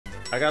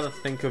I gotta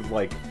think of,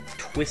 like,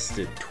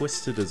 twisted.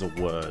 Twisted is a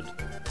word.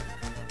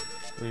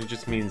 It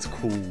just means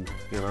cool,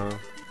 you know?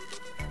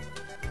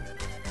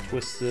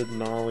 Twisted,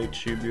 gnarly,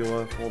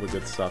 tubular, all the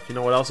good stuff. You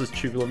know what else is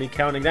tubular? Me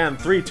counting down.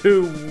 3,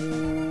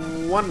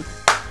 2, 1.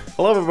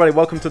 Hello everybody,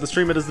 welcome to the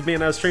stream. It is the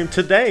Biendeo stream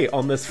today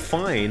on this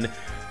fine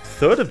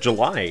 3rd of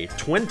July,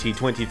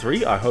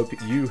 2023. I hope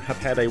you have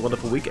had a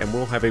wonderful week and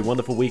will have a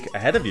wonderful week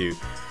ahead of you.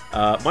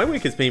 My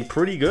week has been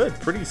pretty good,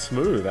 pretty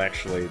smooth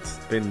actually. It's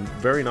been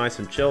very nice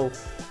and chill.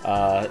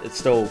 It's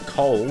still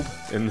cold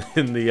in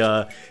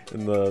the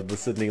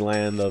Sydney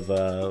land of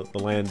the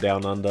land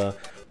down under,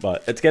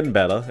 but it's getting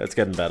better. It's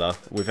getting better.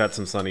 We've had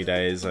some sunny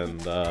days and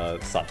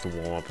it starts to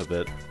warm up a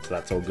bit, so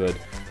that's all good.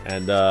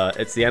 And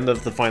it's the end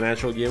of the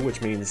financial year,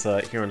 which means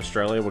here in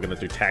Australia we're going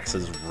to do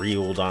taxes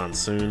real darn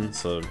soon.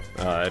 So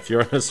if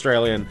you're an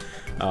Australian,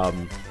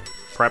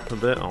 prep a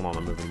bit. Hold on,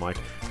 I'm moving the mic.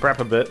 Prep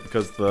a bit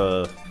because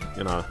the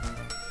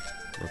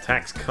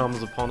tax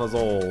comes upon us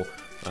all.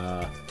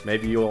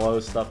 Maybe you'll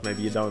owe stuff,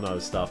 maybe you don't owe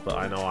stuff, but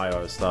I know I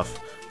owe stuff.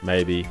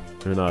 Maybe.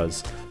 Who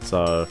knows?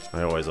 So,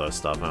 I always owe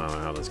stuff. I don't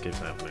know how this keeps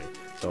happening.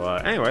 So,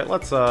 anyway,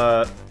 let's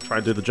try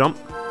and do the jump.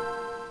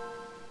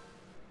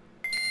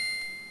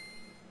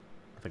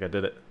 I think I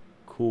did it.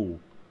 Cool.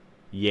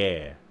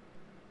 Yeah.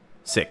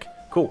 Sick.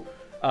 Cool.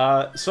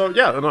 So,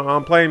 yeah,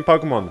 I'm playing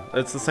Pokemon.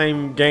 It's the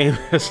same game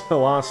as the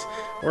last...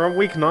 We're on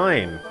week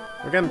 9.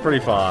 We're getting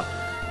pretty far.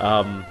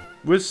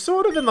 We're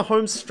sort of in the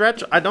home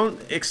stretch. I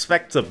don't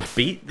expect to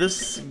beat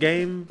this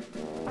game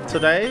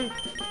today,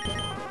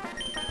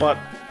 but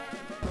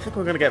I think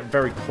we're going to get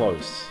very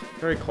close.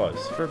 Very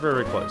close. Very,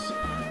 very close.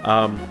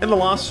 In the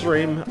last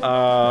stream,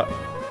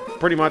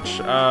 pretty much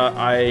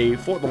I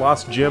fought the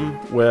last gym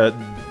where,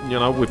 you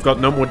know, we've got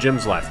no more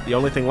gyms left. The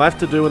only thing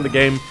left to do in the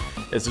game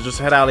is to just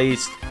head out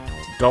east,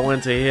 go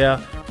into here,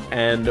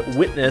 and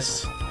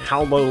witness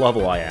how low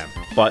level I am.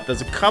 But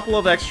there's a couple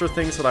of extra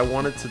things that I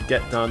wanted to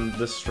get done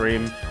this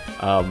stream.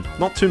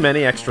 Not too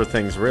many extra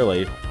things,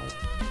 really.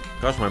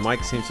 Gosh, my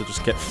mic seems to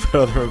just get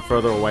further and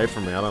further away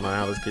from me. I don't know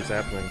how this keeps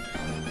happening.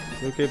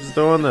 Who keeps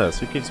doing this?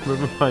 Who keeps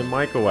moving my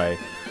mic away?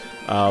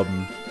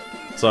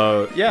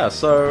 So, yeah,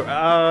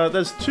 so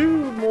there's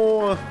 2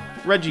 more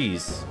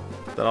Reggies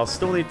that I'll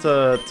still need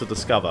to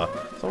discover.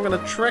 So I'm going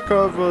to trek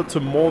over to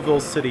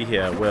Morville City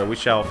here, where we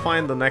shall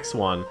find the next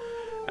one.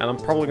 And I'm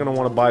probably going to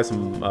want to buy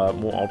some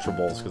more Ultra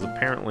Balls, because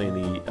apparently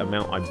the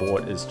amount I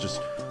bought is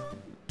just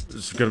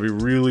going to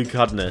be really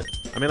cutting it.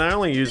 I mean, I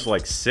only used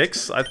like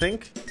 6, I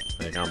think.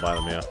 I can't buy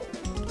them here.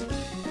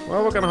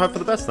 Well, we're going to hope for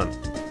the best then.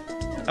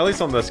 At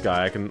least on this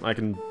guy, I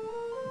can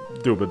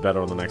do a bit better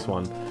on the next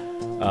one.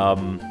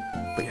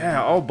 But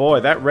yeah, oh boy,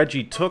 that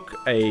Reggie took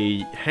a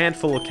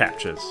handful of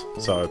captures.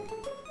 So,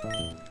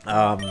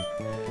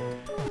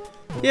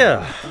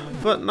 yeah,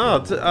 but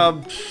no,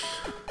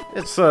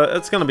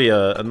 it's gonna be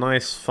a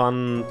nice,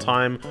 fun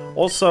time.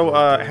 Also,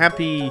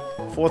 happy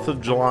 4th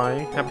of July,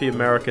 happy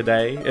America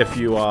Day, if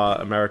you are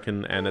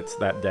American and it's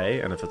that day,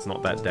 and if it's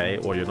not that day,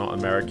 or you're not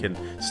American,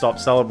 stop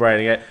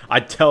celebrating it. I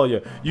tell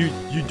you, you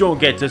don't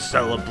get to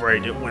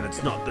celebrate it when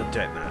it's not the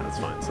day. Nah, that's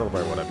fine,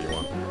 celebrate whatever you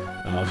want.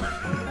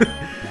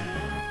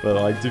 But,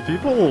 like, do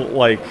people,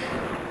 like,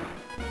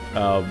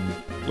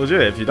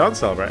 legit, if you don't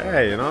celebrate,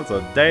 hey, you know, it's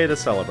a day to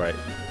celebrate.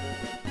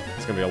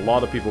 There's gonna be a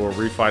lot of people who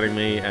are refighting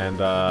me,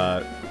 and,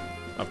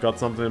 I've got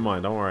something in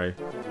mind, don't worry.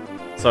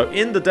 So,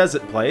 in the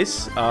desert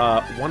place,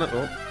 one of...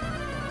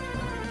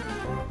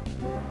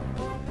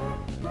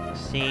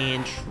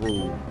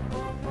 Central.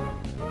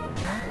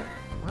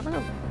 Why am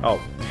I... Oh,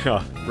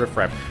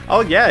 riffraff. Oh,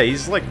 yeah,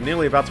 he's, like,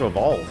 nearly about to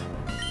evolve.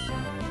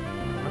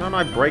 Why don't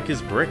I break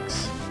his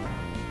bricks?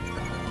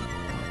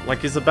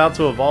 Like, he's about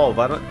to evolve.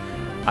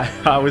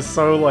 I was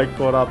so, like,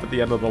 caught up at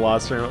the end of the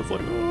last stream. I was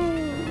like,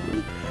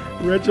 oh,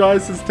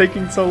 Regice is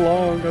taking so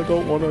long. I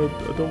don't want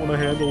to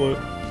handle it.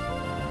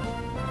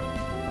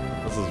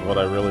 This is what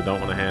I really don't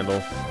want to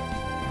handle.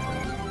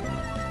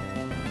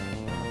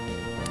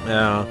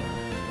 Yeah.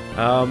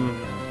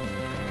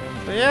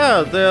 But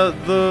yeah,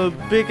 the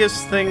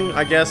biggest thing,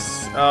 I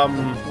guess,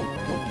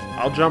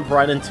 I'll jump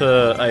right into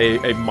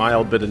a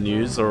mild bit of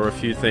news, or a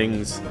few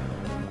things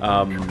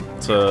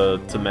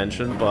to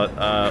mention. But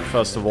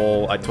first of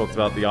all, I talked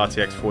about the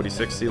RTX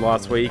 4060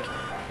 last week.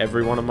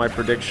 Every one of my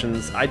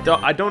predictions, I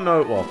don't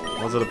know, well,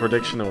 was it a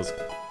prediction? It was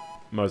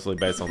mostly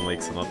based on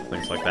leaks and other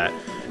things like that.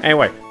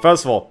 Anyway,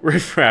 first of all,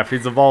 Riffraff,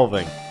 he's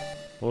evolving.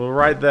 Well,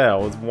 right there,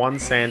 was 1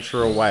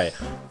 Santra away.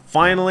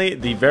 Finally,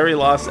 the very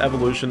last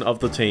evolution of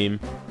the team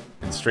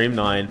in Stream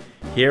 9.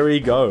 Here he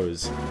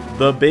goes.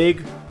 The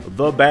big,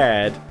 the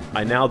bad.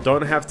 I now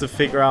don't have to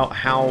figure out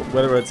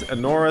whether it's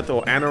Anorith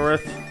or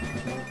Anorith,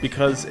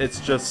 because it's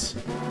just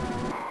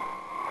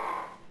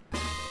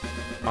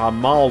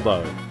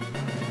Armaldo.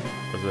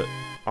 Or is it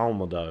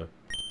Almado?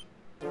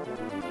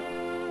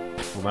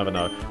 We'll never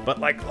know. But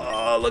like,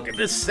 oh, look at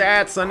his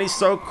stats, and he's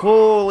so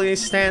cool. He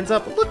stands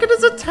up. Look at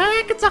his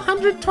attack. It's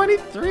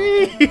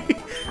 123.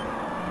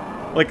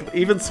 Like,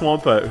 even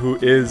Swampert, who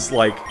is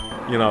like,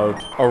 you know,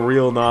 a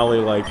real gnarly,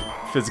 like,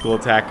 physical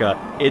attacker,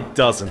 it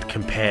doesn't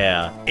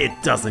compare. It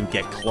doesn't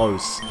get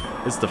close.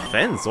 His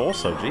defense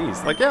also,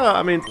 geez. Like, yeah,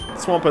 I mean,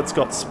 Swampert's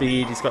got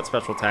speed, he's got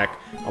special attack.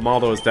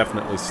 Armaldo is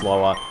definitely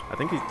slower. I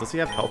think does he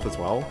have health as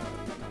well?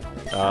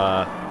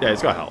 Yeah,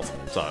 he's got health,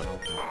 so.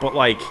 But,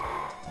 like,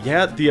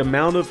 yeah, the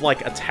amount of,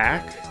 like,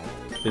 attack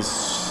is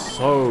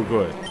so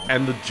good.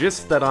 And the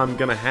gist that I'm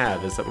gonna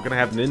have is that we're gonna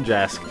have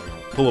Ninjask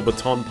pull a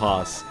baton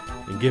pass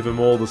and give him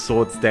all the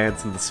swords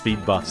dance and the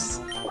speed buffs.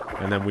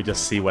 And then we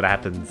just see what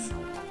happens.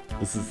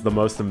 This is the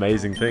most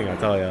amazing thing, I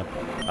tell ya.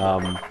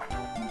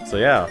 So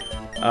yeah.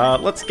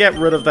 Let's get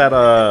rid of that,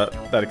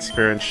 that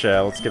experience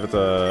share. Let's give it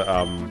to,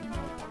 I'm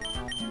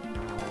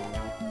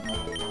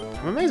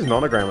amazed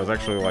Nonogram is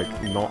actually, like,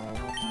 not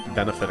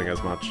benefiting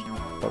as much.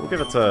 But we'll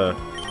give it to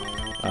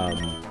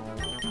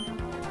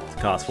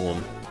Cast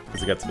Form,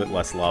 because it gets a bit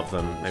less love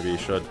than maybe you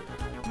should.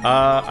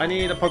 I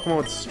need a Pokemon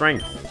with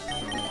Strength.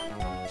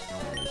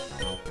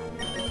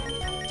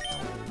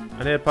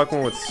 I need a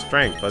Pokemon with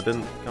Strength. I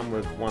didn't come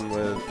with one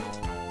with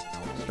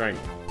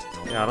Strength.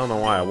 Yeah, I don't know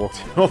why I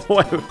walked all the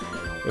way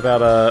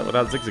without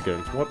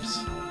Zigzagoon. Whoops.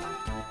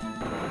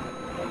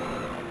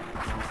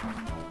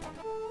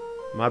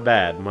 My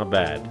bad, my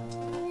bad.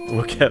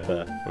 We'll get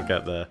there. We'll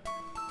get there.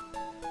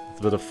 It's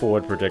a bit of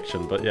forward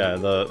prediction, but yeah,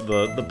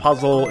 the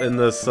puzzle in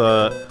this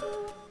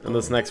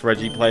next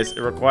Reggie place,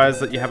 it requires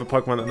that you have a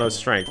Pokemon that knows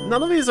Strength.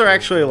 None of these are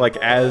actually like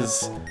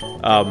as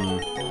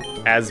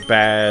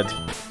bad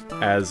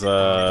as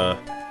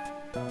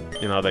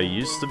you know, they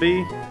used to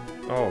be.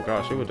 Oh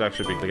gosh, it would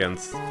actually be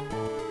against.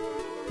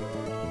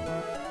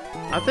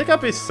 I think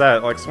I'd be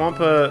set. Like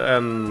Swampert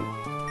and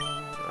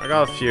I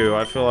got a few.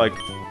 I feel like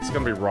it's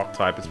gonna be Rock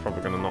type. It's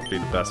probably gonna not be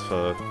the best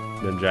for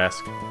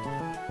Ninjask.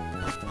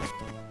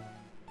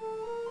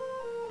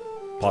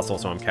 Plus,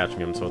 also I'm catching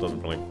him, so it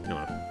doesn't really, you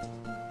know,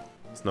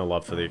 there's no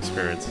love for the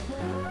experience.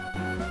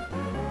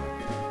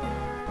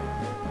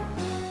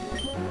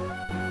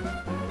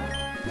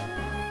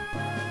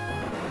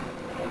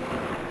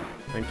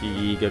 Thank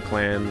you, Yiga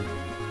Clan.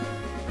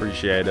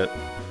 Appreciate it.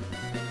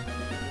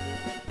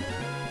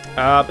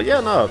 But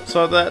yeah, no.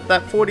 So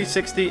that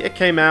 4060, it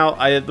came out.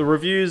 The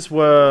reviews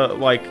were,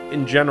 like,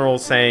 in general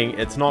saying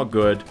it's not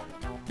good,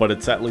 but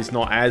it's at least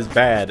not as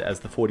bad as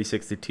the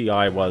 4060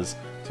 Ti was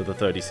to the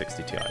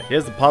 3060 Ti.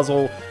 Here's the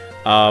puzzle.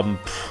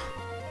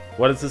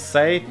 What does this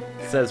say?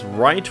 It says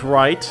right,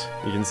 right.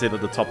 You can see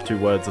that the top two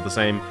words are the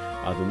same.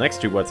 The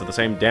next two words are the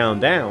same. Down,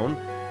 down.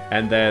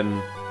 And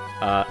then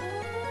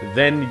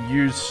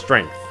use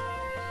strength.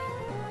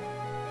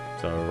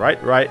 So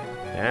right, right.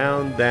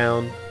 Down,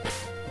 down.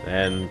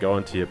 Then go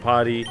into your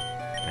party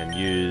and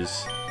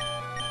use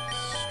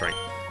strength.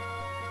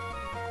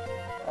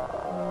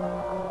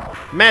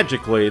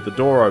 Magically, the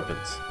door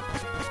opens.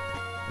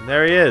 And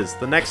there he is,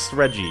 the next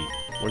Reggie.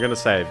 We're gonna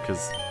save,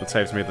 because it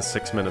saves me the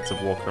 6 minutes of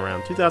walking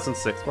around.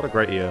 2006, what a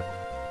great year.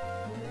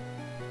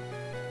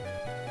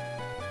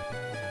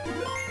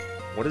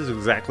 What is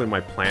exactly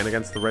my plan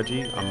against the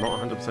Reggie? I'm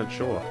not 100%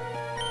 sure.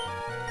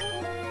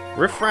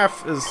 Riff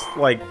Raff is,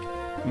 like,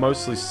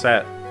 mostly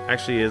set.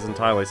 Actually, he is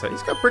entirely set.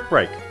 He's got Brick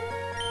Break.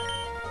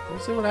 We'll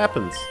see what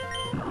happens.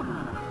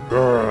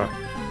 Brr.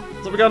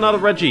 So we got another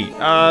Reggie.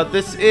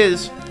 This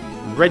is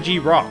Reggie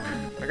Rock.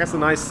 I guess the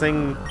nice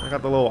thing, I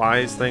got the little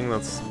eyes thing,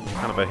 that's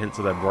kind of a hint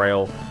to their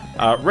braille.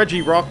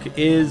 Reggie Rock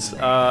is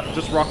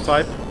just rock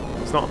type.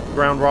 It's not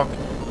ground rock.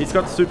 He's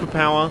got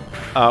superpower,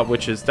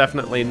 which is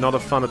definitely not a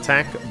fun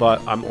attack,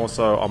 but I'm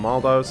also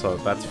Armaldo, so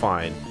that's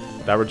fine.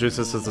 That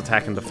reduces his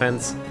attack and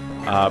defense.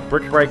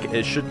 Brick Break,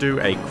 it should do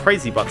a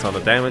crazy butt ton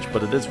of damage,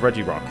 but it is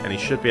Reggie Rock, and he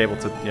should be able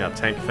to, you know,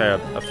 tank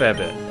a fair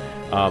bit.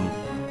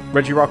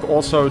 Reggie Rock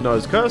also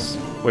knows Curse,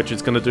 which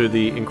is going to do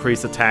the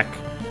increased attack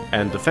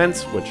and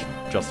defense, which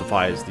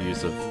justifies the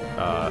use of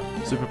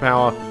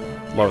superpower.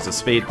 Lowers his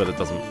speed, but it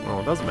doesn't, well,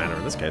 it doesn't matter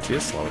in this case, he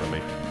is slower than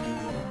me.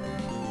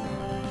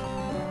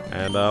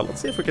 And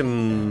let's see if we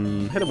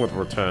can hit him with a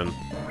return.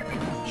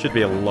 Should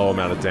be a low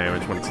amount of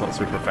damage when it's not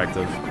super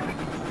effective.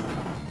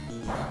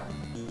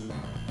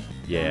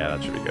 Yeah,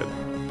 that should be good.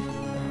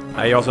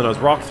 He also knows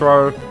Rock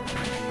Throw,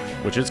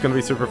 which is going to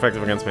be super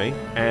effective against me.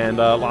 And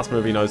last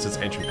move he knows is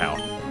Ancient Power.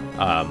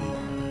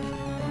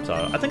 So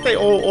I think they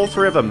all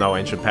three of them know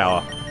Ancient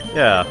Power.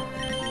 Yeah.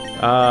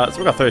 So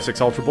we've got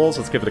 36 Ultra Balls.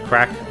 Let's give it a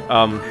crack.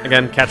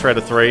 Again, catch rate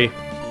of 3.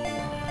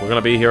 We're going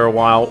to be here a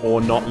while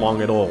or not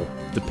long at all.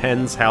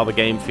 Depends how the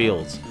game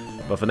feels.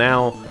 But for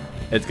now,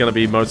 it's going to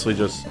be mostly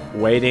just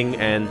waiting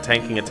and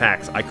tanking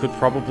attacks. I could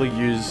probably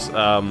use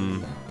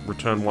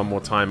return one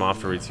more time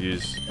after it's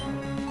used.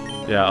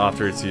 Yeah,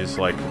 after it's used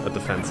like a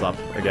defense up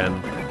again.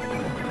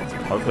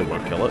 Hopefully it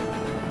won't kill it.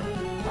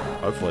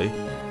 Hopefully.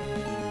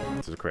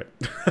 This is a crit.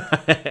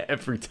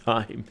 Every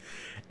time.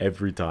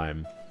 Every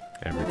time.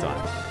 Every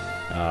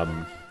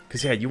time.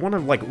 Because yeah, you want to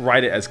like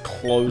write it as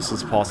close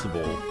as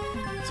possible.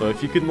 So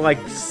if you can like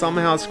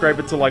somehow scrape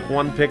it to like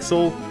 1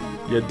 pixel,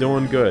 you're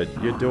doing good.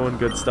 You're doing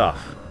good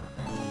stuff.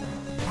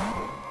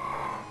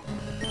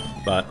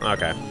 But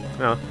okay.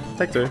 No,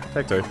 take two.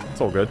 Take two.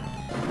 It's all good.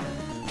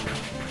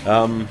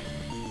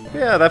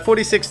 Yeah, that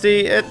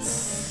 4060,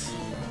 it's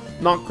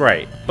not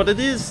great. But it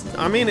is,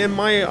 I mean, in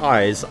my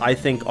eyes, I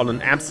think on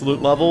an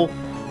absolute level,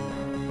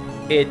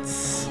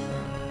 it's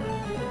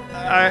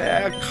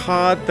a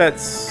card that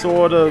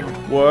sort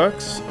of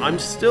works. I'm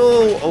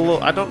still a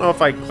little, I don't know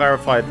if I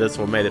clarified this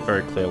or made it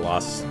very clear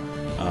last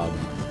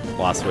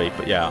week,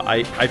 but yeah,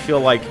 I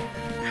feel like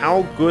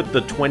how good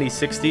the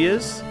 2060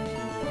 is,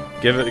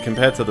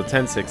 compared to the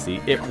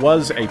 1060, it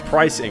was a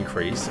price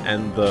increase,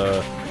 and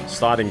the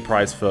starting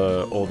price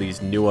for all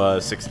these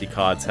newer 60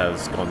 cards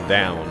has gone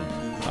down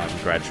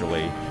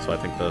gradually. So I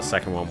think the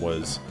second one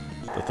was,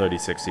 the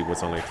 3060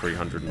 was only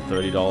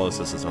 $330,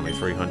 this is only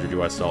 $300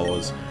 US.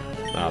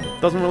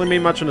 Doesn't really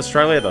mean much in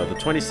Australia though. The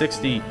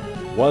 2060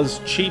 was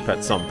cheap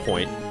at some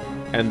point,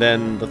 and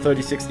then the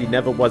 3060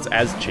 never was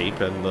as cheap,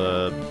 and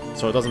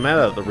so it doesn't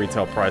matter that the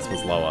retail price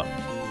was lower.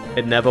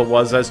 It never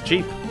was as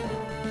cheap.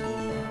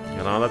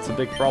 You know, that's a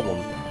big problem.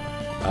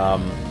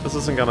 This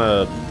isn't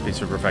gonna be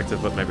super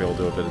effective, but maybe it'll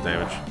do a bit of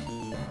damage.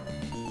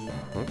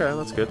 Okay,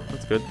 that's good,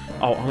 that's good.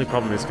 Oh, only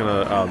problem is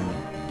gonna,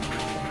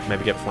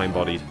 maybe get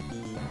flame-bodied.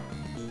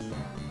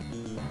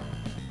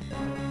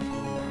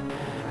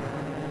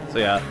 So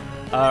yeah,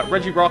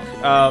 Reggie Rock,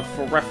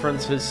 for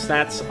reference, his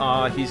stats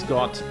are, he's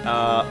got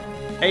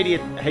 80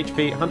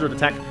 HP, 100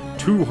 attack,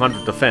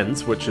 200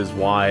 defense, which is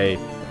why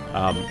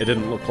it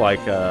didn't look like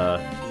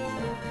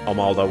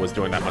Omaldo was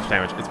doing that much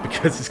damage. It's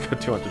because he's got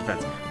 200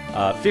 defense.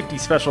 50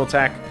 special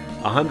attack,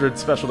 100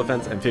 special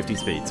defense, and 50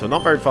 speed. So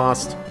not very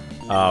fast.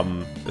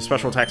 The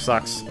special attack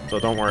sucks, so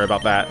don't worry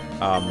about that.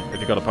 If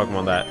you've got a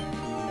Pokemon that...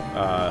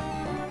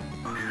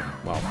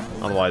 well,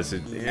 otherwise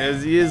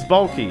he is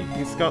bulky.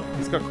 He's got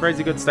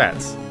crazy good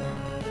stats.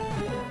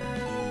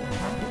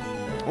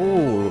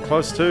 Ooh,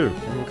 close too.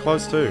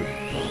 Close too.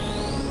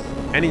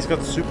 And he's got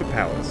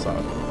superpowers, so...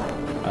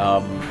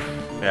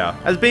 yeah.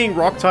 As being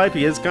rock type,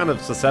 he is kind of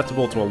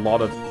susceptible to a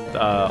lot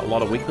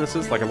of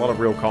weaknesses, like a lot of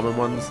real common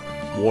ones.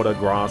 Water,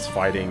 grass,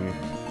 fighting,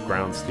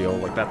 ground, steel,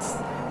 like that's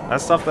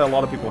stuff that a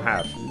lot of people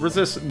have.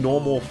 Resists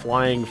normal,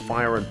 flying,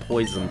 fire, and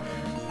poison.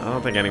 I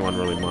don't think anyone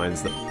really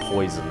minds that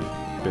poison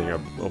being a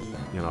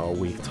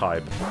weak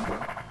type.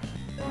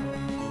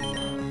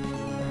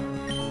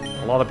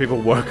 A lot of people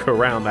work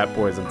around that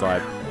poison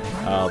type.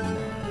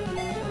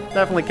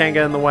 Definitely can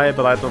get in the way,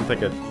 but I don't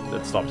think it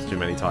stops too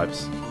many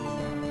types.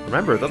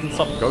 Remember, it doesn't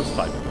stop ghost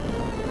type.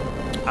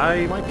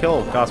 I might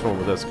kill Castform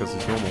with this because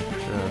it's normal.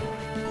 Yeah.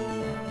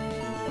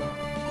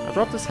 I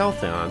dropped his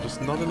health down,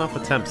 just not enough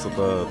attempts at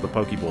the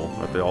Pokeball,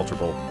 at the Ultra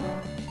Ball.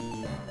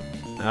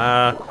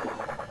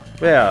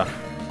 Yeah.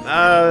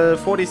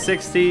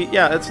 4060,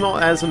 yeah, it's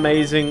not as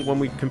amazing when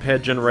we compare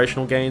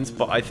generational gains,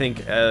 but I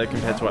think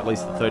compared to at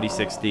least the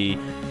 3060,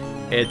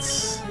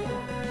 it's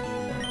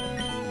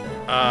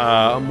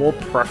a more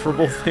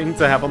preferable thing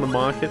to have on the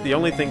market. The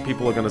only thing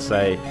people are going to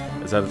say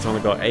is that it's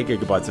only got 8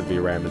 GB of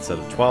VRAM instead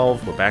of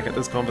 12. We're back at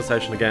this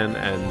conversation again,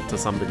 and to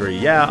some degree,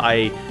 yeah,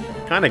 I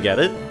kind of get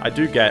it. I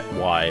do get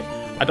why.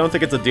 I don't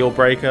think it's a deal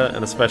breaker,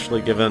 and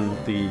especially given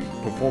the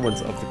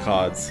performance of the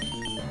cards,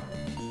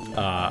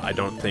 I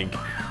don't think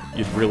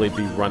you'd really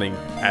be running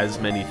as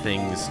many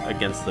things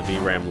against the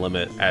VRAM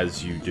limit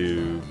as you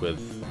do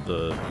with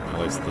at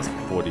least this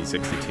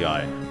 4060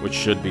 Ti, which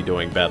should be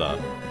doing better.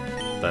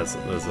 There's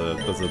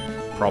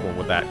a problem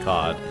with that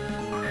card.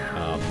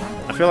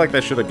 I feel like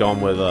they should have gone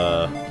with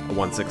a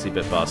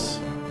 160-bit bus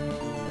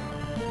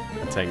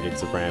and 10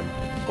 gigs of RAM,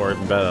 or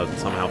even better,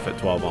 somehow fit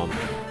 12 on.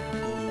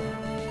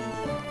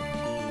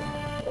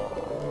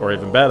 Or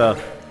even better,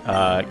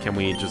 can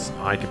we just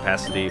high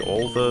capacity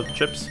all the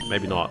chips?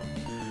 Maybe not.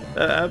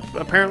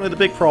 Apparently the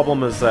big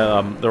problem is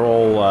they're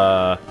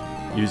all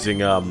using,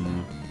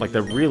 like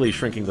they're really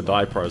shrinking the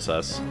die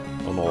process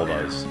on all of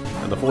those.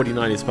 And the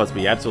 4090 is supposed to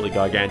be absolutely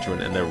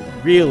gargantuan, and they're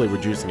really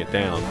reducing it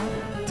down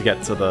to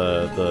get to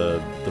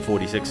the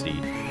 4060.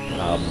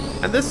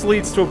 And this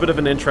leads to a bit of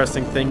an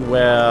interesting thing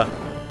where,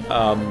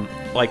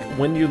 like,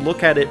 when you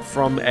look at it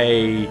from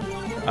a,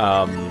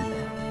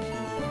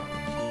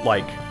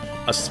 like,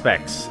 a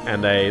specs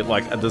and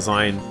a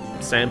design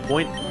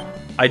standpoint,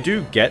 I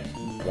do get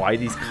why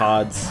these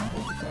cards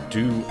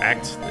do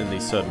act in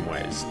these certain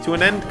ways. To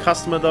an end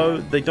customer, though,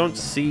 they don't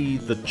see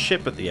the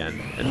chip at the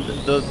end, and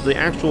the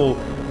actual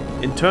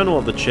internal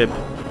of the chip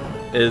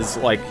is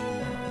like,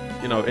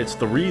 you know, it's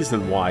the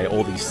reason why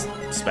all these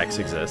specs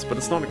exist, but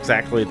it's not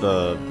exactly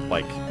the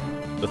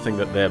thing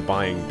that they're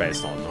buying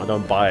based on. I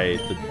don't buy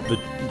the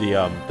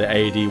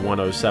AD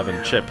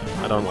 107 chip.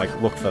 I don't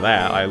look for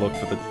that. I look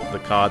for the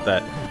card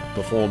that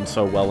performs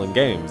so well in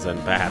games, and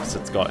perhaps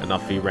it's got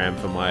enough VRAM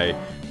for my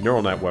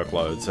neural network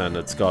loads, and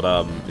it's got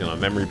you know,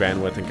 memory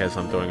bandwidth in case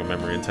I'm doing a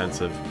memory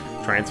intensive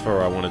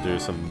transfer. I want to do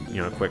some,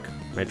 you know, quick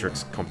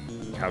matrix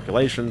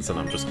calculations, and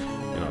I'm just,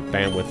 you know,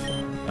 bandwidth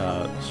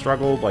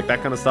struggle, like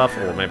that kind of stuff.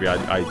 Or maybe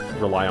I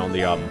rely on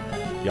the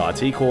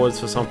RT cores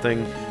for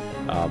something.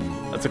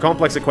 It's a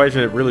complex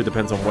equation. It really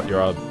depends on what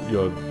you're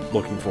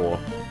looking for.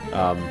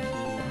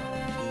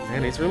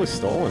 Man, he's really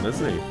stolen,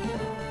 isn't he?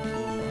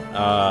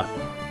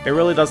 It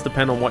really does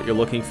depend on what you're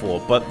looking for,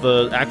 but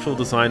the actual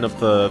design of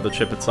the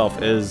chip itself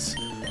is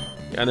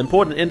an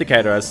important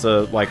indicator as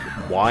to, like,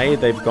 why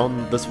they've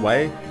gone this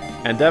way.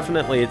 And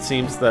definitely it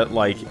seems that,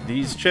 like,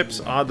 these chips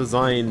are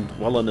designed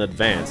well in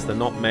advance. They're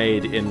not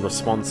made in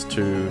response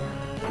to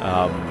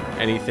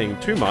anything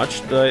too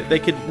much. They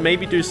could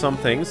maybe do some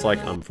things,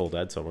 like, I'm full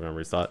dead, so we're going to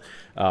restart.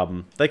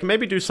 They can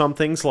maybe do some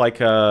things, like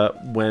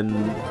when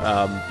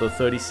the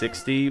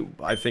 3060,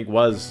 I think,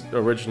 was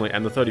originally,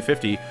 and the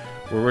 3050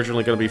 were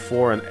originally going to be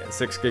 4 and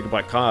 6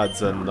 gigabyte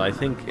cards, and I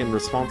think in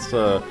response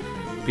to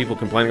people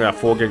complaining about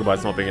 4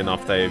 gigabytes not being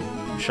enough, they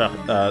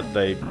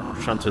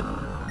shunted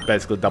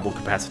basically double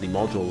capacity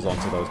modules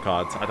onto those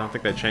cards. I don't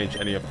think they changed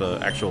any of the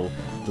actual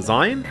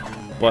design,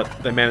 but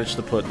they managed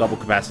to put double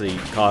capacity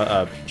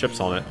chips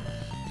on it,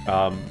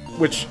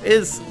 which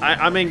is,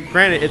 I mean,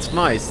 granted, it's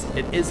nice.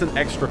 It is an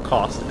extra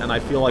cost, and I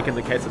feel like in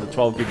the case of the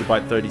 12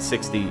 gigabyte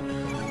 3060,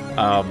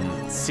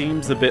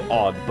 seems a bit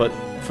odd, but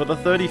for the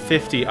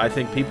 3050, I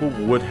think people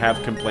would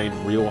have complained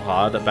real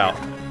hard about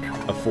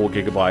a 4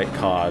 gigabyte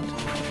card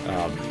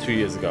 2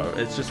 years ago.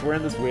 It's just we're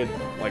in this weird,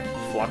 like,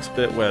 flux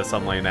bit where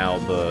suddenly now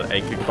the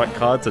 8 gigabyte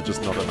cards are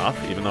just not enough,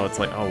 even though it's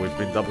like, oh, we've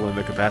been doubling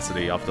the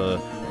capacity after,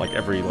 like,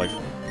 every, like,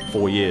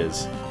 4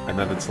 years. And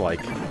then it's like,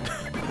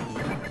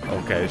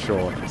 okay,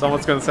 sure.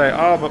 Someone's gonna say,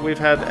 oh, but we've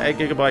had 8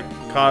 gigabyte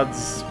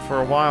cards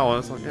for a while. And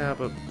it's like, yeah,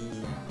 but...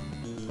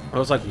 There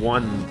was, like,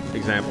 one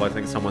example I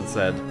think someone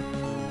said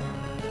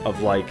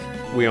of, like,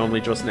 we only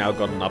just now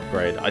got an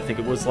upgrade. I think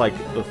it was, like,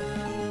 the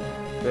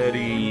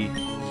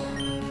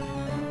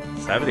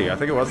 3070. I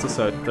think it was the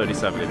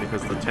 3070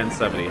 because the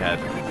 1070 had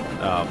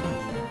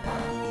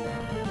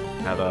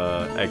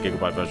 8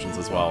 gigabyte versions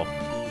as well.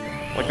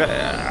 Like,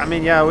 I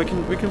mean, yeah, we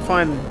can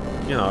find,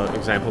 you know,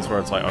 examples where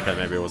it's like, okay,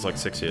 maybe it was like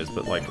 6 years,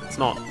 but like, it's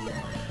not.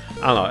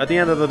 I don't know. At the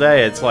end of the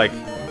day, it's like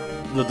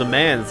the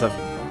demands have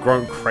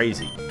grown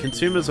crazy.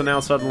 Consumers are now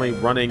suddenly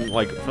running,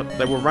 like,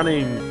 they were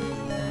running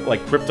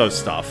like crypto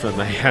stuff, and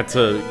they had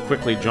to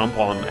quickly jump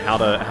on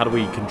how do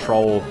we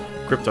control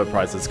crypto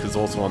prices, because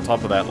also on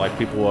top of that, like,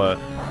 people were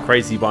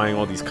crazy buying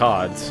all these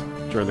cards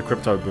during the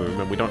crypto boom,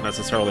 and we don't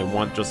necessarily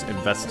want just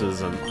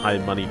investors and high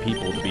money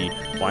people to be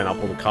buying up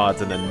all the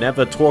cards and then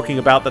never talking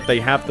about that they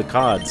have the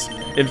cards.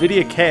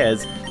 Nvidia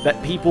cares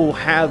that people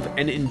have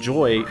and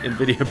enjoy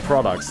Nvidia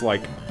products.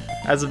 Like,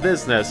 as a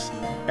business,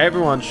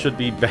 everyone should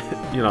be,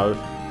 you know,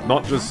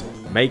 not just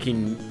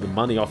making the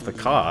money off the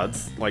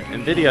cards. Like,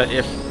 Nvidia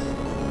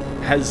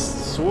has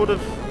sort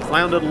of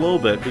floundered a little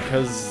bit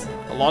because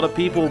a lot of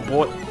people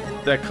bought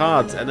their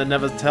cards and then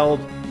never told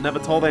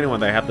anyone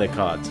they have their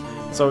cards.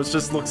 So it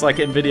just looks like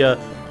Nvidia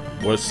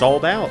was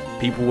sold out.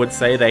 People would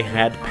say they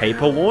had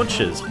paper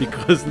launches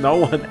because no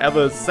one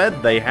ever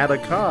said they had a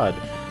card.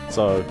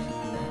 So...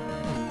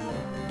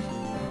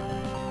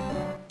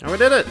 and we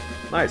did it!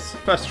 Nice.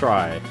 First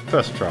try.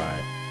 First try.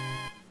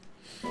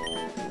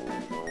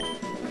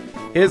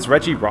 Here's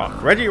Reggie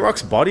Rock. Reggie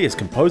Rock's body is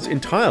composed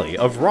entirely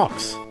of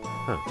rocks.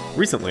 Huh.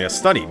 Recently, a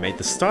study made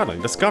the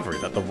startling discovery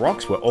that the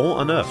rocks were all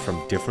unearthed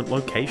from different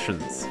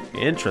locations.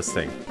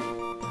 Interesting.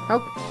 How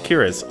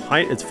curious.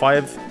 Height is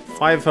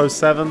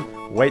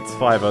 507, weight's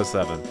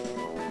 507.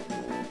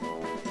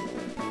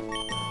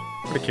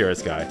 What a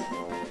curious guy.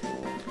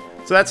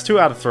 So that's 2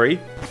 out of 3.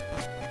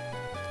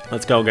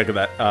 Let's go and get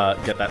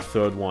that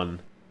third one.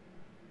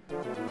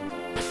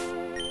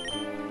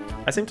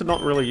 I seem to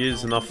not really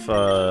use enough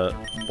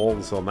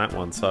balls on that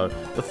one, so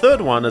the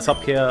third one is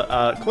up here,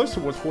 close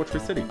towards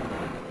Fortress City.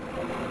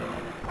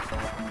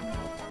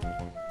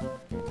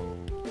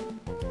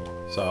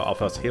 So I'll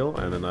first heal,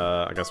 and then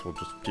I guess we'll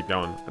just keep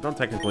going. I don't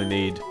technically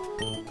need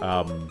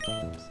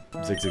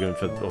Zigzagoon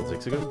for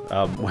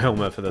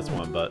Whalmer for this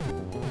one, but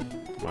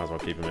might as well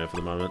keep him here for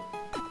the moment.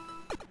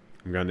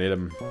 I'm gonna need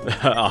him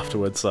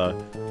afterwards,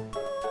 so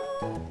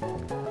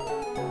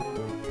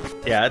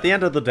yeah. At the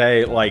end of the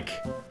day, like,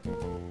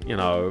 you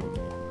know,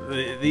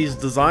 these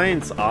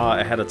designs are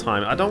ahead of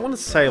time. I don't want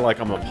to say, like,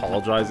 I'm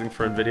apologizing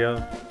for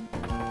Nvidia.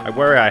 I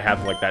worry I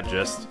have, like, that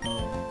gist.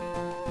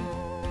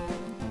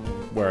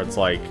 Where it's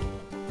like,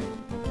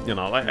 you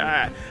know, like,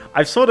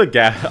 I've sort of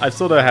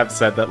have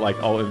said that, like,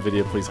 oh,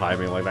 Nvidia, please hire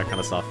me, like, that kind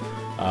of stuff.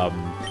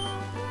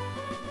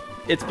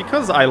 It's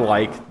because I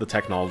like the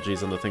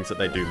technologies and the things that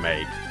they do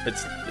make.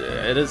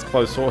 It is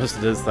closed source,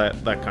 it is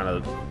that kind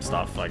of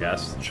stuff, I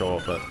guess, sure,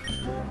 but,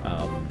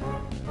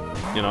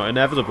 you know,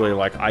 inevitably,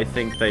 like, I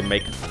think they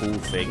make cool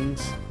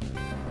things,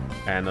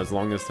 and as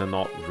long as they're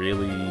not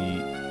really,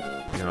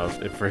 you know,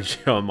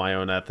 infringing on my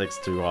own ethics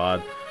too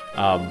hard.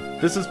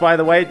 This is, by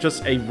the way,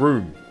 just a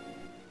room.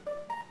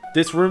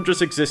 This room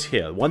just exists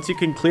here. Once you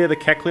can clear the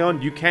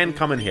Kecleon, you can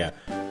come in here.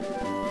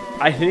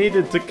 I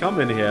needed to come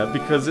in here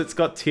because it's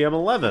got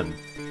TM11.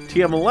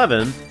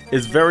 TM11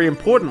 is, very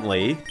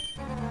importantly,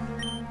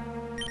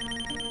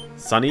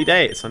 Sunny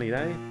Day. Sunny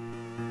Day?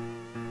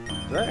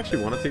 Did I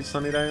actually want to teach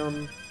Sunny Day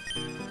on...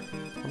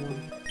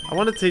 I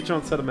want to teach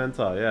on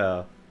Sedimenta,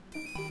 yeah.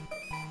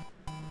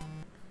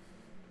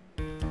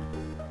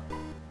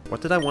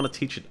 What did I want to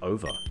teach it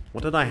over?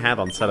 What did I have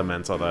on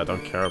Sedimenta that I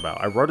don't care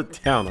about? I wrote it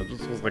down. I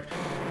just was like,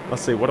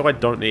 let's see, what do I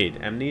don't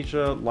need?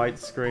 Amnesia, light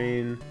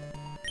screen,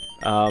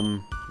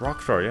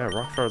 Rock throw, yeah,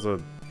 rock throw is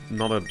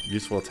not a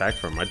useful attack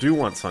for him. I do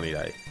want Sunny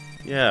Day.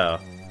 Yeah.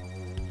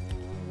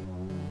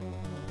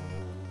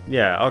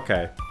 Yeah,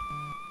 okay.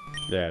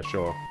 Yeah,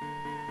 sure.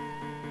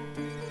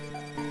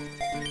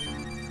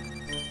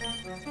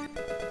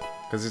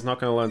 Because he's not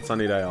going to learn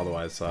Sunny Day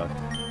otherwise, so...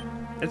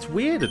 It's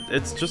weird.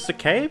 It's just a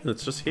cave, and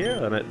it's just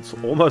here, and it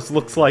almost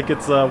looks like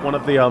it's one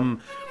of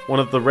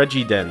the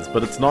Reggie dens,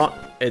 but it's not.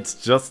 It's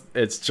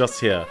just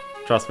here.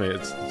 Trust me,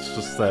 it's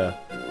just there.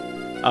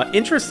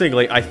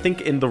 Interestingly, I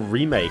think in the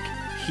remake,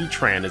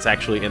 Heatran is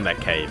actually in that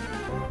cave.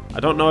 I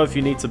don't know if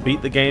you need to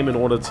beat the game in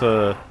order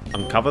to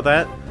uncover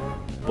that,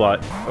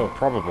 but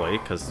probably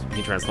because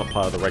Heatran's not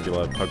part of the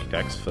regular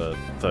Pokédex for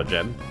 3rd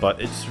gen.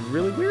 But it's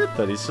really weird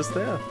that he's just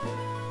there.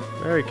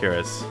 Very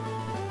curious.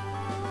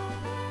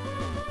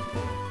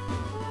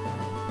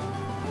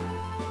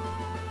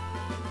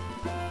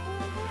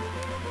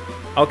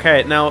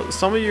 Okay, now,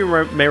 some of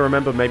you may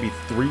remember maybe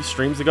 3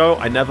 streams ago,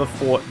 I never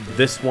fought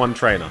this one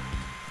trainer.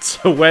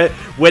 So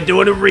we're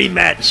doing a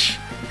rematch!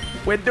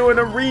 We're doing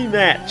a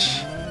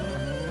rematch!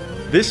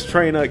 This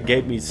trainer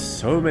gave me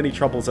so many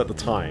troubles at the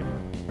time,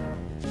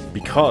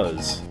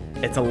 because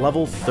it's a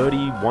level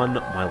 31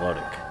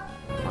 Milotic.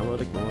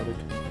 Milotic?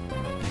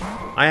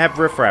 I have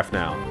Riffraff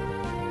now.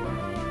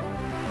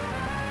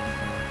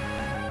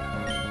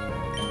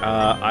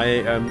 I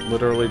am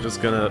literally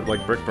just gonna,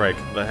 like, brick break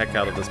the heck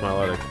out of this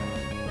Milotic.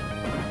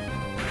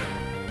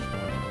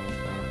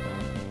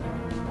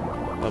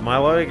 But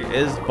Milotic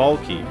is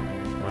bulky.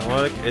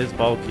 Milotic is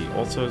bulky.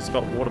 Also, it's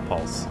got Water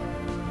Pulse.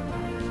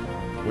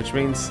 Which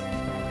means...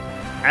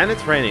 And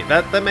it's raining.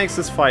 That makes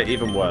this fight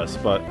even worse.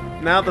 But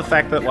now the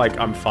fact that, like,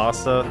 I'm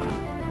faster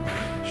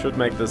should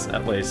make this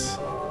at least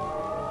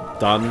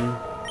done.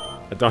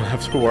 I don't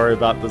have to worry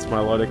about this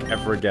Milotic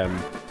ever again.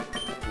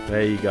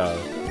 There you go.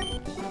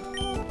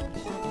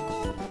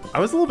 I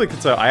was a little bit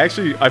concerned. I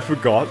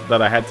forgot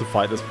that I had to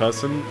fight this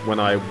person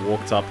when I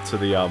walked up to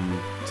the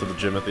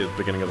gym at the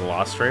beginning of the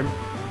last stream.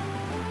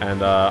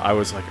 And I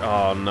was like,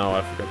 oh no,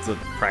 I forgot to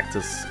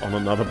practice on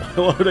another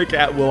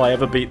Milotic. Will I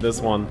ever beat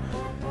this one?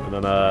 And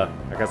then I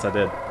guess I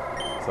did.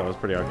 So it was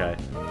pretty okay.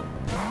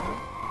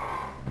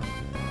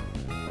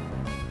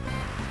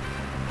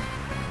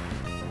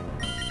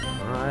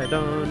 I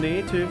don't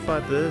need to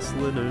fight this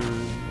Linu.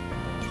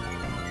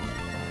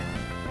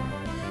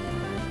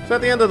 So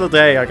at the end of the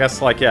day, I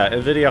guess, like, yeah,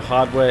 NVIDIA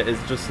hardware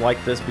is just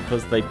like this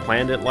because they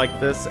planned it like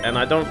this, and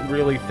I don't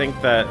really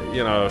think that,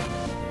 you know...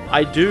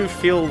 I do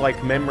feel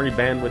like memory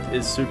bandwidth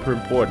is super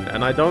important,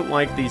 and I don't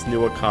like these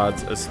newer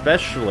cards,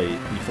 especially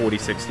the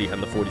 4060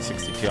 and the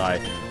 4060 Ti,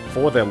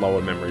 for their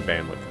lower memory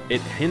bandwidth.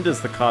 It hinders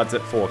the cards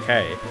at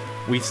 4K.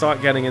 We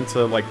start getting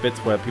into, like, bits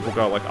where people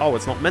go, like, oh,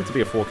 it's not meant to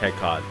be a 4K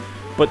card.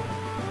 But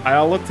I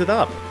looked it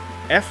up.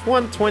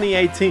 F1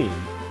 2018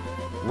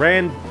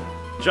 ran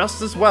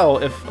just as well,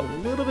 if a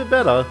little bit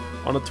better,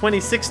 on a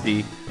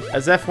 2060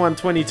 as F1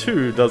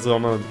 22 does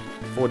on a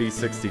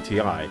 4060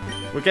 Ti.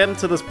 We're getting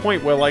to this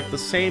point where, like, the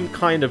same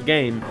kind of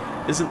game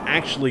isn't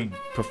actually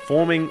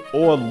performing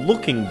or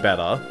looking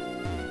better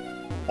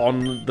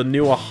on the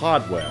newer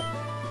hardware.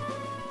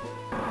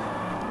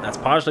 That's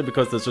partially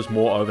because there's just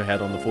more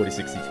overhead on the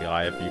 4060 Ti.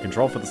 If you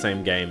control for the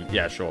same game,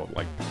 yeah, sure,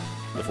 like,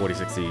 the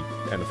 4060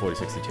 and the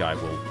 4060 Ti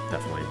will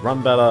definitely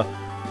run better,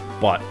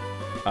 but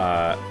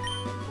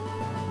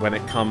when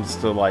it comes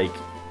to, like,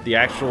 the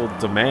actual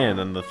demand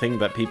and the thing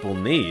that people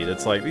need,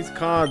 it's like, these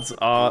cards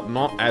are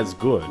not as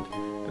good.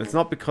 And it's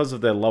not because of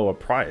their lower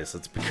price,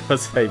 it's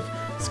because they've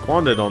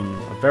squandered on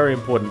a very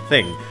important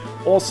thing.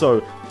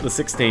 Also, the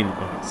 16...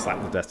 Oh, slap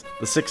the desk.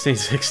 The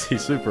 1660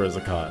 Super is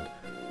a card.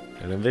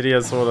 And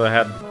NVIDIA sort of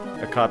had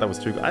a card that was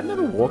too good. I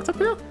never walked up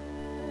here.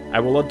 I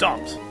will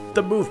adopt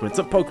the movements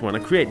of Pokemon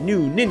and create new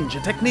ninja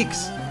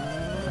techniques.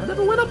 I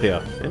never went up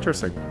here.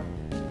 Interesting.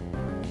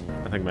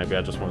 I think maybe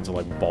I just wanted to,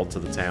 like, bolt to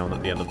the town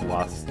at the end of the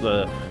last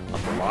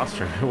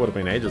stream. It would have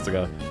been ages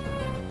ago.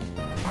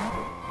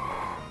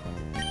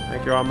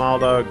 Thank you,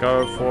 Armaldo.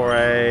 Go for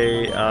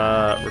a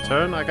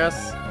return, I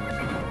guess.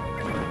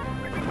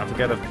 I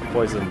forget if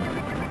poison.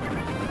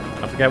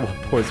 I forget what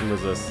poison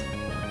resists.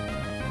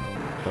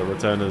 The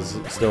return is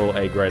still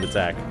a great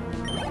attack.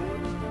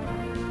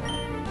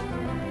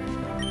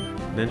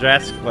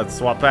 Ninjask, let's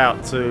swap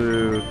out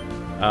to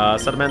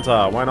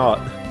Sedimenta. Why not?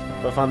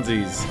 For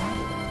funsies.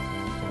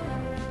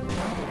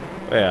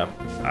 Yeah.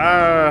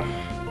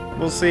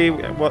 We'll see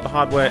what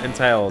hardware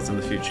entails in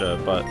the future,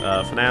 but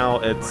for now,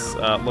 it's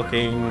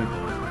looking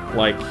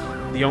like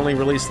the only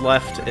release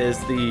left is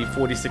the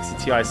 4060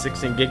 Ti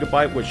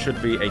 16GB, which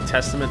should be a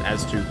testament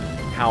as to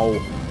how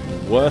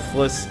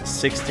worthless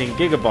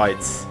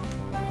 16GB...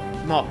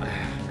 Not...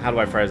 How do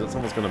I phrase it?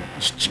 Someone's gonna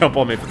jump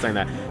on me for saying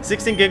that.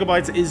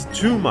 16GB is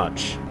too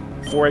much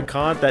for a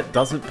card that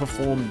doesn't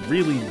perform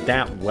really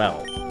that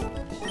well.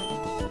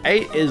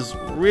 8 is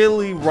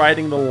really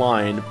riding the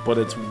line, but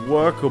it's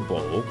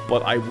workable,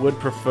 but I would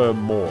prefer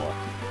more.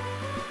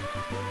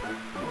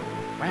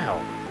 Wow.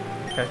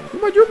 Okay.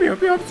 Might you be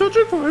I'm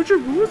searching for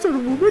ancient ruins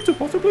and movement to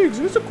possibly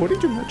exist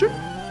according to legend?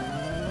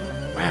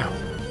 Wow.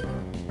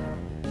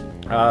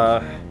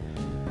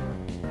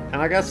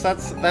 And I guess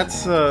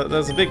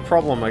there's a big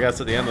problem, I guess,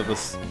 at the end of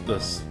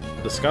this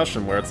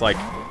discussion where it's like,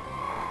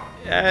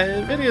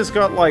 Nvidia's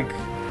got like,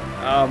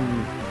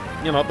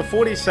 you know, the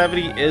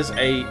 4070 is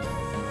a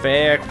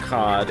fair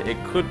card. It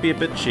could be a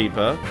bit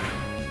cheaper,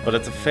 but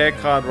it's a fair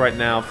card right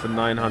now for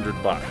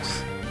 900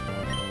 bucks.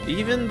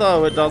 Even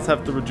though it does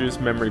have the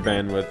reduced memory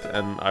bandwidth,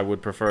 and I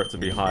would prefer it to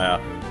be higher,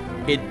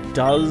 it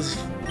does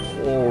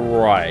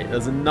alright.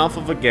 There's enough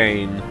of a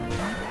gain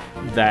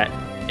that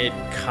it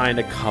kind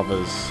of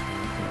covers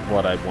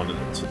what I wanted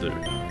it to do.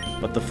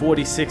 But the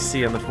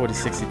 4060 and the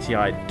 4060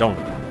 Ti don't.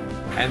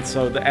 And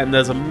so, and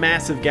there's a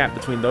massive gap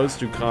between those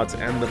two cards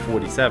and the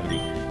 4070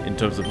 in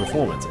terms of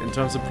performance. In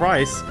terms of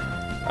price,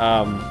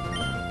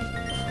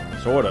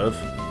 sort of.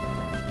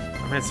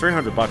 I mean, it's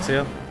 300 bucks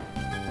here.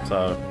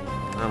 So,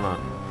 I don't know.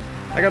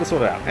 I gotta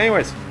sort it out.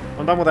 Anyways,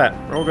 I'm done with that.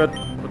 We're all good.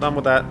 We're done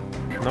with that.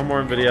 No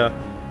more Nvidia.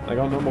 I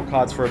got no more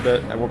cards for a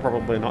bit, and we'll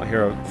probably not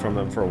hear from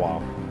them for a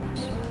while.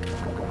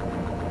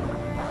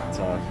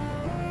 So...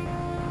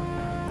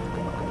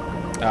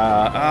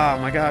 oh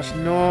my gosh,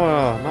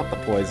 no, not the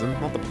poison,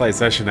 not the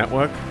PlayStation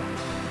Network.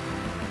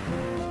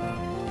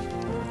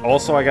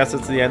 Also, I guess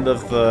it's the end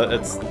of the,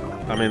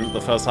 I mean, the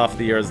first half of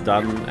the year is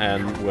done,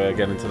 and we're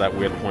getting to that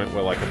weird point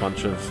where, like, a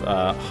bunch of,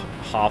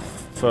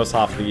 first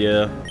half of the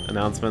year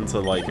announcements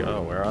are like,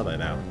 oh, where are they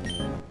now?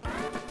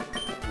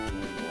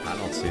 I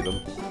don't see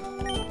them.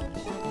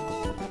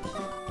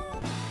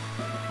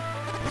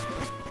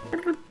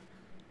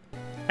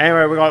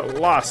 Anyway, we got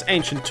Lost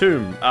Ancient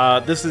Tomb.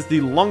 This is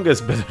the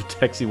longest bit of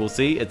text you will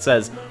see. It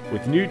says,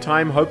 with new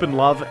time, hope and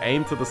love,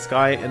 aim to the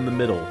sky in the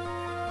middle.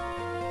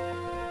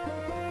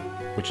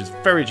 Which is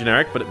very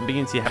generic, but it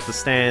means you have to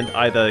stand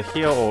either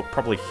here or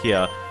probably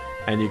here,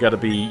 and you gotta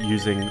be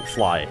using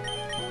fly.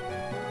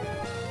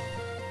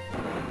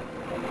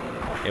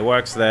 It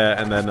works there,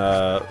 and then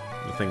the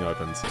thing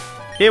opens.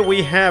 Here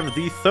we have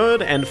the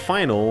third and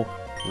final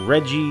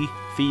Reggie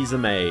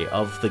Fils-Aimé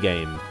of the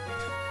game.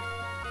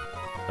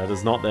 That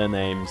is not their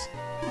names.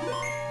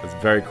 It's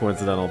very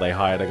coincidental they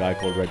hired a guy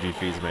called Reggie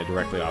Fils-Aimé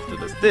directly after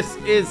this. This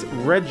is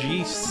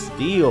Reggie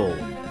Steele.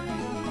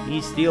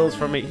 He steals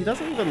from me. He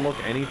doesn't even look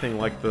anything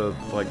like the,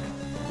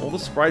 all the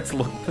sprites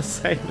look the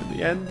same in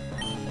the end.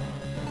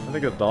 I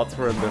think the dots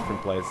were in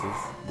different places.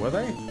 Were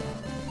they?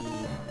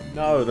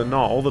 No, they're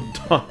not. All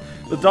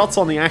the dots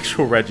on the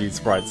actual Reggie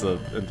sprites are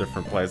in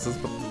different places,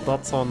 but the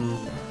dots on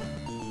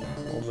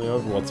the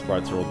Overworld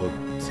sprites are all the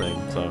same,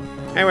 so...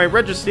 Anyway,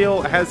 Reggie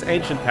Steele has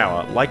ancient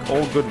power, like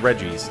all good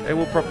Reggies. It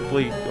will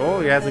probably...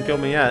 Oh, he hasn't killed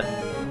me yet.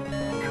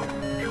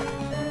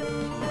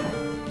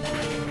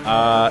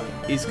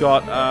 He's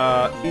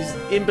got, he's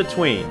in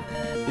between.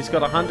 He's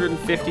got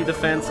 150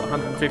 defense,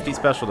 150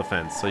 special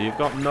defense, so you've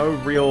got no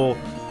real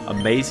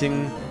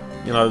amazing,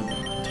 you know,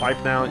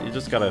 type now. You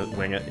just gotta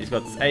wing it. He's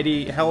got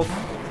 80 health,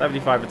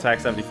 75 attack,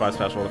 75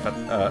 special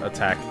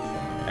attack,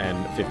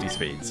 and 50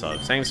 speed. So,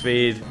 same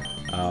speed.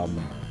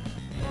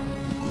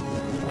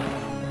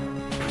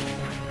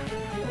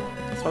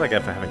 That's what I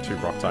get for having 2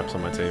 rock types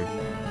on my team.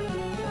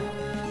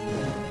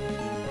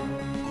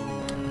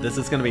 This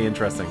is going to be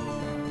interesting.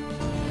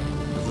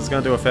 This is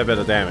going to do a fair bit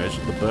of damage.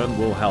 The burn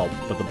will help,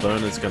 but the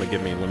burn is going to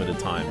give me limited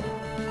time.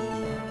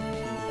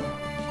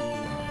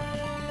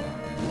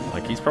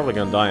 Like, he's probably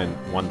going to die in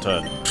 1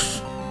 turn.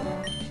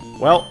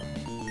 Well,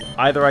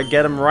 either I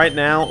get him right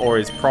now, or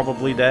he's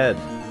probably dead.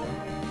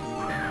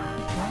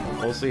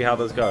 We'll see how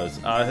this goes.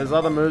 His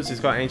other moves, he's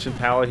got Ancient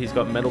Power, he's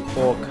got Metal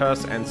Claw,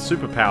 Curse, and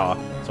Superpower.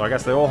 So I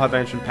guess they all have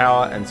Ancient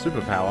Power and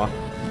Superpower.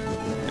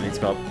 And he's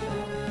got...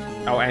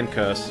 Oh, and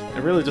Curse.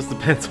 It really just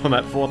depends on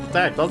that 4th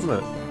attack, doesn't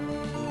it?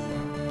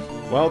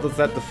 Well, does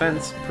that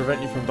defense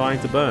prevent you from dying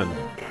to burn?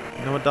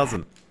 No, it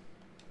doesn't.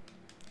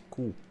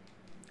 Cool.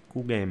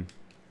 Cool game.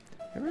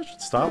 Maybe I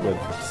should start with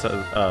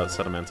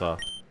Sedimentar.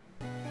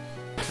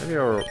 Maybe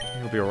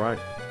he'll be alright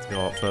to go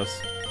up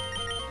first.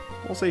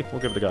 We'll see.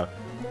 We'll give it a go.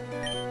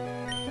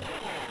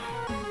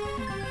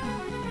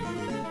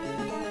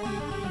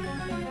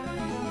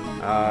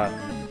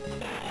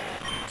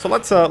 So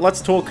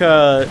let's talk,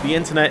 the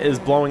internet is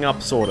blowing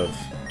up, sort of.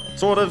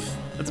 Sort of.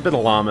 It's a bit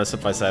alarmist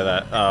if I say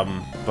that,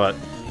 but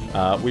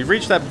we've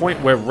reached that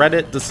point where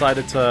Reddit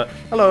decided to...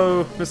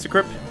 Hello, Mr.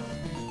 Crip.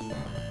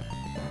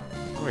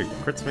 Oh, he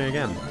crits me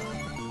again.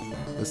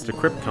 Mr.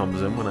 Crip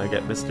comes in when I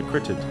get Mr.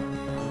 Critted.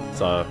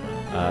 So,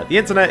 the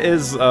internet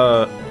is,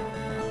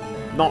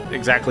 not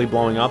exactly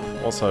blowing up.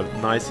 Also,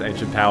 nice,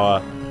 Ancient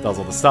Power, does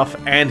all the stuff,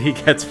 and he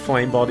gets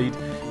flame-bodied.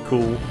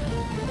 Cool.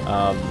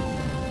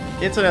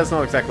 Internet's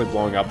not exactly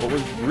blowing up, but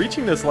we're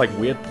reaching this, like,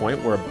 weird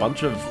point where a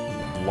bunch of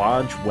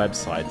large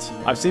websites...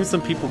 I've seen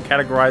some people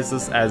categorize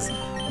this as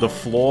the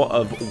flaw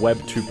of Web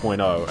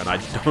 2.0, and I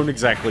don't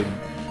exactly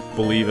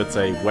believe it's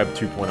a Web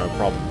 2.0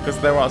 problem, because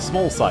there are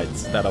small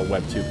sites that are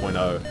Web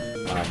 2.0,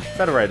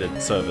 federated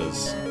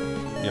servers.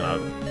 You know,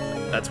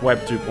 that's Web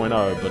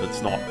 2.0, but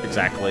it's not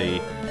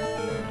exactly...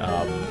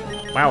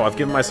 wow, I've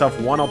given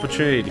myself one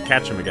opportunity to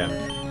catch him again.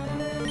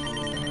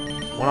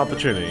 One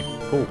opportunity.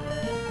 Cool.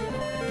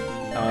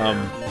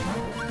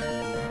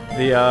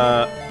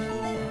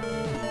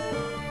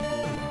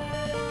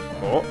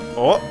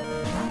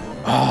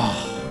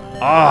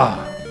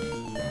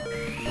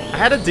 I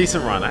had a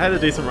decent run. I had a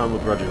decent run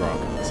with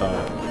Regirock, so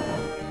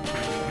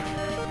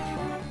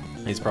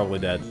he's probably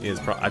dead.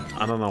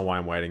 I don't know why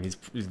I'm waiting. He's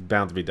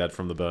bound to be dead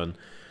from the burn.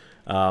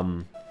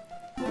 But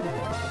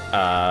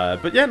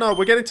yeah, no,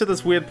 we're getting to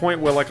this weird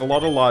point where like a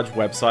lot of large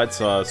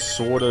websites are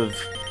sort of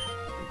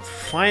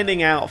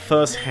finding out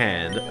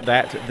firsthand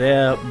that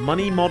their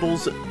money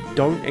models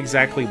don't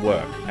exactly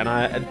work.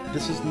 And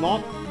this is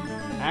not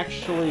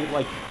actually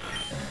like,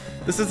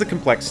 this is a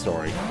complex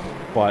story,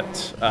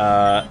 but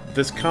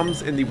this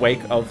comes in the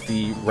wake of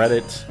the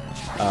Reddit,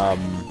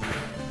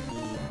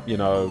 you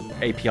know,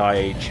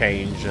 API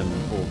change and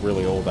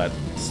really all that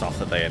stuff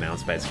that they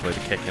announced basically to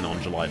kick in on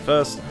July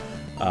 1st.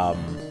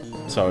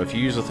 So if you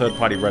use a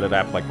third-party Reddit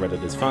app like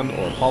Reddit is Fun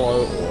or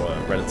Apollo or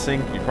Reddit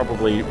Sync, you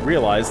probably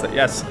realize that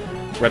yes,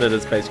 Reddit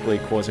is basically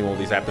causing all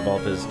these app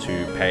developers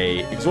to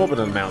pay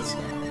exorbitant amounts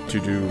to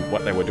do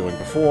what they were doing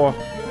before.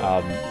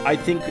 I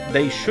think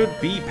they should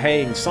be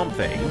paying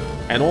something,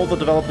 and all the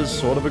developers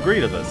sort of agree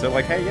to this. They're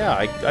like, hey, yeah,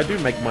 I do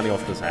make money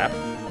off this app.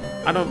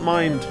 I don't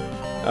mind,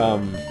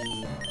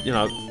 you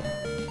know,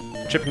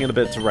 chipping in a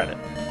bit to Reddit.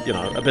 You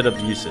know, a bit of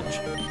usage.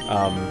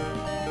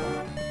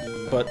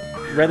 But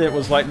Reddit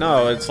was like,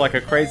 no, it's like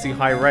a crazy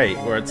high rate,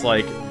 where it's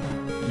like,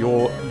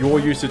 your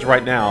usage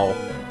right now,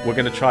 we're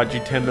going to charge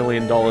you $10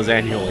 million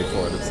annually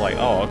for it. It's like,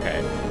 oh,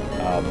 okay.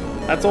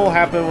 That's all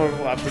happened.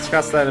 I've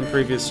discussed that in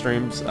previous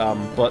streams,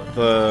 but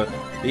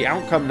the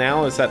outcome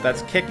now is that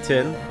that's kicked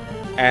in,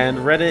 and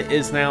Reddit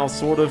is now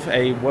sort of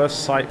a worse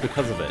site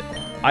because of it.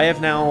 I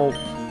have now...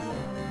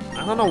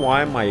 I don't know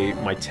why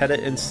my Tedit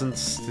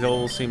instance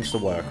still seems to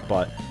work,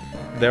 but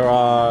there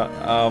are,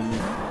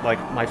 like,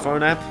 my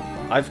phone app,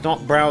 I've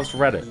not browsed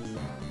Reddit.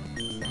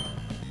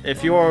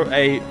 If you're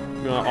a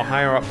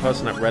higher-up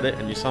person at Reddit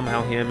and you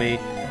somehow hear me,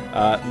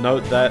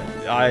 note that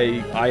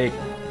I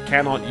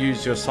cannot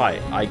use your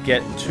site. I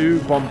get too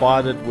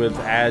bombarded with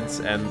ads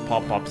and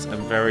pop-ups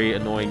and very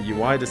annoying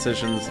UI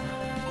decisions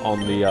on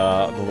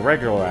the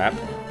regular app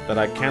that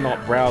I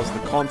cannot browse the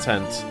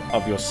content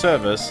of your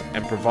service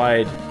and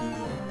provide,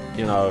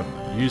 you know,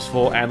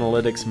 useful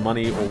analytics,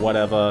 money, or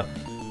whatever.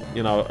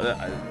 You know,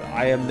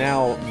 I am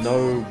now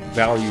no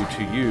value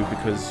to you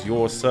because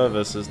your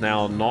service is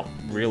now not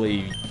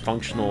really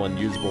functional and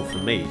usable for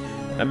me.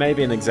 That may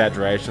be an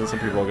exaggeration. Some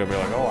people are going to be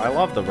like, oh, I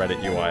love the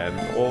Reddit UI,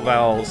 and all of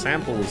our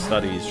sample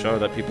studies show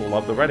that people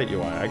love the Reddit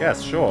UI. I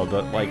guess, sure,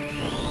 but like,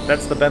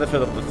 that's the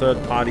benefit of the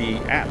third-party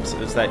apps,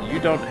 is that you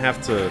don't have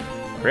to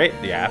create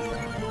the app,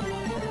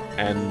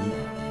 and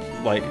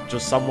like,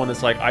 just someone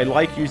is like, I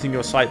like using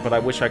your site, but I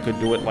wish I could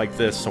do it like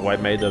this, so I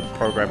made a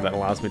program that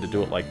allows me to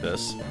do it like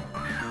this.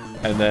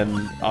 And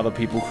then other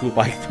people who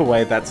like the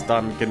way that's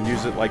done can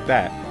use it like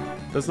that.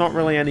 There's not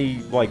really any,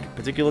 like,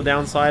 particular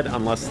downside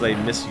unless they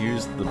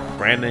misuse the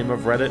brand name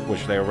of Reddit,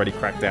 which they already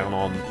cracked down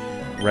on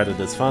Reddit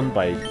is Fun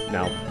by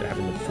now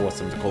having to force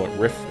them to call it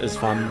Riff is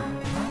Fun,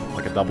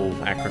 like a double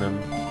acronym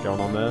going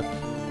on there.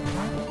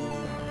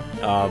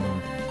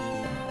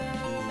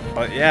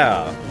 But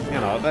yeah, you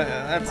know,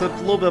 that's a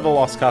little bit of a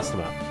lost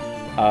customer.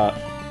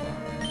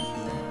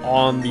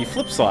 On the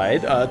flip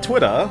side,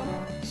 Twitter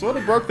sort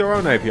of broke their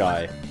own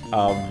API.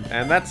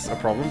 And that's a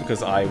problem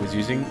because I was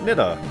using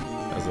Nidda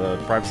as a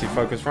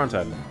privacy-focused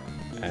front-end,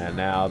 and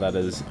now that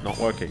is not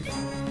working.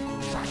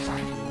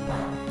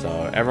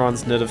 So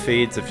everyone's Nidda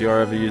feeds, if you're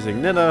ever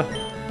using Nidda,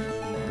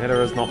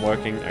 Nidda is not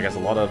working. I guess a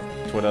lot of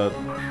Twitter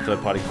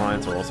third-party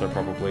clients are also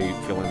probably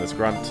feeling this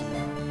grunt.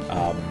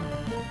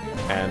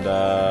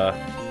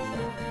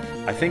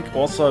 I think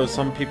also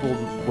some people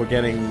were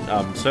getting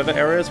server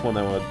errors when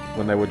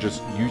they were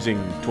just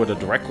using Twitter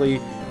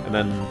directly, and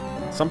then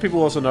some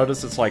people also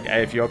notice it's like,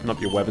 hey, if you open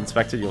up your web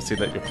inspector, you'll see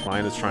that your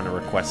client is trying to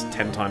request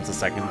 10 times a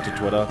second to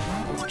Twitter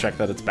to check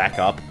that it's back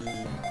up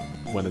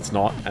when it's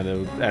not,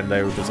 and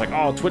they were just like,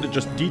 oh, Twitter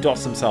just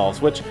DDoS themselves,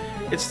 which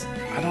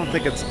I don't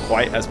think it's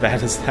quite as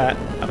bad as that.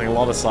 I think a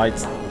lot of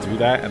sites do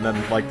that, and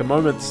then like the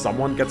moment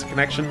someone gets a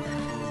connection,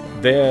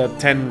 their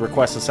 10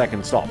 requests a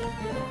second stop.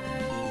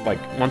 Like,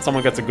 once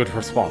someone gets a good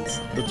response.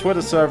 The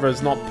Twitter server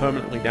is not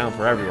permanently down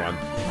for everyone.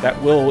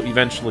 That will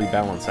eventually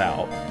balance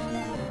out.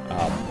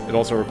 It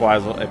also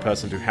requires a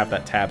person to have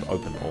that tab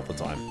open all the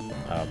time.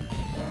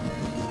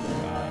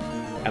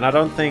 And I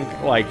don't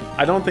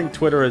think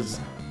Twitter is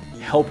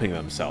helping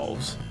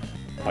themselves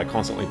by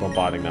constantly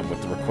bombarding them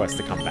with the request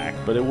to come back,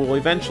 but it will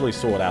eventually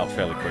sort out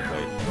fairly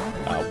quickly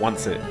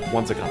once it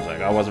comes back.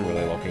 I wasn't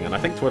really looking, and I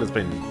think Twitter's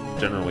been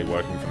generally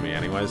working for me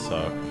anyway,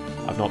 so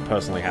I've not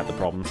personally had the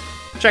problems.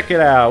 Check it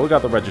out, we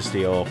got the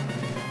Registeel.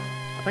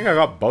 I think I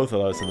got both of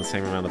those in the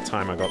same amount of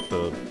time I got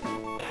the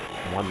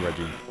one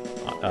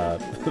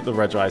the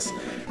Regice.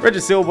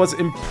 Registeel was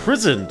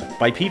imprisoned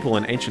by people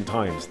in ancient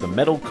times. The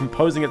metal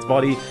composing its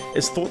body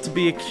is thought to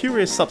be a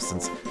curious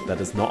substance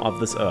that is not of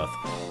this earth.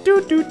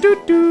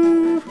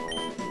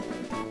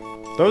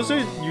 Those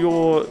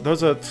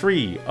are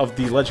 3 of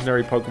the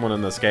legendary Pokemon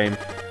in this game,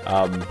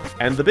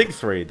 and the big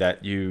 3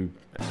 that you,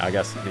 I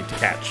guess, need to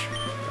catch.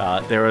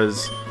 There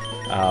is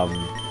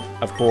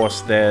of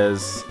course,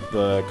 there's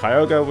the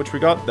Kyogre, which we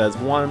got. There's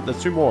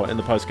 2 more in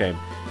the post-game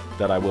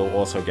that I will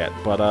also get.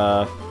 But,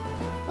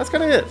 that's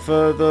kind of it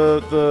for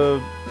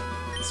the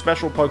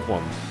special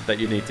Pokemon that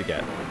you need to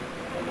get.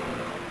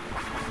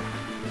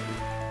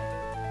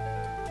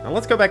 Now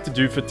let's go back to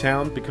Dewford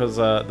Town, because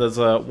there's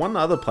one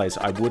other place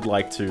I would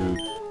like to,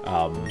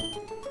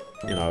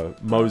 you know,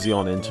 mosey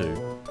on into.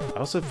 I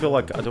also feel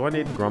like, do I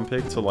need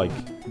Grumpig to, like,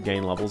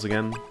 gain levels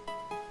again?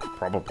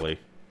 Probably.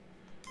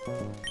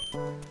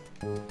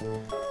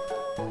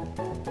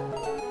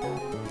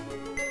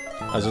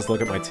 Let's just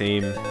look at my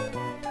team.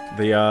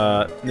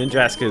 The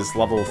Ninjask is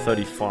level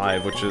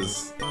 35, which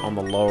is on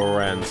the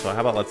lower end, so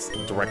how about let's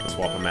direct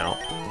swap him out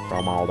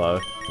from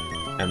Aldo.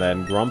 And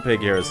then Grumpig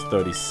here is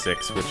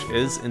 36, which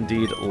is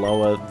indeed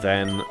lower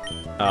than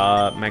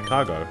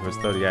Magcargo, who is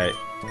 38.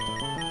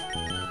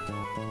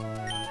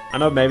 I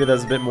know maybe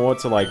there's a bit more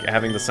to like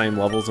having the same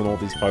levels in all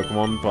these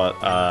Pokemon, but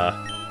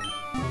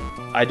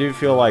I do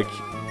feel like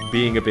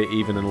being a bit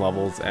even in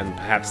levels and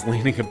perhaps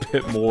leaning a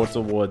bit more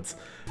towards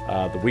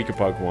the weaker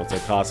Pokemon, so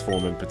Cast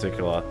Form in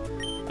particular,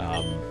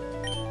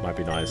 might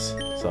be nice.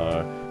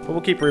 So, but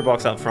we'll keep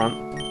Reeboks up front.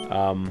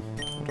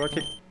 What do I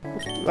keep?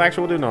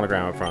 Actually, we'll do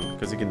Nonogram up front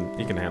because he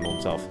can handle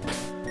himself.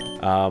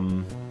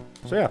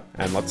 So yeah,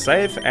 and let's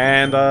save.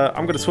 And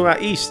I'm gonna swim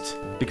out east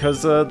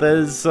because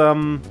there's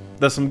some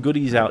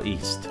goodies out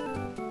east.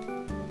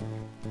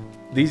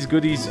 These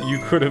goodies you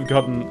could have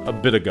gotten a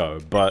bit ago,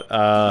 but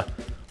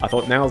I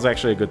thought now's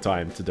actually a good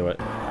time to do it.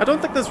 I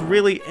don't think there's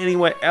really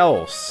anywhere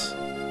else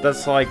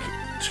that's like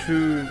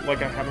I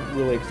haven't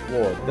really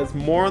explored. There's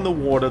more in the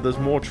water, there's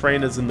more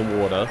trainers in the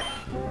water.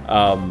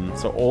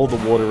 So all the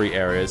watery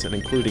areas, and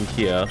including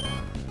here,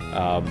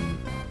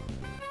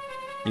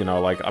 you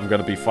know, like I'm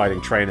gonna be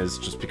fighting trainers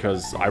just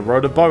because I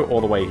rode a boat all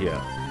the way here.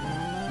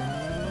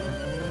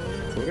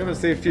 So we're gonna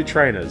see a few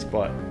trainers,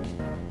 but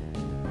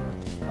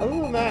other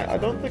than that, I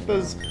don't think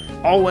there's...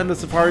 Oh, and the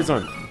Safari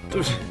Zone.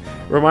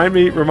 Remind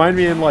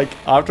me in like,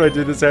 after I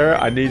do this area,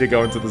 I need to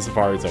go into the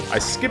Safari Zone. I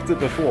skipped it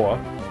before,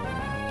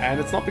 and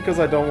it's not because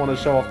I don't want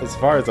to show off the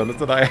Safari Zone, it's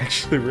that I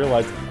actually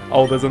realized,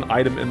 oh, there's an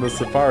item in the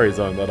Safari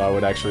Zone that I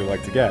would actually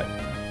like to get.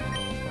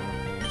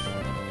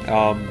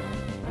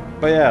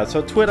 But yeah,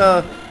 so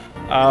Twitter,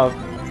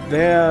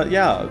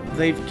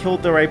 they've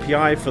killed their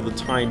API for the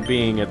time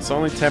being. It's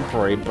only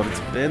temporary, but it's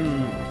been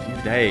a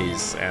few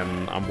days,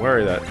 and I'm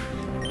worried that,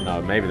 you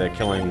know, maybe they're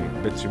killing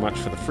a bit too much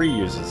for the free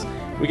users.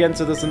 We get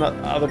into this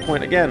other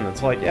point again.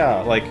 It's like,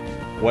 yeah, like,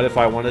 what if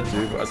I want to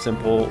do a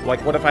simple,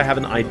 like, what if I have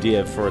an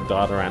idea for a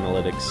data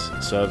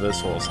analytics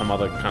service or some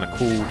other kind of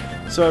cool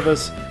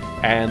service,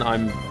 and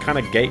I'm kind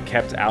of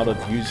gate-kept out of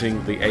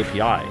using the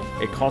API?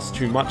 It costs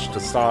too much to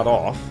start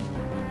off.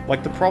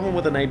 Like, the problem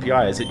with an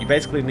API is that you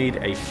basically need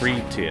a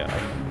free tier.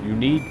 You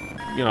need,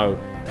 you know,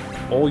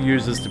 all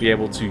users to be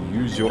able to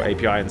use your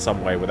API in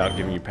some way without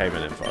giving you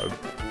payment info.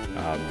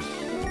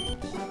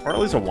 Or at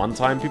least a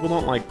one-time. People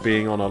don't like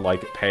being on a,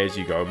 like,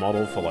 pay-as-you-go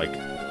model for, like,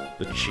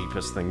 the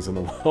cheapest things in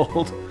the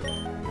world.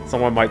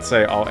 Someone might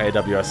say, oh,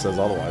 AWS says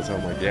otherwise.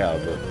 I'm like, yeah,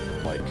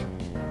 but, like,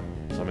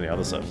 so many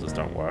other services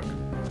don't work.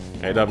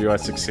 AWS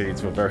succeeds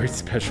for very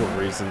special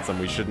reasons, and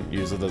we shouldn't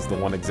use it as the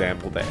one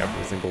example that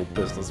every single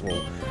business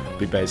will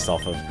be based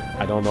off of.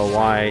 I don't know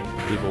why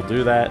people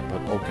do that,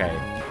 but okay.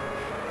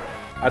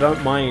 I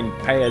don't mind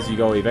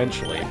pay-as-you-go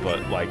eventually,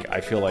 but, like,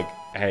 I feel like,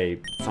 hey,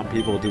 some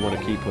people do want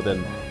to keep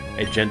within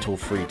a gentle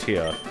free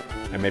tier,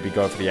 and maybe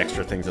go for the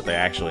extra things that they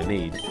actually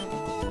need.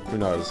 Who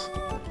knows?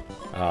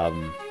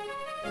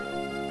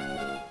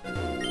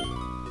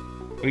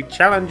 We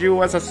challenge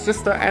you as a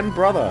sister and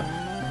brother.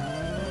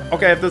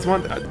 Okay, if there's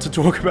one to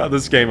talk about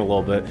this game a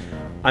little bit,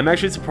 I'm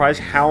actually surprised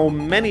how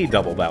many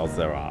double battles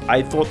there are.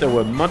 I thought there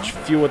were much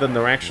fewer than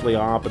there actually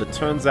are, but it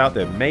turns out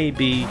there may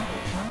be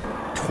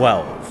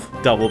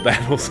 12 double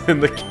battles in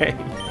the game.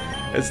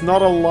 It's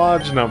not a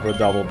large number of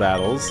double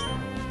battles,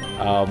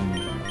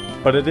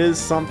 but it is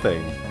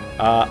something.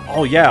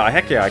 Oh yeah,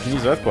 heck yeah, I can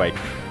use Earthquake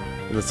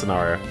in this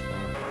scenario.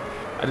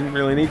 I didn't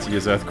really need to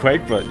use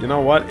Earthquake, but you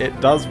know what?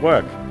 It does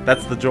work.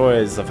 That's the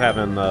joys of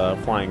having the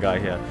flying guy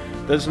here.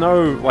 There's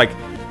no, like,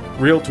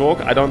 real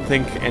talk, I don't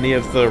think any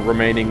of the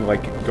remaining,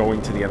 like,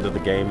 going to the end of the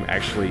game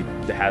actually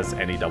has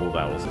any double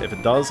battles. If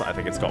it does, I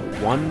think it's got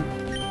one,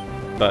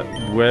 but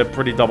we're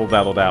pretty double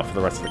battled out for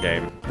the rest of the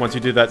game. Once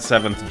you do that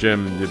 7th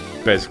gym, you're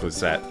basically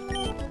set.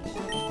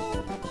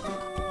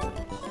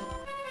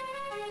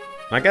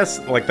 I guess,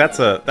 like, that's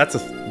a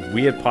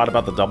weird part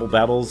about the double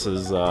battles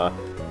is,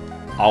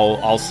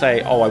 I'll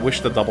say, oh, I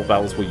wish the double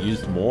battles were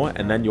used more,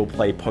 and then you'll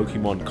play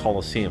Pokemon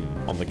Colosseum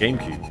on the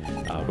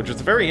GameCube, which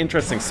is a very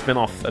interesting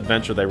spin-off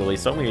adventure they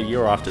released only a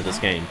year after this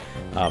game,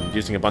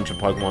 using a bunch of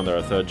Pokemon. There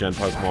are 3rd-gen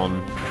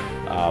Pokemon,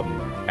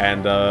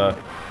 and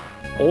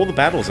all the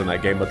battles in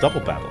that game are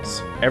double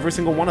battles. Every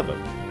single one of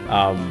them.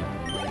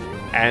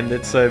 And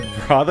it's a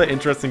rather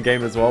interesting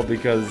game as well,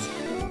 because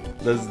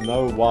there's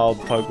no wild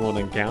Pokemon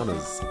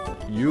encounters.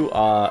 You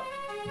are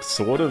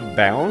sort of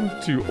bound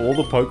to all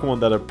the Pokemon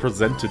that are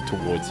presented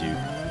towards you.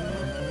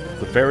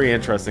 It's a very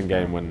interesting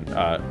game when,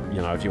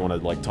 you know, if you want to,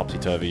 like,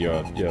 topsy-turvy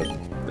your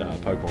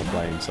Pokemon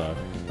playing, so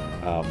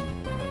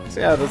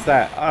yeah, there's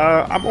that.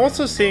 I'm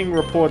also seeing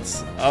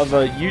reports of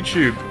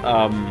YouTube,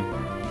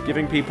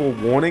 giving people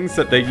warnings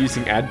that they're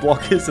using ad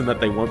blockers and that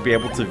they won't be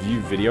able to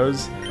view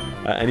videos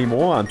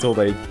anymore until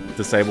they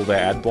disable their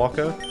ad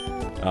blocker,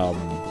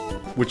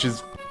 which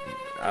is,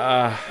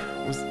 I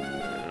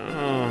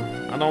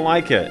don't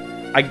like it.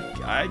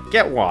 I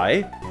get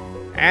why.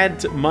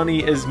 Ad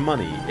money is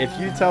money. If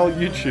you tell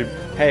YouTube,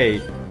 hey,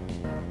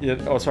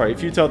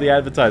 if you tell the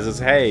advertisers,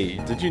 hey,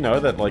 did you know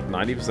that like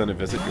 90% of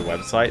visit your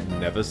website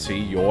never see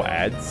your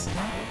ads?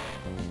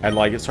 And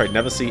like,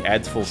 never see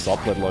ads full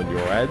stop, let alone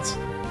your ads.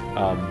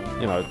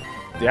 You know,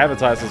 the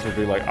advertisers would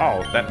be like,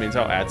 oh, that means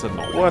our ads are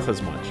not worth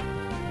as much.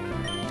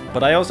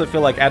 But I also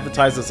feel like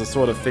advertisers are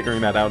sort of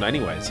figuring that out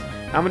anyways.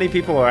 How many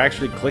people are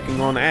actually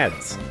clicking on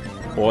ads?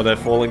 Or they're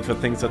falling for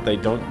things that they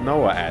don't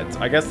know are ads.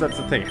 I guess that's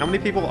the thing. How many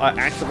people are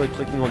actively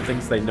clicking on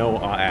things they know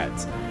are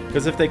ads?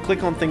 Because if they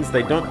click on things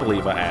they don't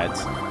believe are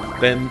ads,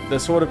 then they're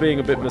sort of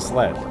being a bit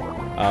misled.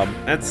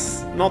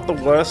 That's not the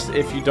worst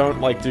if you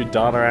don't like do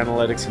data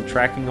analytics and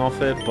tracking off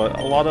it, but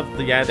a lot of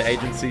the ad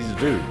agencies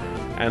do.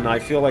 And I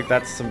feel like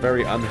that's some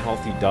very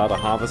unhealthy data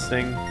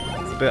harvesting.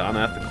 It's a bit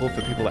unethical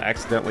for people to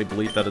accidentally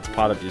believe that it's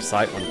part of your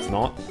site when it's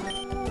not.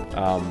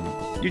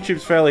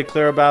 YouTube's fairly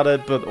clear about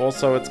it, but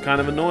also it's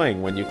kind of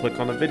annoying when you click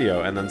on a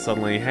video and then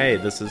suddenly, hey,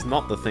 this is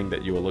not the thing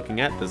that you were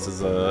looking at, this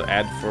is an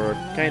ad for a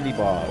candy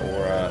bar,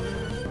 or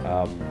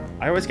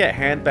I always get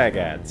handbag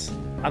ads.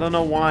 I don't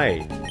know why.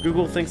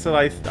 Google thinks that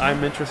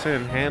I'm interested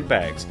in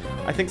handbags.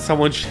 I think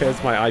someone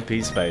shares my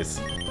IP space.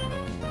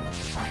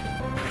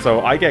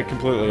 So I get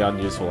completely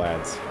unuseful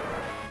ads.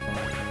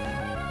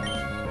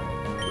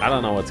 I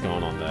don't know what's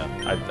going on there.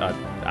 I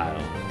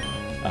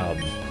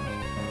don't know.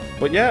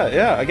 But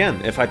yeah, again,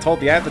 if I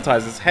told the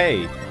advertisers,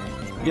 hey,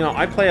 you know,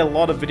 I play a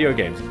lot of video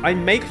games. I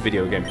make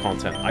video game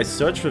content. I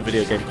search for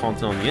video game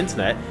content on the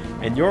internet,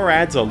 and your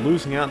ads are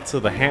losing out to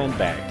the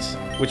handbags,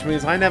 which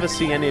means I never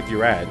see any of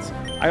your ads.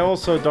 I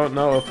also don't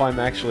know if I'm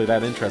actually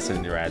that interested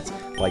in your ads.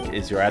 Like,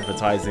 is your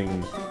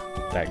advertising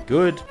that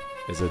good?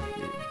 Is it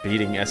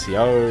beating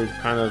SEO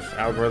kind of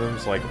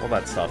algorithms? Like, all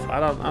that stuff. I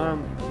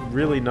don't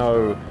really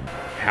know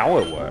how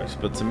it works,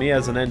 but to me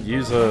as an end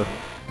user,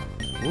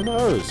 who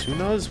knows? Who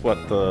knows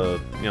what the,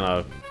 you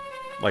know,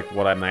 like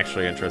what I'm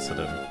actually interested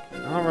in.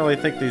 I don't really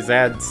think these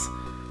ads,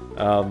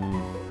 I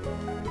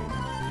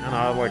don't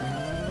know, like,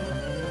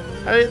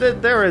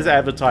 there is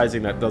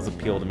advertising that does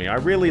appeal to me. I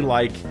really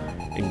like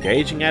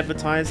engaging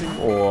advertising,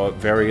 or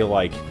very,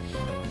 like,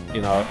 you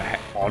know,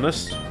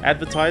 honest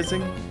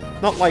advertising.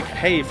 Not like,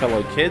 hey,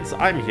 fellow kids,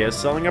 I'm here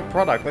selling a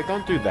product. Like,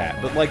 don't do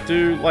that. But, like,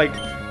 do, like,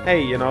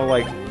 hey, you know,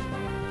 like,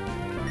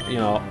 you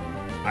know,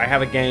 I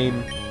have a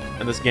game,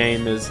 and this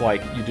game is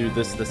like, you do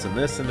this, this, and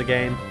this in the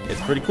game.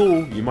 It's pretty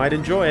cool. You might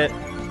enjoy it.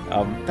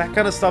 That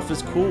kind of stuff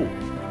is cool.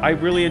 I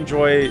really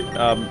enjoy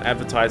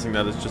advertising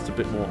that is just a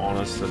bit more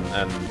honest and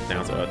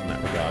down to earth in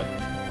that regard.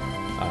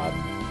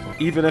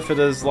 Even if it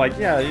is like,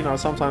 yeah, you know,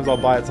 sometimes I'll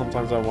buy it,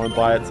 sometimes I won't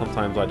buy it,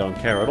 sometimes I don't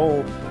care at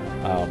all.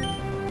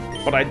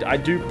 But I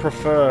do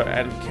prefer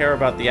and care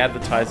about the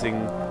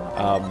advertising.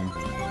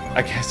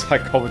 I guess I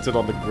commented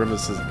on the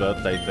Grimace's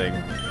birthday thing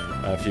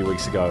a few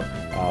weeks ago,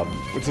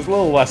 which is a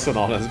little less than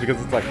honest,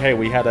 because it's like, hey,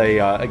 we had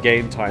a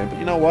game tie-in, but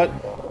you know what?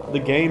 The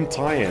game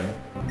tie-in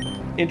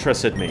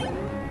interested me.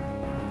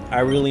 I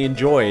really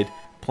enjoyed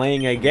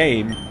playing a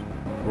game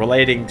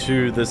relating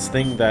to this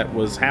thing that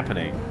was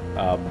happening,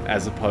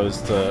 as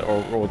opposed to,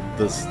 or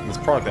this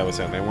product that was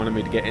selling. They wanted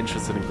me to get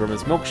interested in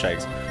Grimace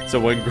milkshakes. So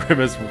when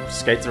Grimace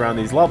skates around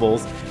these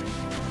levels,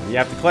 you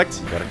have to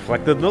collect. You gotta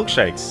collect the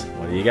milkshakes.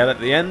 What do you get at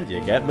the end? You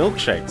get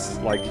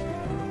milkshakes. Like,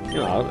 you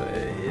know,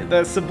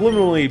 they're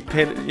subliminally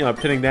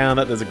pinning down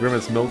that there's a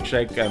Grimace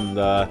milkshake, and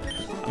I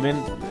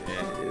mean,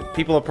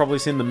 people have probably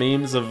seen the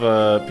memes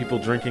of people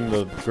drinking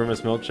the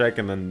Grimace milkshake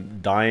and then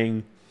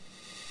dying.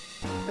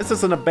 This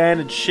is an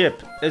abandoned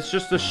ship. It's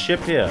just a ship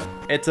here.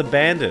 It's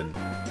abandoned.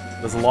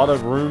 There's a lot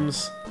of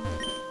rooms.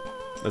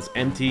 There's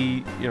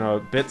empty, you know,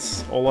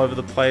 bits all over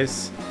the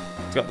place.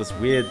 It's got this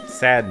weird,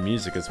 sad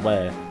music as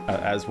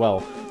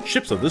well.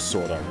 Ships of this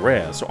sort are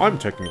rare, so I'm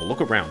taking a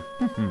look around.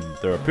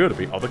 There appear to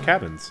be other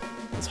cabins.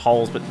 There's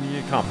holes, but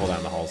you can't fall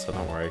down the holes, so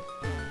don't worry.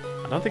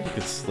 I don't think you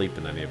can sleep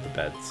in any of the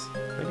beds.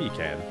 Maybe you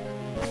can.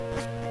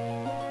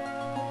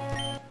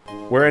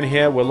 We're in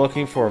here. We're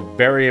looking for a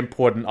very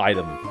important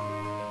item.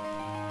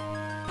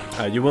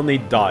 You will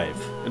need dive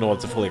in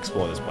order to fully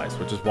explore this place,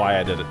 which is why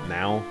I did it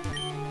now.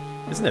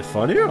 Isn't it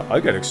funny?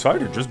 I get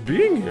excited just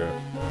being here.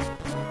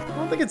 I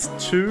don't think it's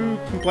too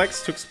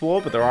complex to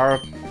explore, but there are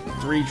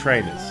 3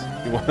 trainers.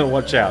 You want to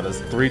watch out. There's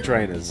 3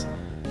 trainers.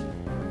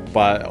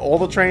 But all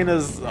the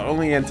trainers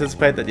only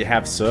anticipate that you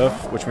have surf,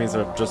 which means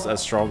they're just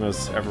as strong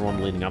as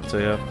everyone leading up to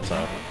here.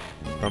 So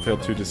don't feel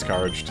too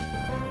discouraged.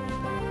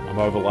 I'm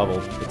over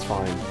leveled. It's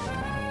fine.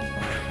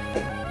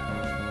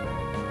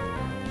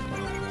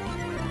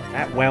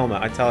 At Whalmer,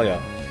 I tell ya.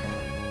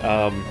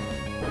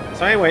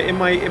 So anyway, in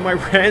my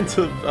rant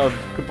of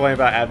complaining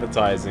about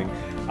advertising,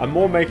 I'm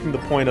more making the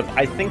point of,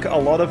 I think a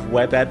lot of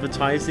web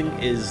advertising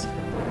is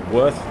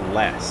worth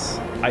less.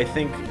 I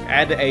think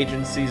ad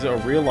agencies are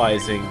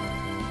realizing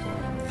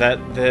that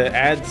the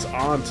ads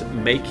aren't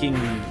making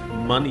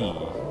money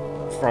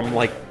from,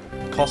 like,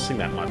 costing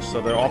that much,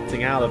 so they're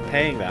opting out of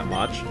paying that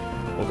much,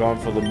 or going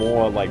for the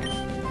more, like,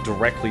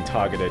 directly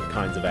targeted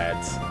kinds of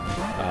ads,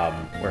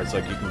 where it's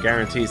like you can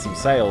guarantee some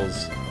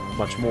sales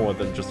much more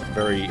than just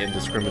very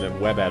indiscriminate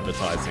web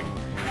advertising.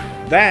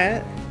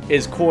 That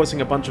is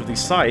causing a bunch of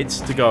these sites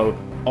to go,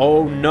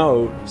 oh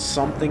no,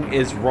 something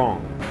is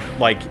wrong.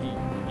 Like,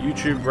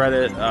 YouTube,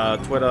 Reddit,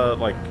 Twitter,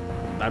 like,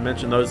 I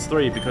mentioned those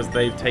three because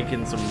they've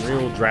taken some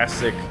real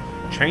drastic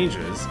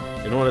changes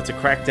in order to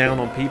crack down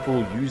on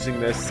people using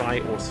their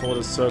site or sort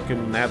of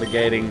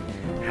circumnavigating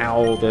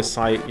how their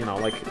site, you know,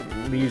 like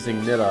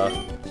using Nitter.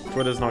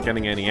 Twitter's not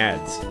getting any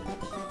ads.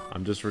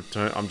 I'm just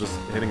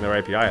hitting their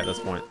API at this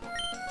point.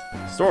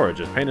 Storage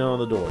is painted on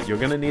the door. You're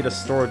gonna need a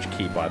storage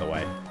key, by the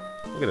way.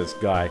 Look at this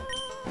guy.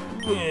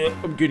 Ugh,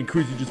 I'm getting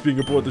crazy just being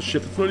aboard the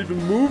ship. It's not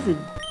even moving.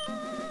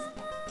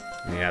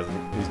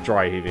 He's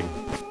dry heaving.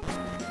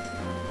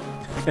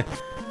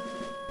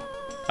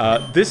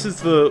 This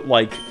is the,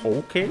 like,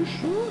 okay,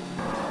 sure.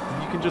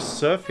 You can just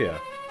surf here.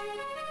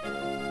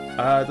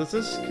 Does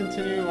this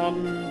continue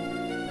on?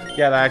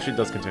 Yeah, that actually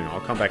does continue.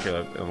 I'll come back in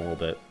a little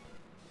bit.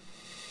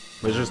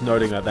 We're just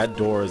noting that that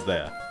door is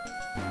there.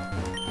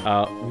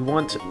 We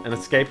want an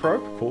escape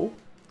rope. Cool.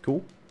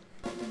 Cool.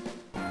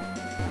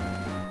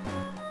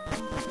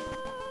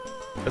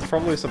 There's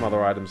probably some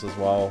other items as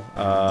well.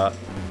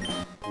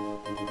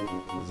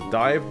 There's a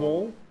dive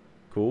wall.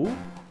 Cool.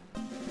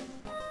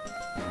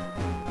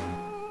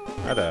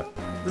 Right there.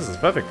 This is a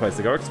perfect place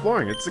to go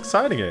exploring. It's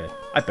exciting here.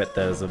 I bet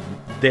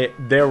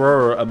there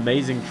are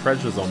amazing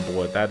treasures on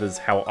board. That is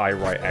how I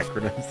write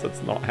acronyms.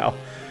 That's not how.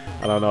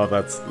 I don't know if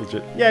that's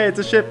legit. Yeah, it's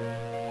a ship.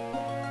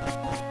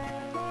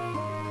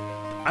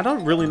 I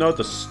don't really know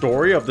the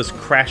story of this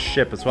crashed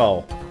ship as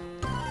well.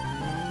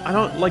 I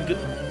don't, like...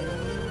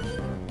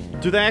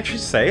 Do they actually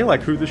say,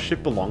 like, who the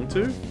ship belonged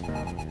to?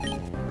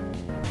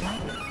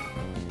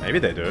 Maybe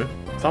they do.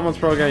 Someone's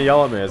probably gonna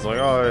yell at me. It's like,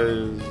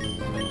 oh...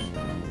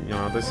 You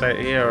know, they say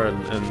it here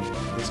in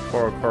this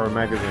Koro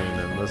magazine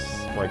and this,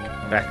 like,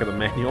 back of the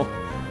manual.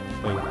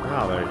 Like,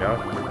 oh, there you go.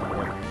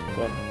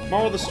 But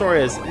moral of the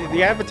story is,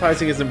 the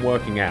advertising isn't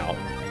working out.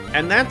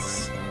 And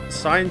that's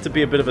starting to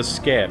be a bit of a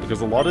scare,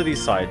 because a lot of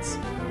these sites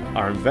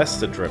are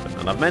investor-driven,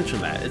 and I've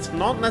mentioned that. It's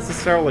not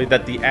necessarily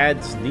that the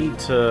ads need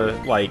to,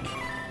 like,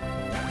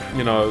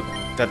 you know,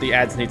 that the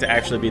ads need to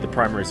actually be the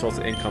primary source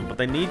of income, but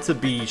they need to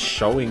be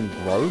showing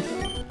growth.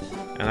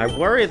 And I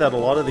worry that a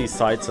lot of these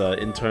sites are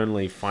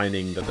internally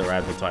finding that their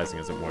advertising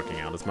isn't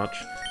working out as much.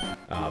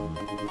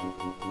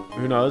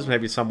 Who knows?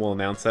 Maybe some will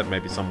announce that,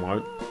 maybe some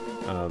won't.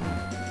 Oh,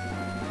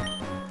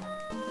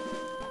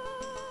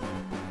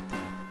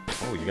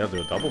 you gotta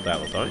do a double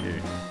battle, don't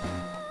you?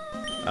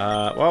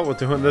 Well, we're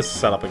doing this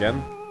setup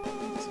again.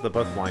 So they're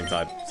both flying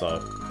type,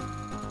 so...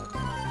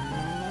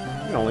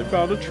 We only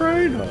found a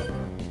trainer!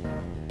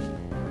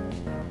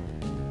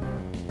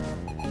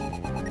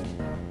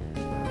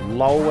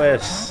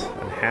 Lois!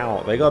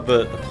 How? They got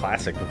the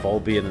classic, the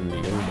Volbeat and the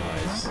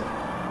Illinois.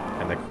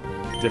 And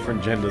they're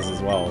different genders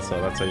as well, so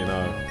that's how you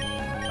know.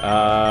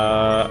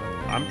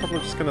 I'm probably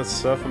just gonna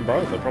surf them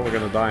both. They're probably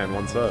gonna die in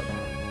one surf.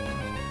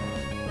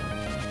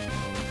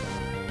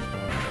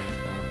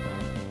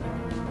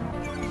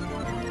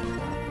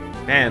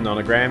 Man,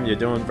 Nonogram, you're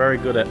doing very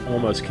good at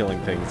almost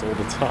killing things all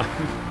the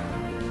time.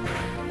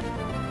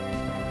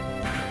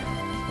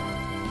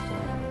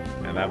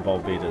 And that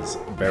Volbeat is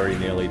very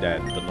nearly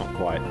dead, but not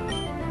quite.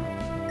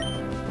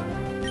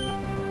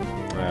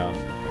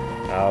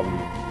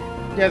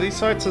 Yeah, these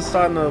sites are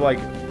starting to, like,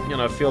 you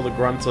know, feel the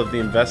grunt of the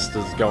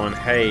investors going,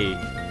 hey,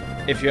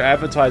 if your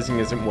advertising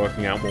isn't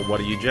working out, well, what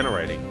are you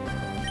generating?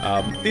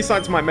 These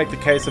sites might make the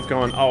case of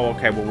going, oh,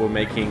 okay, well, we're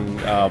making,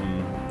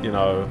 you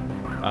know,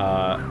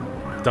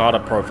 data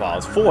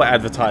profiles for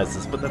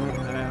advertisers, but then,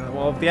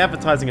 well, if the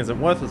advertising isn't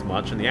worth as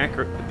much and the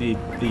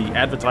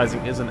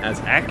advertising isn't as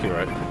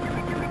accurate,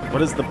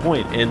 what is the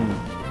point in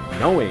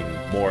knowing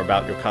more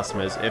about your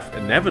customers if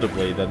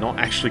inevitably they're not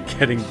actually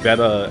getting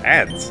better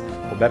ads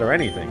or better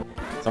anything?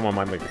 Someone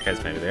might make the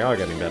case maybe they are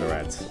getting better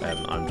ads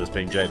and I'm just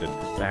being jaded.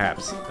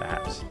 Perhaps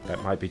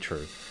that might be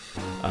true.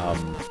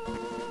 There's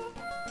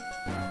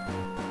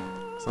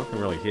nothing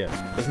really here.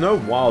 There's no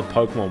wild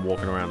Pokemon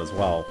walking around as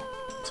well,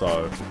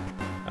 so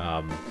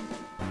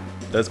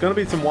there's going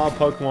to be some wild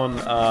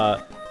Pokemon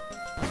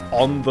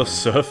on the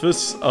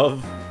surface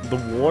of the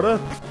water.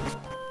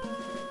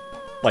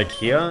 Like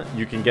here,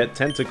 you can get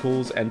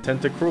tentacles and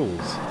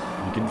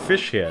tentacruels. You can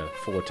fish here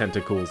for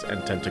tentacles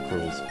and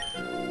tentacruels.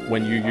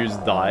 When you use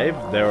dive,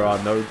 there are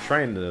no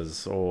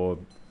trainers or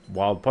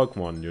wild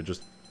Pokemon. You're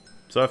just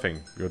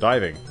surfing. You're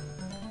diving.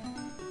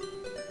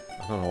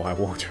 I don't know why I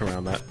walked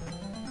around that.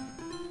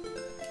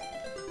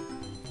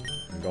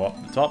 And go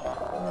up the top.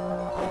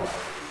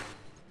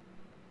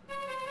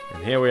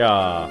 And here we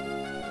are.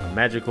 A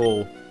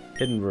magical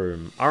hidden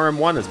room.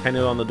 RM1 is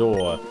painted on the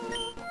door.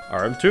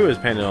 RM2 is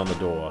painted on the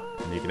door,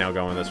 and you can now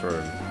go in this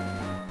room.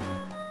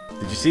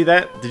 Did you see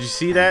that? Did you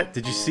see that?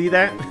 Did you see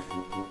that?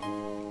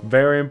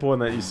 Very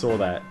important that you saw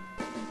that.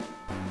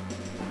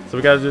 So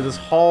we gotta do this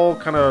whole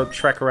kind of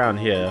trek around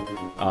here.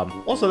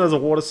 Also, there's a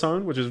water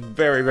zone, which is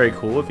very, very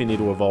cool if you need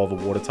to evolve a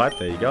water type.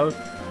 There you go.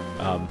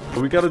 But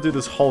we gotta do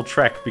this whole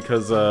trek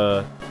because,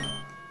 you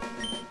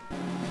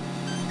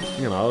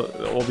know,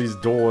 all these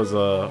doors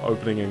are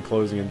opening and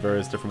closing in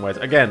various different ways.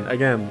 Again.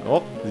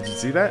 Oh, did you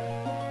see that?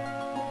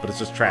 But it's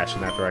just trash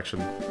in that direction.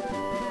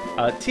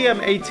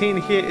 TM18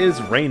 here is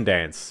Rain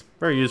Dance.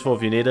 Very useful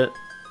if you need it.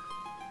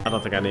 I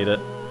don't think I need it.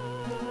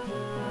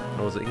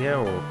 Or was it here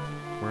or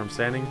where I'm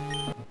standing?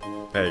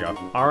 There you go.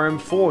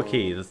 RM4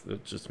 key. This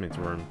just means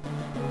room.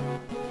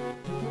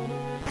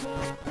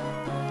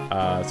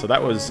 So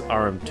that was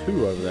RM2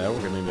 over there.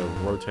 We're gonna need to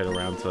rotate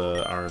around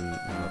to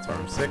that's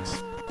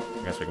RM6.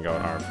 I guess we can go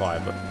at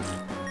RM5, but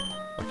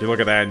like you look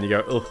at that and you go,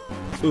 ugh,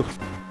 ugh.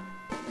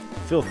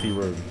 Filthy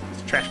room.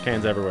 There's trash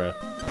cans everywhere.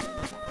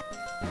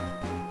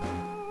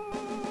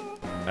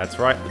 That's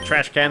right, the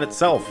trash can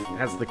itself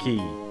has the key.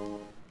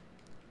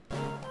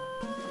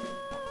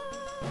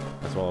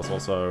 As well as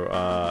also,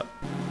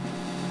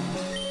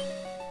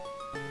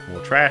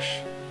 more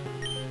trash.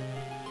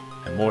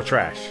 And more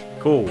trash.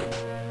 Cool.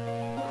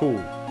 Cool.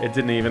 It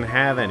didn't even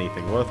have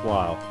anything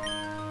worthwhile.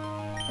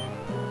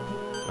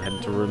 We're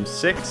heading to room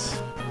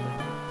 6.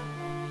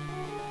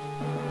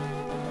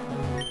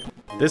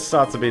 This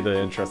starts to be the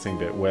interesting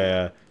bit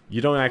where you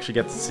don't actually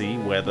get to see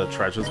where the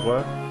treasures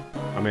were.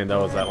 I mean, there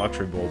was that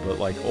luxury ball, but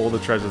like all the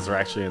treasures are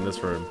actually in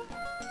this room.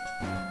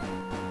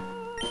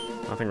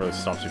 Nothing really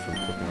stops you from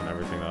clicking on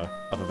everything though,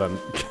 other than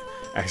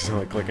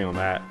accidentally clicking on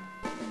that.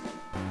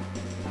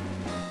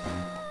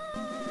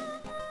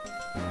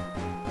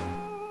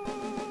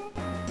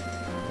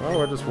 Well,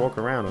 we'll just walk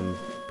around and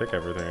pick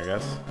everything, I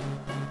guess.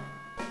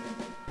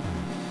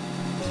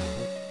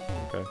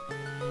 Okay.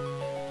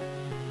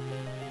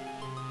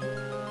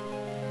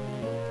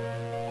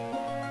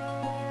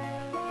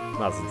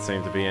 Doesn't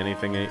seem to be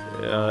anything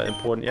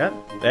important yet.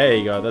 There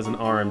you go, there's an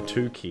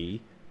RM2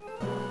 key.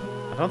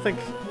 I think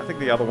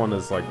the other one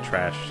is like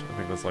trash. I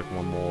think there's like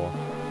one more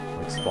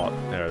like spot.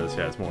 There it is,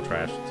 yeah, it's more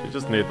trash. So you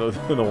just need the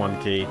one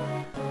key.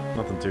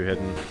 Nothing too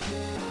hidden.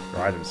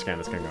 Your item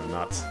scanner's gonna go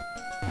nuts.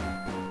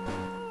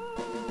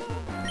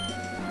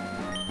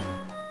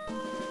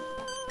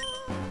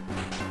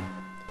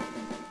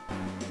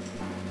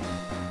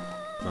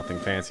 Nothing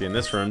fancy in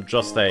this room,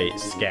 just a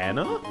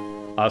scanner?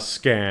 A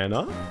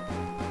scanner?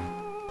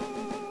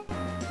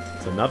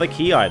 It's another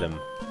key item.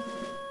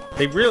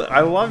 They really,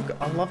 I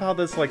love how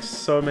there's like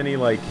so many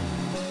like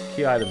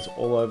key items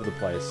all over the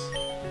place.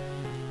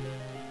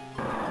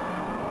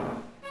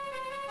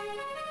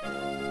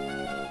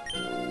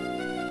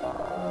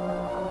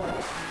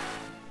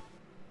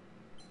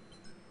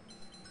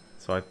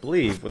 So I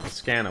believe with the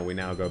scanner we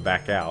now go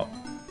back out.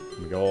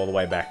 We go all the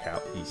way back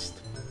out east.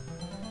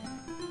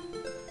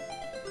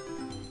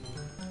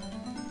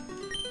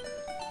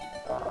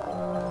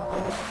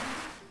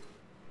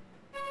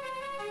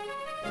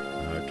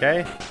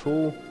 Okay,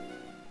 cool.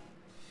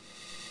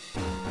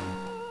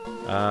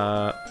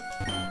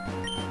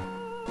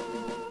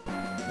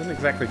 Didn't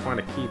exactly find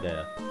a key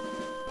there.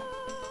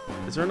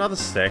 Is there another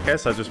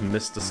staircase? I just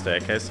missed a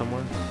staircase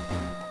somewhere.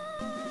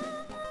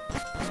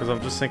 Because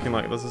I'm just thinking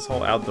like, there's this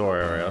whole outdoor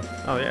area.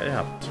 Oh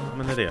yeah,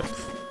 I'm an idiot.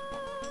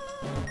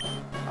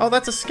 Oh,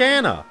 that's a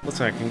scanner!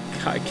 Listen,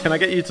 can I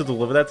get you to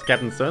deliver that to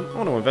Captain Stern? I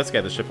want to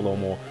investigate the ship a little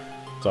more.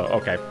 So,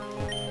 okay.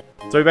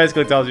 So he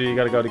basically tells you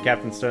gotta go to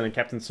Captain Stern, and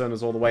Captain Stern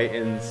is all the way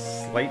in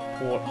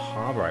Slateport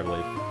Harbor, I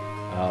believe.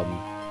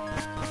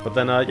 But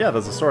then, yeah,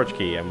 there's a storage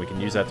key, and we can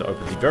use that to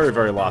open the very,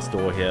 very last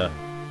door here.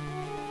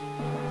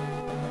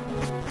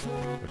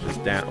 Which is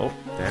down, oh,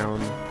 down.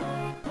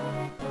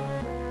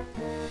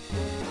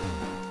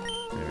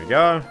 There we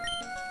go.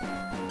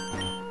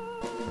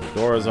 The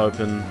door is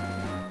open.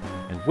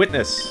 And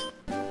witness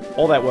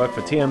all that work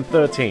for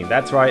TM13.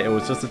 That's right, it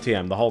was just a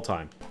TM the whole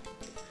time.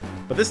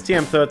 But this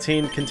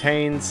TM13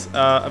 contains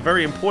a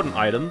very important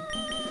item,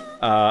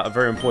 a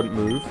very important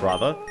move,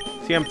 rather.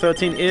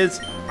 TM13 is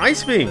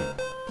Ice Beam!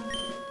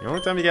 The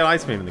only time you get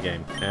Ice Beam in the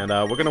game. And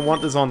we're going to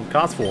want this on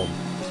cast form.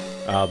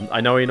 I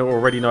know he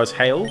already knows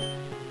Hail,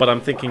 but I'm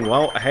thinking,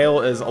 well,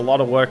 Hail is a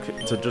lot of work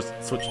to just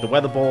switch to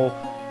Weather Ball,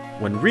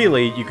 when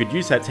really you could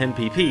use that 10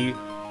 PP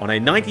on a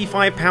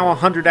 95 power,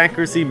 100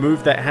 accuracy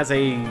move that has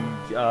a,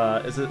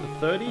 is it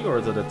 30 or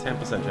is it a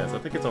 10% chance? I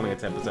think it's only a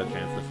 10%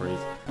 chance to freeze.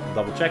 I'm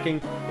double checking.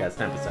 Yeah, it's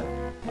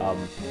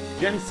 10%.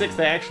 Gen 6,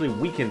 they actually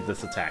weakened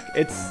this attack.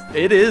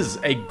 It is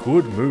a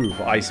good move,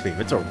 Ice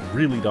Beam. It's a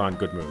really darn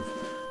good move.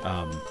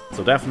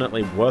 So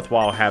definitely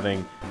worthwhile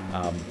having,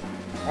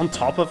 on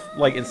top of,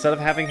 like, instead of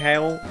having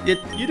Hail,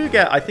 you do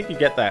get, I think you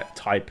get that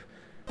type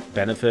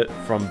benefit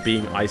from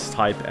being Ice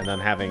type and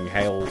then having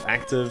Hail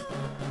active.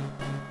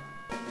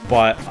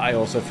 But I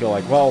also feel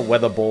like, well,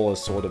 Weather Ball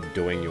is sort of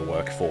doing your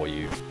work for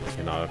you,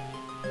 you know.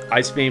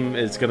 Ice Beam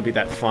is going to be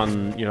that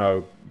fun, you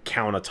know,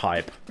 counter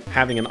type.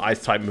 Having an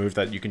Ice type move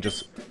that you can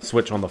just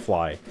switch on the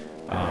fly.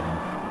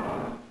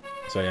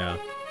 So yeah.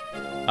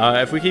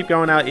 If we keep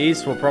going out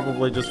east, we'll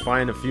probably just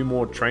find a few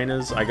more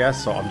trainers, I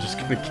guess. So I'm just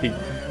gonna keep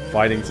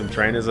fighting some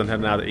trainers and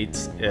heading out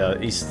east to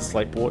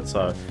Slateport.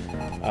 So,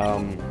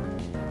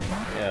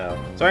 yeah.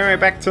 So anyway,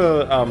 back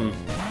to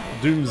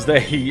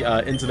Doomsday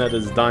Internet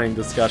is dying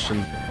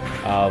discussion.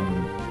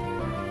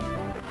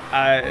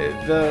 I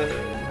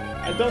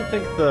don't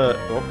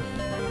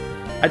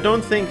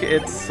think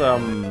it's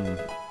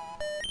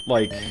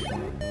like.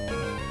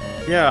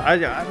 Yeah, I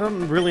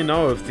don't really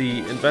know if the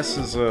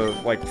investors are,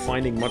 like,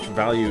 finding much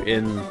value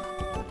in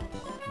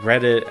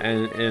Reddit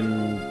and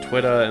in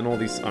Twitter and all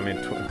these... I mean,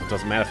 it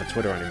doesn't matter for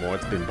Twitter anymore,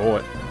 it's been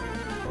bought.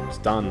 It's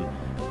done.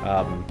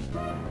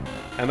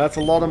 And that's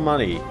a lot of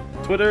money.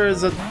 Twitter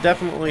is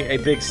definitely a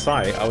big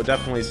site. I would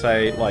definitely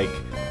say, like,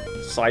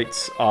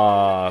 sites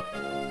are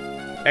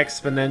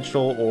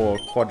exponential or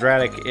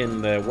quadratic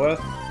in their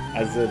worth.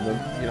 As in,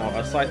 you know,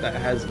 a site that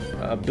has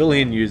 1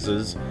 billion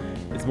users...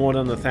 It's more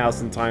than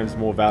 1,000 times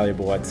more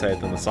valuable, I'd say,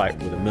 than a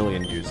site with 1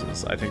 million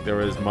users. I think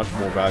there is much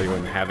more value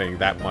in having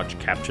that much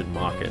captured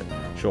market,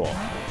 sure.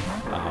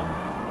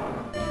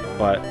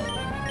 But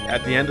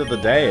at the end of the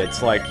day,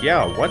 it's like,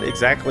 yeah, what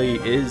exactly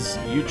is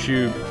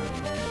YouTube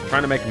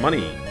trying to make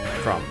money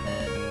from?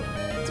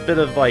 It's a bit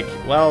of like,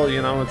 well,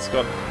 you know, it's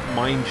got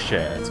mind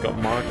share, it's got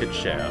market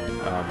share.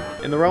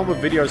 In the realm of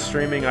video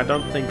streaming, I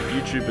don't think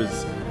YouTube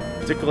is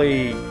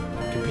particularly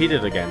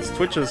competed against.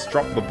 Twitch has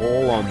dropped the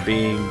ball on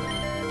being...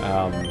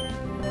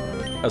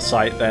 a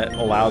site that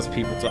allows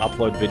people to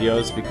upload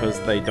videos because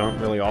they don't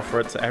really offer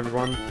it to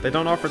everyone. They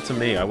don't offer it to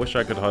me. I wish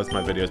I could host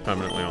my videos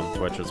permanently on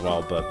Twitch as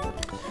well, but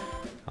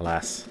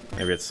alas,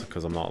 maybe it's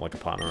because I'm not like a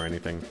partner or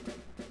anything.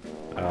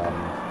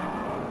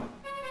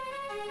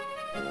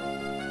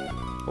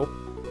 Oh,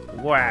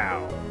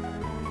 wow.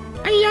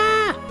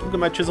 Hiya! Look at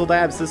my chiseled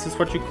abs. This is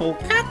what you call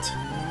cut.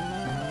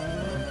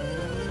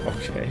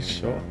 Okay,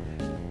 sure.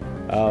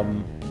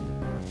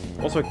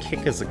 Also,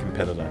 Kick is a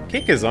competitor.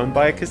 Kick is owned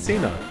by a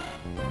casino.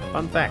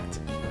 Fun fact.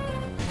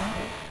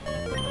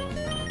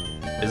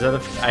 Is that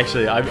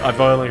actually,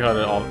 I've only heard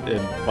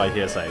it by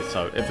hearsay,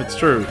 so if it's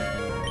true,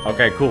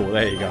 okay, cool,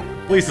 there you go.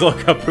 Please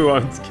look up who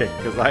owns Kick,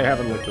 because I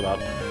haven't looked it up.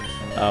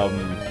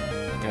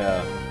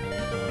 Yeah.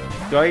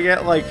 Do I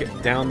get,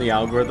 like, down the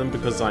algorithm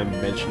because I'm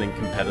mentioning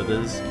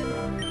competitors?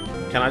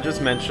 Can I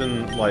just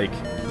mention, like,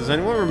 does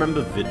anyone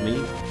remember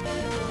VidMe?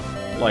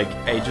 Like,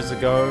 ages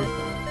ago?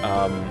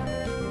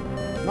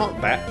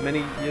 Not that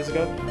many years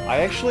ago.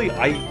 I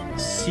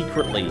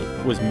secretly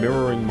was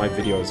mirroring my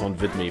videos on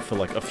VidMe for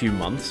like a few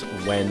months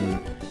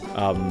when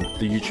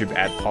the YouTube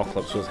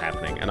adpocalypse was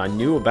happening, and I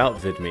knew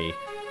about VidMe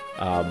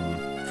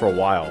for a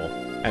while.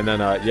 And then,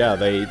 yeah,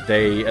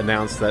 they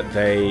announced that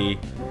they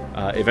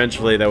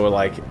eventually they were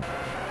like,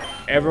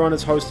 everyone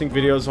is hosting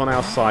videos on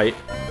our site.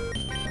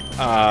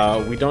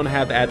 We don't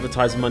have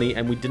advertiser money,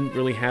 and we didn't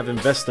really have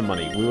investor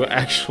money. We were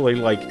actually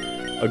like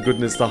a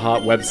goodness to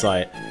heart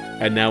website.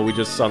 And now we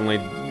just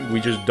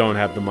don't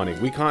have the money.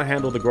 We can't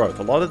handle the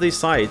growth. A lot of these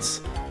sites,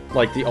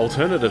 like the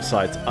alternative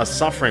sites, are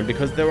suffering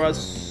because there are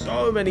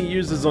so many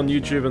users on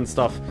YouTube and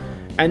stuff.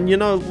 And you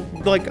know,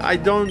 like,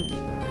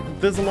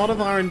 there's a lot of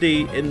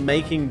R&D in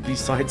making these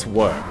sites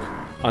work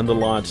on the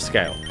large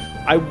scale.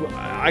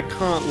 I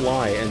can't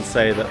lie and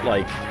say that,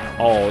 like,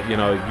 oh, you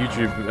know,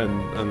 YouTube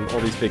and all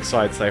these big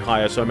sites, they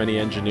hire so many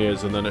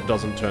engineers and then it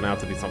doesn't turn out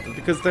to be something.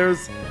 Because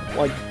there's,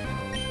 like...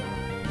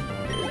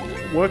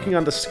 Working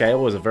under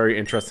scale is a very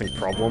interesting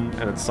problem,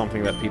 and it's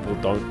something that people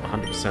don't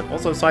 100%...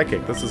 Also,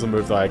 Psychic, this is a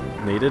move that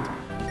I needed.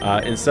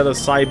 Instead of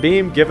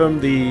Psybeam, give him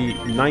the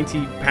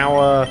 90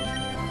 power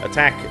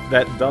attack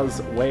that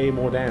does way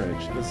more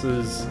damage. This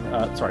is...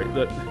 sorry,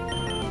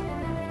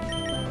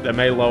 that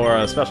may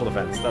lower special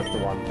defense, that's the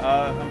one.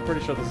 I'm pretty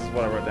sure this is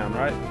what I wrote down,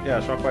 right?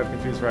 Yeah, Shockwave,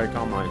 Confuse Ray,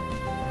 Calm Mind.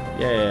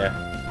 Yeah.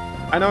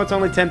 I know it's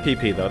only 10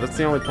 PP though, that's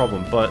the only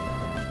problem, but...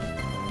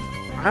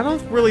 I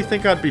don't really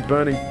think I'd be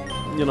burning...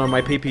 you know,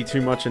 my PP too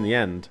much in the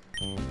end.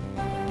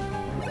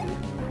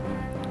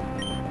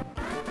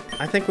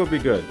 I think we'll be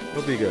good.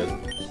 We'll be good.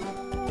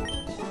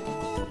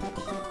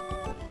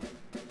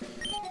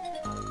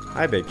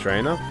 Hi, big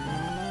trainer.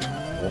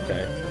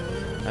 Okay.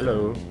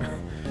 Hello.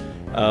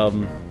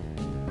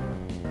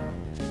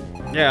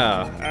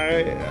 Yeah,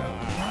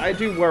 I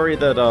do worry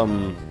that,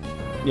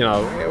 you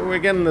know, we're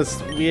getting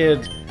this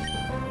weird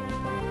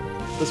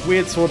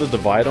sort of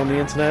divide on the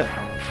internet.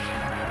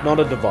 Not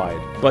a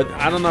divide, but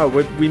I don't know,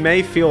 we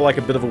may feel like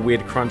a bit of a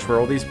weird crunch where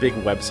all these big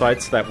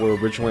websites that were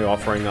originally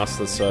offering us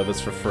the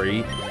service for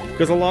free,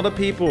 because a lot of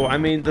people, I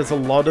mean, there's a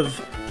lot of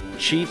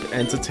cheap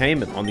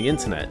entertainment on the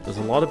internet. There's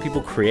a lot of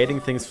people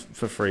creating things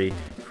for free,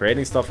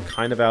 creating stuff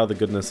kind of out of the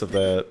goodness of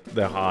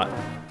their heart.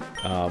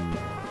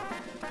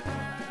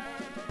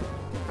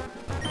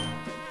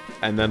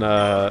 And then,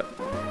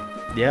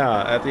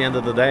 yeah, at the end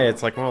of the day,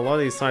 it's like, well, a lot of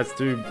these sites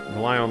do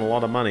rely on a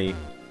lot of money,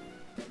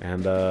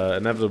 and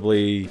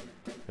inevitably...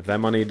 if that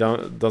money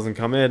doesn't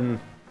come in,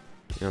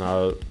 you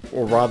know,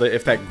 or rather,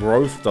 if that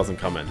growth doesn't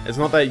come in. It's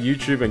not that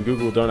YouTube and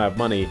Google don't have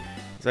money,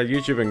 it's that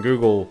YouTube and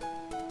Google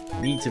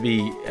need to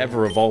be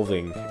ever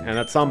evolving, and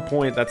at some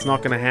point, that's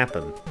not going to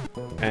happen.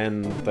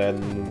 and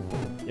then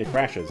it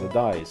crashes, it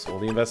dies. All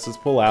the investors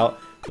pull out,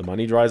 the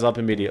money dries up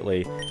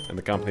immediately, and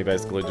the company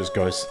basically just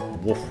goes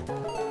woof,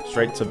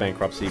 straight to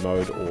bankruptcy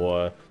mode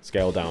or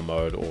scale down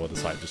mode, or the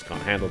site just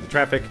can't handle the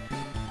traffic,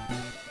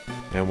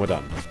 and we're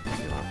done.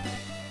 You know,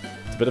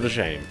 it's a bit of a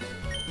shame.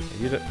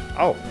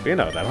 Oh,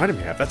 Biendeo, that item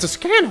you have, that's a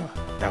scanner!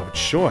 That would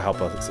sure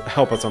help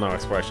us on our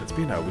explorations.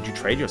 Biendeo, would you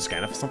trade your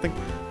scanner for something?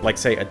 Like,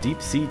 say, a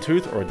deep sea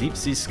tooth or a deep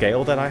sea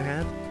scale that I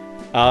had?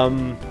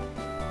 I'm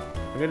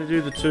gonna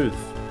do the tooth.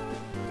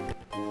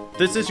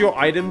 This is your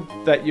item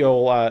that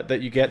you'll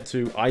that you get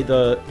to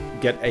either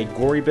get a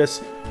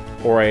Gorybus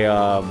or a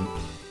I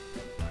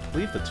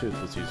believe the tooth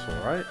was useful,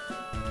 right?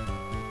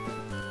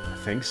 I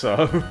think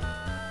so.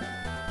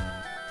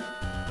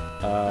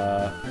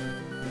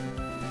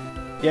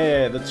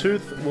 Yeah, the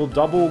tooth will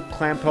double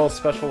Clampel's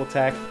special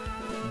attack.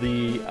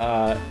 The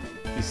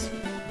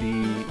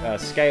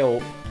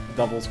scale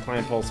doubles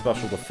Clampel's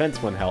special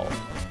defense when held.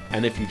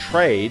 And if you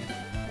trade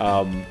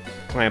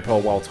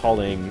Clampel while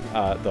holding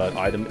the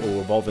item, it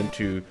will evolve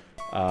into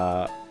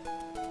Huntail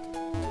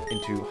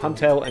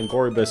and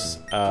Gorybus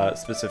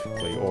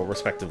specifically, or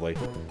respectively.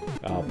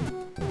 So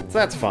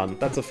that's fun.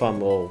 That's a fun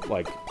little,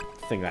 like,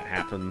 thing that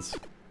happens.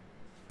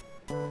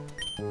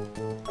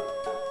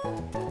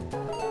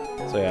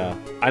 So yeah,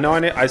 I know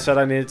I said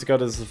I needed to go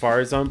to the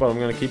Safari Zone, but I'm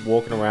going to keep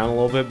walking around a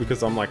little bit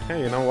because I'm like,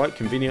 hey, you know what?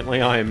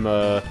 Conveniently, I'm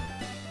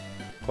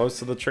close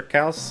to the Trick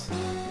House.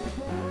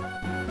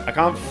 I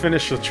can't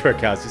finish the Trick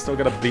House. You still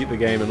got to beat the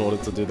game in order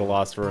to do the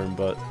last room,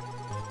 but...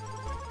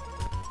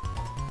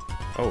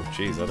 Oh,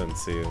 jeez, I didn't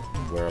see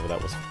wherever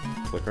that was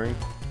flickering.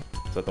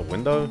 Is that the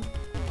window? Is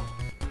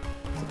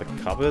that the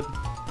cupboard?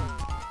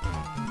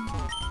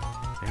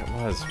 Yeah, it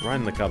was. Right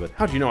in the cupboard.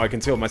 How do you know I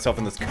concealed myself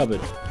in this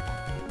cupboard?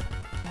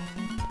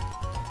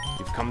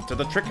 Come to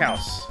the Trick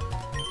House.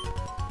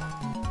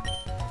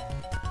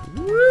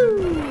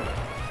 Woo!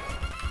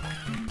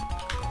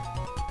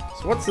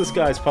 So what's this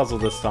guy's puzzle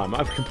this time?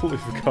 I've completely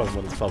forgotten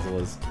what his puzzle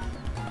is.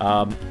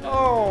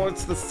 Oh,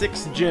 it's the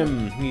 6th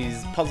gym.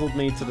 He's puzzled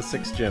me to the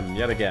 6th gym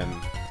yet again.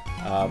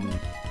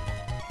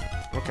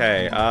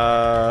 Okay,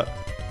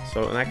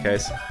 so in that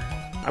case,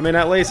 I mean,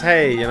 at least,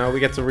 hey, you know, we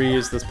get to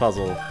reuse this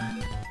puzzle.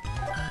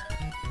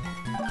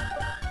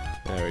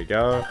 There we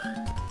go.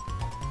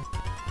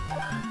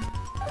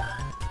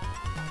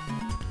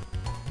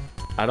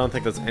 I don't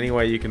think there's any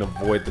way you can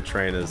avoid the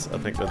trainers. I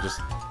think they're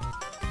just...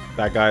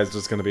 That guy is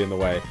just going to be in the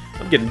way.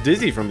 I'm getting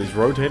dizzy from these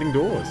rotating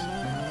doors.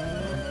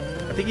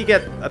 I think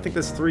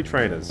there's 3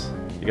 trainers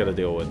you got to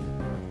deal with.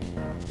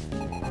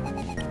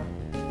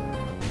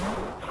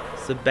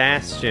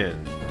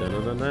 Sebastian. Dun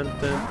 -dun -dun -dun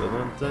 -dun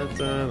 -dun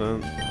 -dun -dun.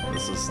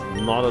 This is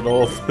not at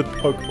all the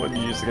Pokemon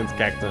you use against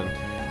Cacturne.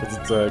 Because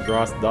it's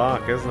Grass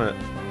Dark, isn't it?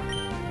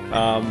 I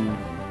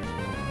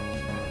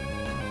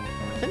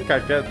think I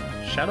get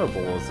Shadow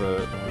Ball as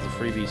a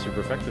freebie super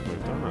effective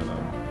move, don't I,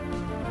 though?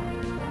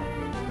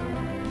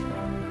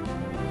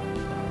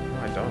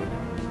 I don't.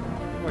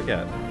 What do I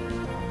get?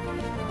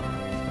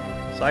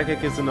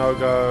 Psychic is a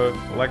no-go,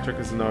 Electric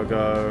is a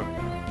no-go,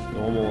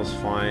 Normal is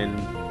fine,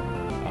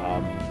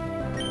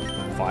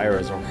 Fire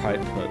is alright,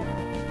 but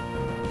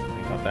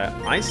I got that.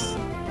 Ice?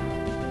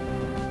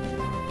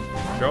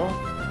 Sure.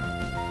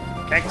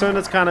 Cacturne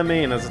is kind of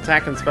mean. His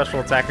attack and special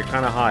attack are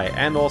kind of high.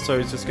 And also,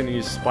 he's just going to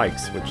use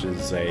Spikes, which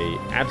is a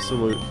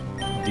absolute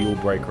deal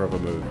breaker of a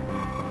move.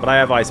 But I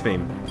have Ice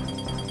Beam.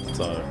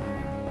 So...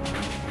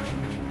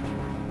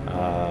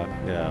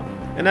 yeah.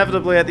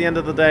 Inevitably, at the end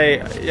of the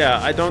day,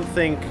 yeah, I don't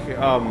think,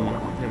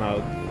 you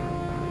know...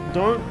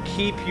 Don't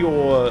keep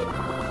your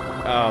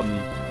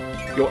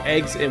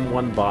eggs in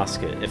one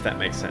basket, if that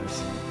makes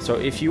sense. So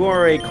if you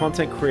are a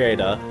content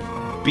creator,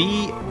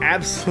 be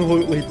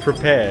absolutely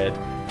prepared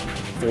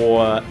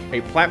for a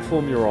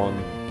platform you're on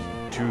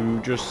to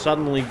just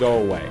suddenly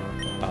go away.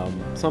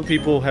 Some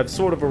people have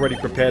sort of already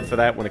prepared for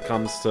that when it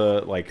comes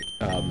to, like,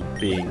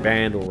 being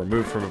banned or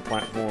removed from a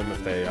platform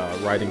if they are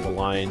riding the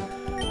line.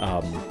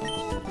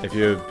 If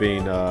you've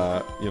been,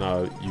 you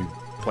know, you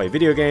play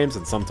video games,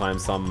 and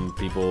sometimes some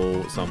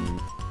people,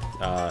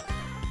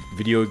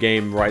 video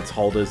game rights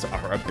holders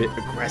are a bit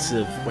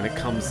aggressive when it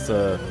comes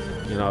to,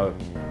 you know,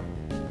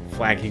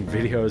 flagging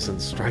videos and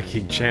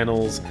striking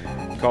channels.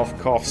 Cough,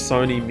 cough,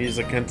 Sony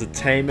Music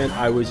Entertainment.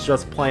 I was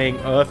just playing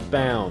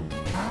Earthbound.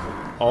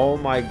 Oh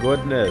my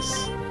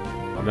goodness.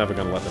 I'm never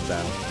gonna let them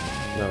down.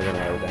 Never gonna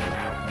let them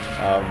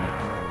down.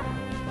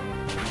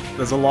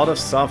 There's a lot of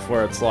stuff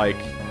where it's like,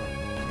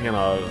 you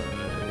know,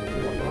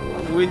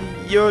 with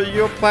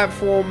your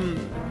platform,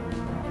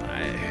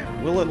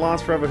 will it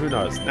last forever? Who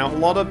knows? Now, a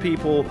lot of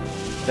people,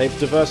 they've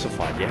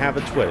diversified. You have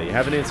a Twitter, you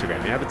have an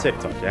Instagram, you have a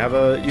TikTok, you have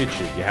a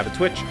YouTube, you have a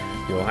Twitch,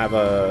 you'll have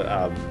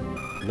a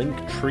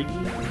Linktree.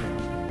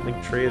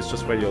 Linktree is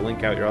just where you'll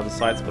link out your other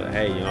sites, but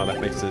hey, you know,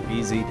 that makes it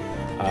easy.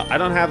 I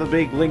don't have a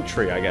big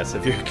Linktree, I guess,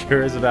 if you're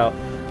curious about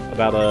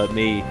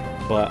me,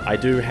 but I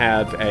do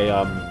have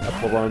a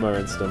Pleroma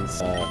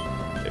instance.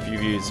 If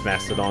you've used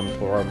Mastodon,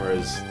 Pleroma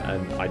is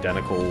an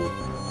identical,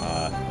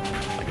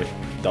 like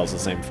does the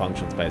same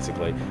functions,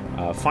 basically.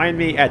 Find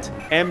me at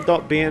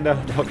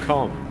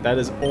m.biendeo.com. That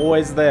is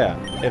always there.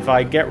 If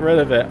I get rid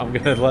of it, I'm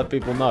going to let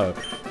people know.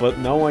 But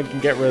no one can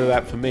get rid of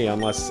that for me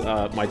unless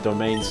my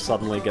domain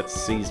suddenly gets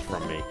seized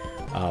from me,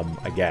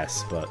 I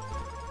guess. But,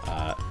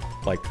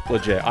 like,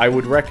 legit, I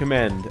would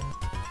recommend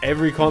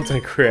every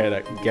content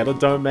creator get a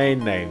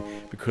domain name,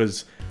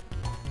 because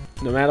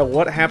no matter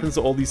what happens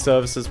to all these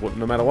services,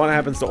 no matter what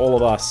happens to all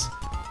of us,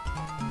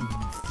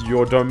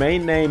 your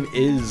domain name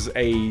is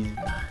a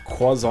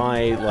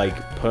quasi, like,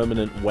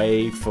 permanent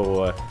way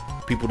for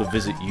people to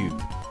visit you.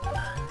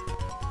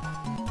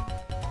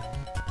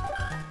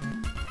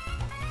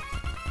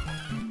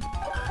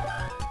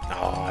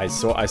 Oh, I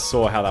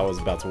saw how that was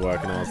about to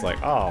work, and I was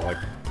like, oh, like,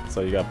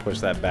 so you gotta push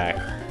that back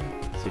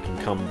so you can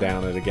come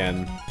down it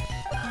again.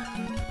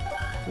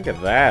 Look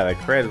at that, I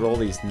created all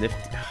these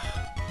nifty...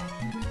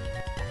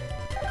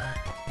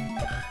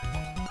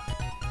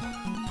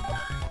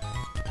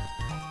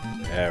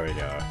 There we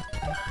go.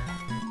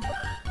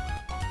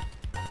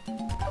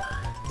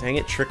 Dang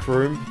it, Trick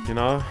Room, you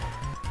know?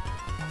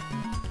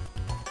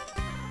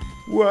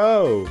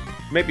 Whoa!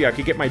 Maybe I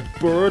could get my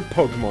bird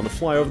Pokemon to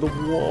fly over the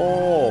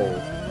wall.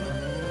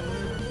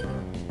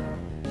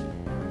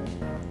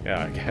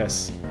 Yeah, I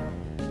guess.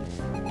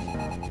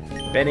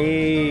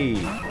 Benny!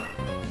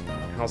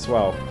 How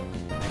swell.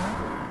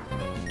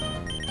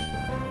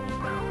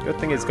 Good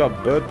thing it's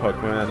got bird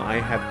Pokemon and I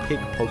have pig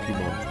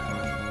Pokemon.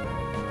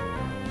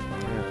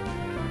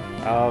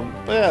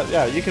 But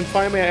yeah, you can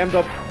find me at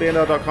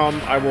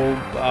m.biendeo.com. I will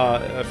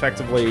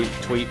effectively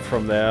tweet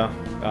from there.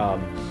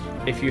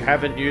 If you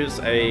haven't used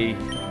a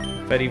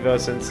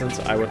Fediverse instance,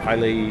 I would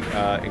highly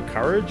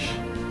encourage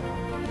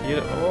you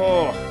to...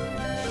 Oh!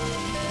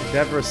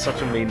 Endeavor is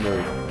such a mean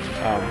move.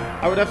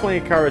 I would definitely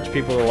encourage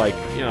people to, like,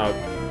 you know,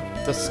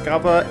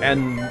 discover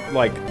and,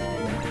 like,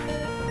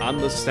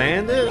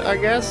 understand it, I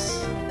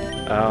guess.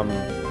 I'm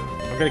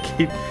gonna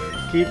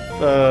keep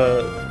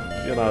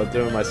you know,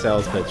 doing my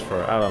sales pitch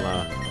for, I don't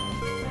know.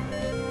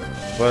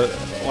 But,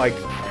 like,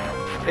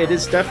 it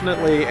is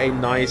definitely a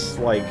nice,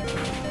 like,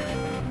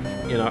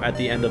 you know, at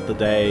the end of the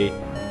day,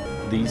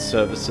 these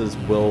services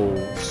will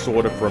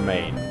sort of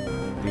remain.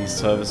 These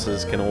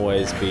services can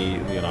always be,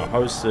 you know,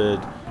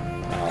 hosted,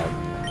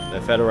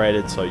 they're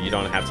federated, so you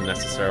don't have to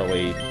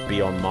necessarily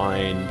be on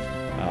mine,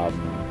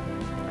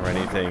 or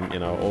anything, you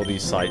know, all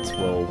these sites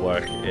will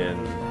work in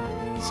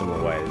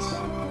similar ways.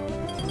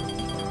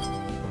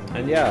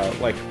 And yeah,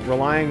 like,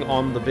 relying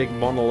on the big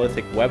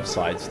monolithic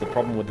websites, the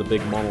problem with the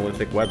big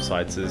monolithic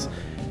websites is,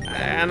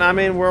 and I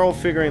mean, we're all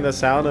figuring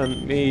this out,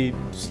 and me,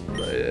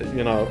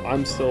 you know,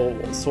 I'm still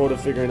sort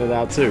of figuring it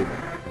out too.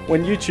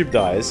 When YouTube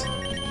dies,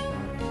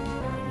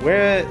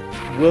 where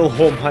will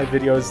all my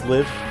videos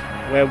live?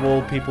 Where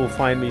will people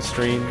find me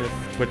stream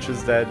if Twitch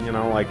is dead? You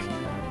know, like,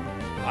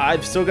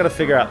 I've still got to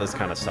figure out this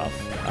kind of stuff.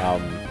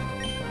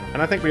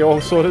 And I think we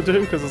all sort of do,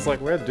 because it's like,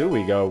 where do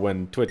we go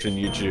when Twitch and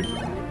YouTube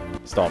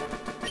stop?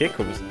 Kick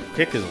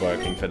is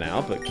working for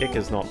now, but Kick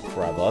is not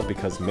forever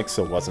because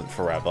Mixer wasn't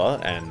forever,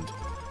 and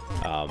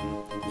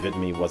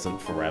VidMe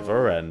wasn't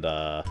forever, and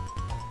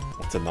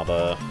what's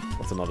another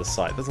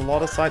site? There's a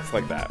lot of sites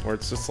like that where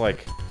it's just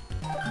like,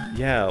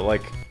 yeah,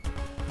 like,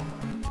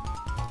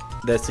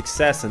 their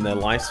success and their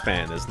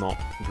lifespan is not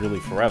really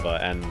forever,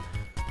 and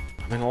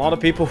I mean, a lot of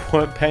people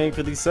weren't paying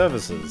for these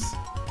services.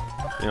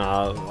 You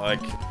know,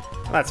 like,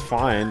 that's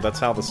fine, that's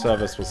how the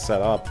service was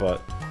set up,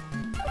 but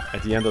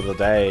at the end of the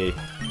day,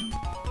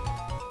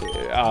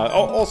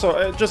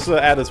 also, just to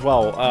add as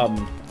well,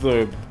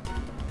 the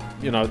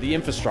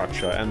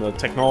infrastructure and the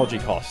technology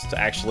costs to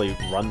actually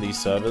run these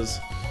servers.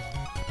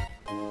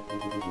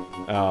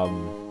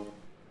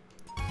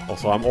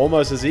 Also, I'm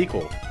almost as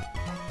equal.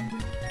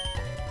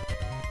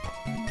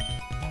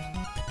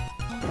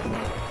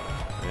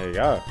 There you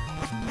go.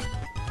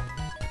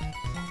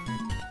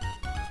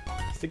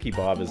 Sticky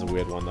Barb is a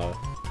weird one, though.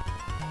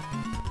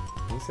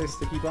 Did you say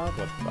Sticky Barb?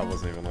 I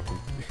wasn't even looking.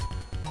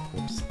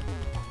 Whoops.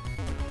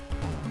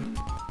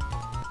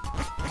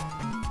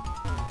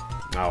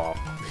 Oh well.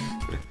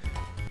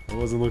 I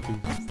wasn't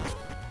looking.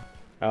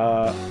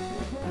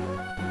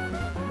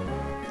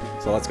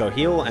 So let's go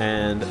heal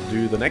and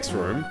do the next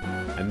room,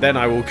 and then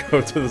I will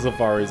go to the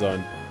Safari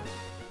Zone.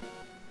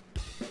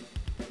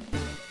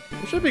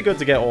 It should be good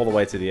to get all the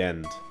way to the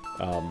end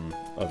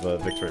of a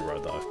Victory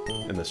Road, though,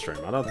 in this stream.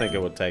 I don't think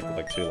it would take,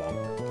 like, too long.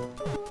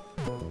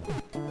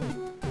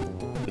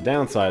 The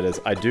downside is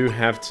I do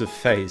have to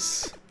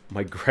face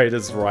my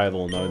greatest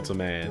rival known to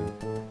man.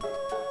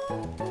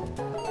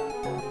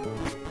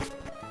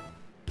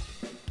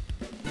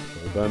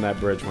 I'll burn that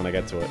bridge when I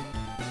get to it.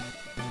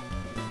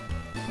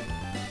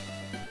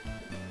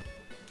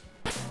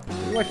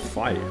 Who do I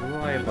fight? Who do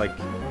I, like,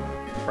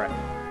 prep?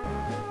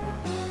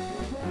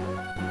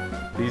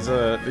 These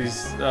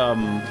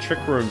trick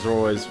rooms are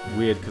always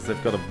weird because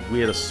they've got a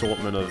weird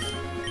assortment of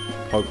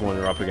Pokemon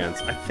you're up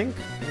against. I think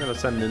I'm gonna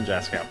send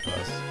Ninja Scout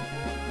first.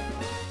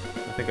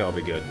 I think I'll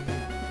be good.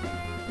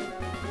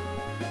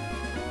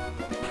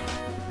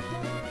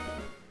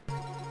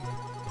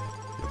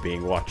 You're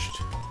being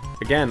watched.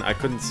 Again, I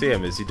couldn't see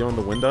him. Is he doing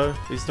the window?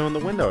 He's doing the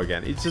window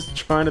again. He's just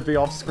trying to be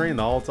off screen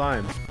the whole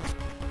time.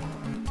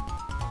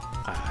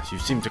 You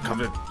seem to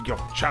cover... You're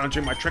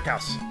challenging my trick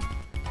house.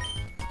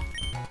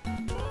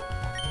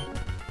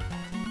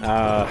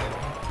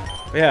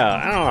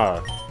 Yeah, I don't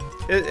know.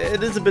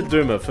 It is a bit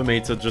doomer for me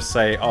to just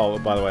say, oh,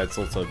 by the way, it's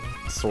also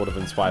sort of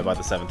inspired by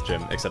the 7th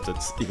gym, except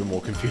it's even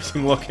more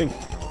confusing looking.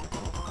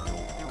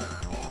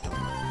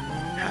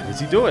 How does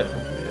he do it?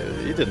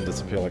 He didn't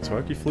disappear like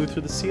smoke, he flew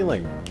through the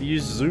ceiling. He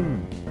used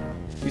zoom.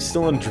 He's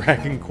still in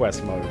Dragon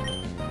Quest mode.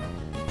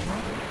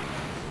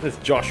 This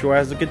Joshua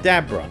has a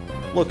Kadabra.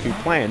 Look who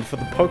planned for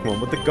the Pokemon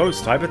with the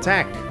ghost type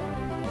attack.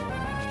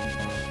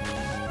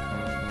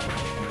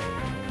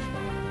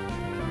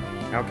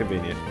 How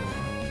convenient.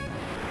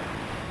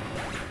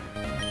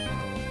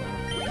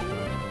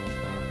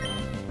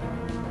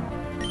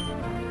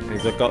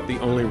 He's got the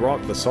only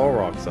rock, the Soul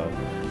Rock, so...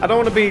 I don't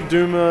want to be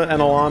doomer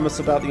and alarmist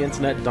about the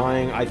internet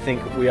dying. I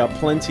think we are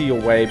plenty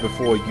away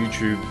before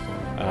YouTube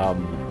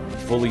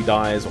fully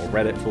dies or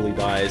Reddit fully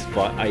dies,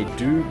 but I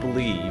do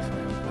believe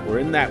we're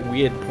in that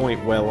weird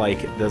point where, like,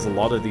 there's a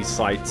lot of these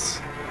sites,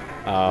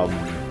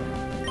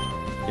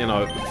 you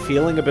know,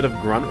 feeling a bit of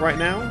grunt right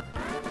now,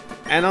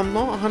 and I'm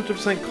not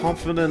 100%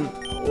 confident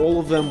all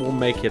of them will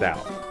make it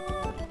out.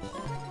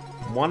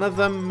 One of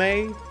them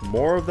may,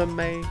 more of them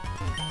may,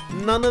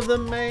 none of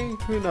them may,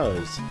 who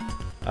knows?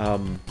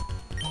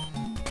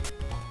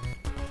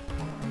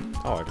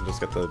 Oh, I can just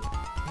get the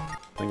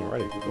thing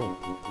already. Cool.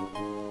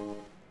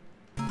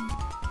 And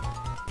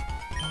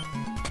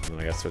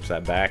I gotta switch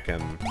that back,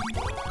 and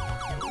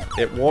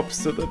it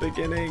warps to the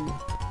beginning.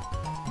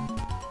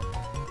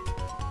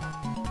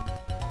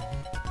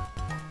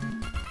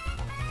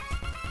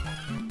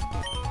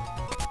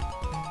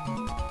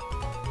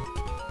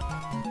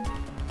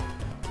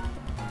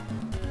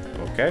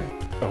 Okay.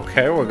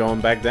 Okay, we're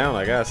going back down,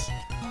 I guess.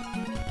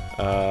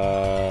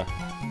 So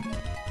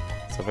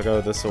if I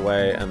go this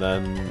away and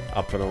then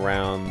up and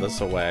around this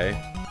away,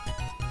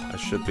 I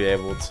should be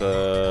able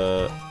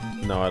to...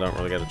 No, I don't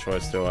really get a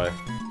choice, do I?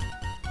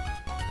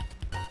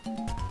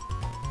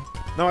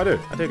 No, I do.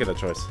 I do get a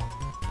choice.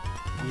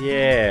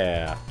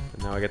 Yeah.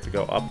 And now I get to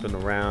go up and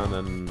around,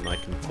 and I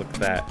can flick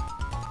that,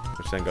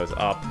 which then goes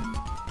up.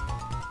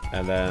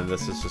 And then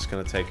this is just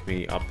going to take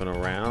me up and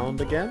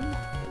around again.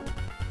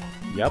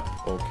 Yep.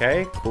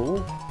 Okay,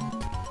 cool.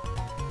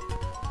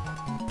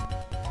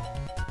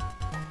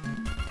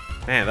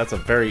 Man, that's a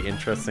very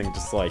interesting,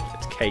 just like,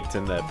 it's caked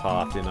in their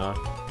path, you know?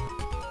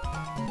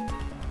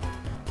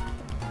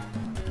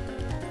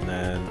 And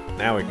then,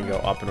 now we can go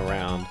up and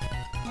around.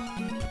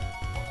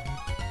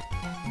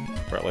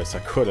 Or at least I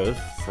could have,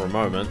 for a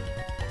moment.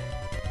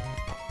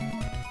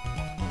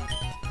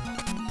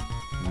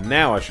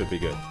 Now I should be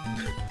good.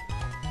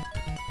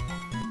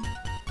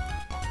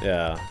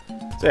 Yeah.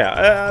 So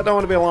yeah, I don't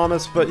want to be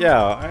alarmist, but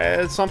yeah,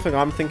 it's something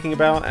I'm thinking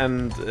about,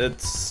 and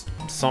it's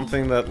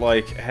something that,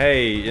 like,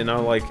 hey, you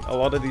know, like, a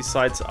lot of these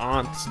sites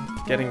aren't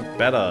getting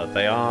better.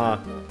 They are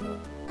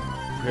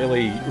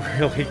really,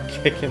 really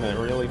kicking it,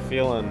 really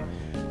feeling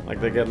like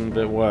they're getting a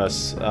bit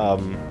worse.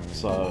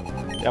 So,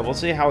 yeah, we'll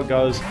see how it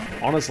goes.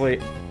 Honestly,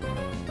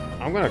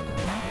 I'm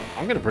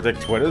gonna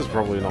predict Twitter's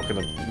probably not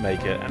gonna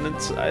make it, and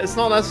it's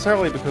not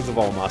necessarily because of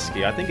Old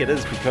Muskie. I think it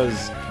is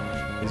because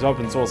these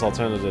open source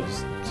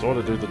alternatives sort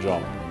of do the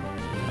job.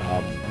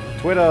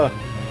 Twitter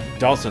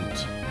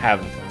doesn't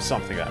have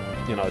something that,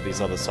 you know, these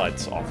other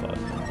sites offer.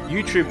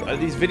 YouTube,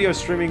 these video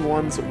streaming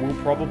ones will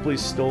probably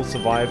still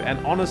survive,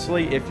 and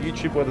honestly, if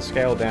YouTube were to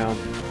scale down,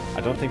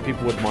 I don't think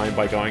people would mind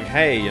by going,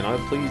 hey, you know,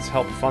 please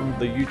help fund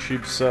the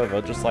YouTube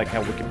server, just like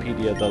how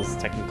Wikipedia does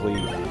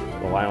technically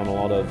rely on a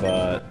lot of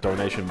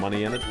donation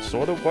money, and it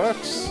sort of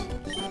works.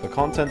 The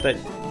content that,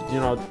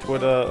 you know,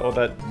 Twitter or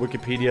that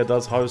Wikipedia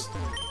does host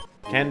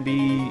can be,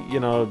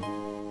 you know,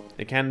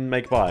 it can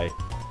make by.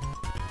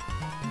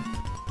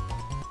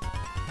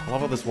 I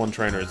love how this one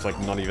trainer is, like,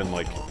 not even,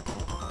 like...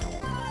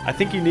 I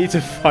think you need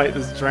to fight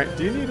this train.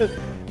 Do you need to...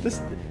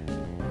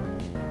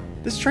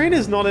 This trainer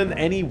is not in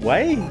any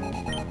way.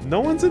 No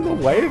one's in the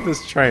way of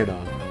this trainer.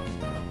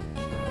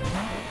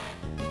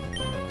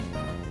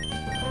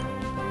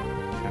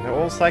 And they're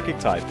all psychic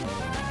type.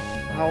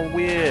 How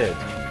weird.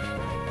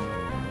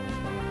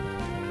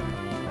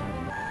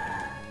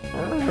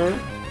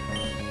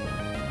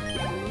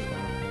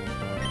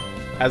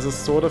 As a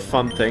sort of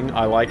fun thing,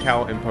 I like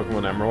how in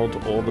Pokemon Emerald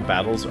all the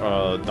battles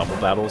are double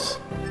battles,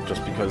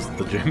 just because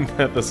the gym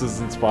that this is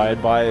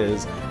inspired by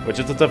is, which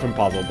is a different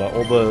puzzle, but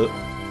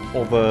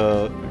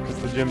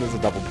because the gym is a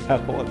double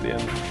battle at the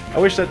end. I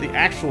wish that the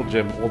actual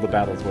gym, all the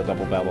battles were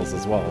double battles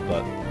as well,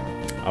 but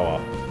oh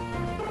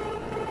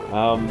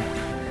well.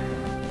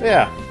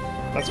 Yeah,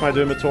 that's my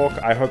Doomer talk.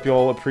 I hope you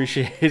all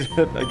appreciate it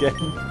again.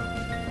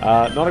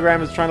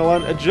 Nonogram is trying to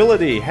learn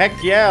agility. Heck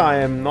yeah, I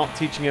am not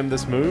teaching him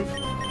this move.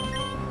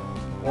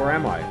 Or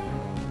am I?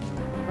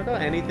 Have I got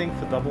anything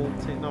for double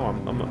team? No,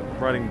 I'm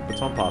writing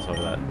baton pass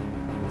over that.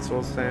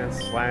 Sword stance,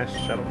 slash,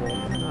 shadow ball.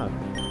 No.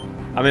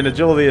 I mean,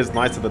 agility is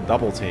nice to the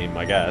double team,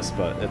 I guess,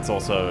 but it's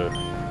also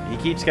He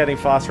keeps getting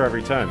faster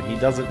every turn. He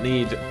doesn't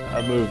need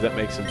a move that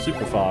makes him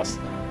super fast,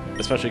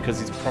 especially because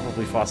he's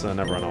probably faster than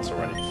everyone else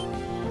already.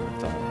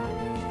 So.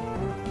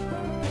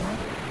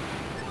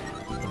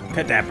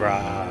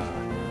 Kadabra!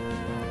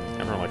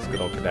 Everyone likes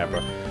good old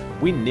Kadabra.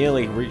 We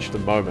nearly reached the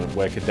moment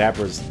where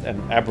Kadabra's and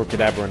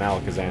Abracadabra and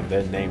Alakazam,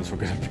 their names were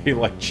going to be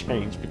like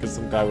changed because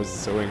some guy was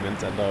suing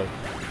Nintendo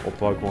or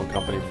Pokemon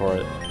Company for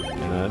it.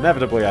 And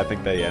inevitably, I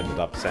think they ended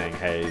up saying,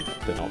 hey,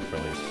 they're not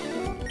really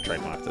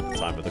trademarked at the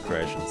time of the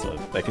creation, so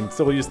they can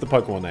still use the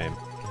Pokemon name.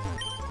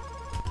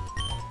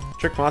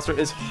 Trickmaster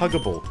is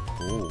huggable.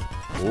 Ooh.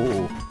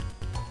 Ooh.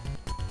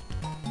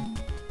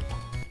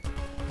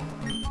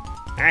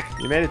 Ah,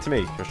 you made it to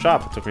me. You're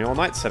sharp. It took me all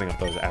night setting up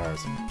those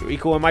arrows. You're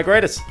equal in my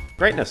greatness.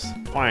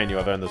 Fine, you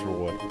have earned this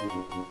reward.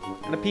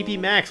 And a PP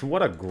Max.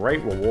 What a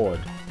great reward.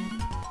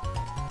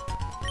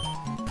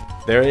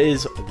 There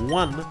is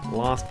one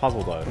last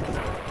puzzle, though.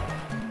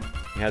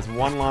 He has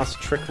one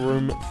last trick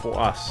room for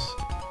us.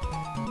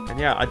 And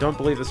yeah, I don't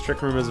believe this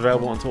trick room is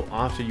available until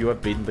after you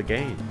have beaten the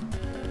game.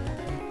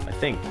 I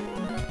think.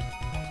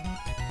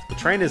 The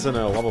train is in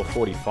a level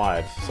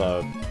 45,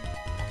 so...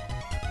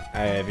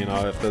 Hey, you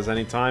know, if there's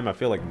any time, I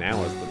feel like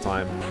now is the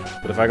time.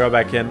 But if I go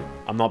back in,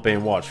 I'm not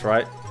being watched,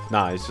 right?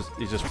 Nah, he's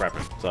just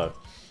prepping, so...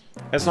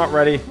 It's not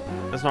ready.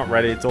 It's not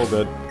ready. It's all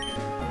good.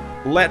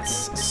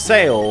 Let's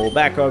sail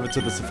back over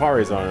to the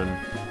Safari Zone.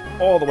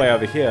 All the way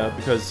over here,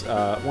 because,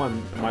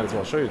 one, I might as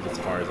well show you the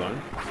Safari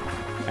Zone.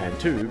 And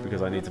two,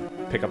 because I need to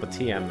pick up a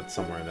TM that's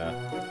somewhere in there.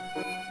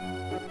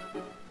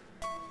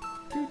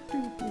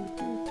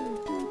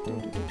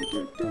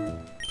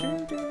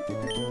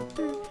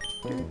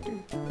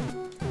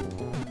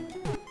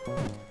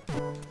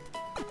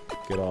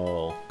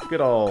 Good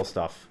old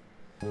stuff.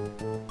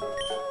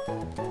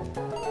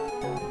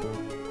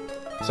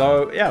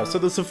 So, yeah, so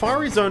the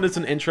Safari Zone is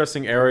an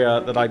interesting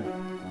area that I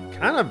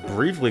kind of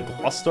briefly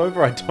glossed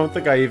over. I don't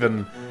think I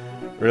even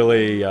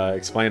really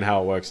explained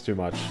how it works too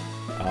much.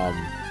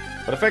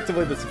 But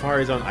effectively, the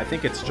Safari Zone, I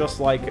think it's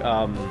just like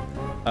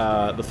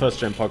the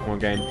first-gen Pokemon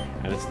game,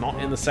 and it's not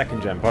in the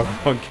second-gen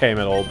Pokemon game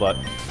at all, but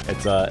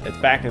it's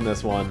back in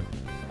this one.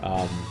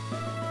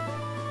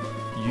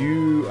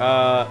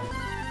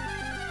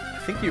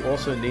 I think you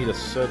also need a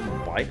certain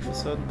bike for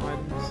certain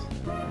items.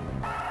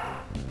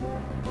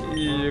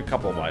 Yeah, a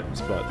couple of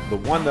items, but the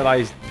one that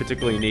I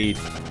particularly need...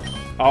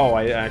 Oh,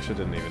 I actually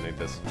didn't even need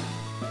this.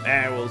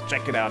 We'll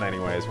check it out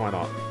anyways, why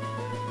not?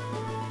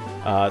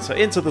 So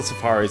into the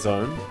Safari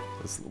Zone.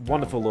 This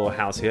wonderful little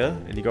house here,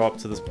 and you go up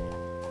to this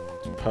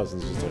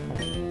person's just like,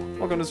 oh,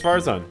 welcome to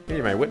Safari Zone. Here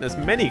you may witness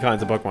many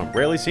kinds of Pokemon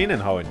rarely seen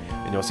in Hoenn,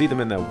 and you'll see them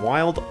in their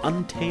wild,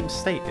 untamed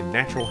state in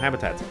natural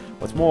habitats.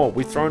 What's more,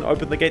 we've thrown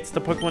open the gates to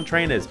Pokemon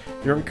trainers.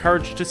 You're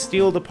encouraged to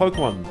steal the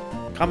Pokemon.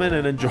 Come in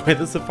and enjoy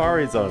the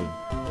Safari Zone.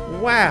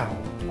 Wow,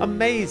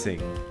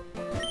 amazing.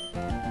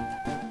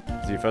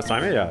 Is it your first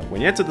time here? Yeah.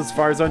 When you enter the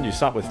Safari Zone, you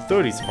start with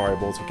 30 Safari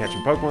Balls for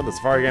catching Pokemon. The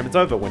Safari game is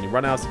over when you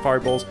run out of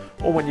Safari Balls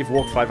or when you've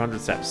walked 500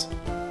 steps.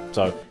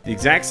 So, the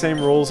exact same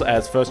rules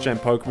as first-gen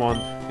Pokemon.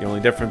 The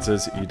only difference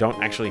is you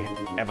don't actually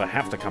ever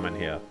have to come in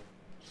here.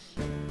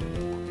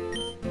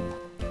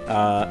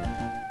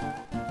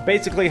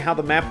 Basically, how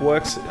the map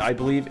works, I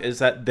believe, is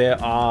that there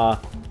are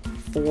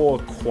 4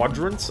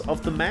 quadrants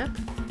of the map.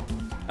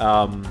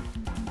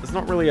 There's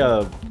not really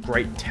a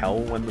great tell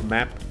when the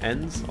map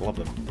ends. I love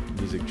the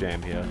music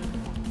jam here.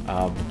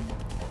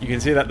 You can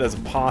see that there's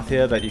a path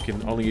here that you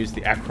can only use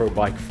the Acro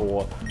Bike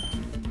for.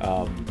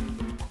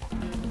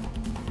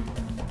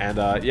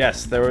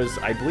 Yes, there is,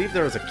 I believe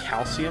there is a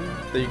calcium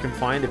that you can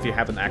find if you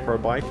have an Acro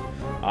Bike.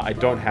 I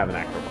don't have an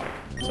Acro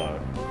Bike, so...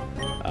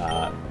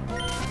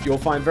 you'll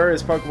find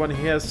various Pokemon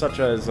here, such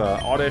as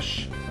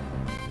Oddish,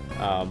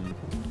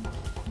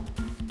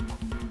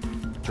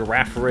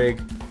 Girafarig,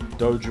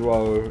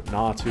 Doduo,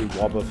 Natu,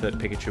 Wobbuffet,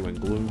 Pikachu, and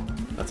Gloom.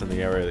 That's in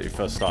the area that you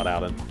first start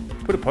out in.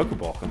 Put a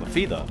Pokeblock on the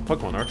feeder.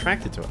 Pokemon are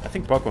attracted to it. I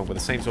think Pokemon with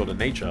the same sort of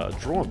nature are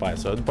drawn by a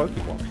certain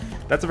Pokeblock.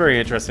 That's a very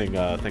interesting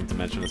thing to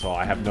mention as well.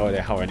 I have no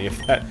idea how any of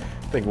that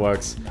thing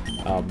works.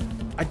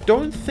 I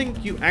don't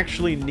think you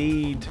actually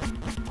need...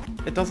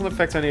 It doesn't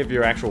affect any of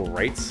your actual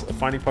rates of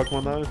finding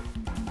Pokemon, though.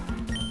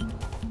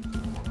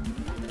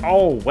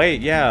 Oh,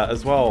 wait, yeah,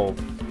 as well.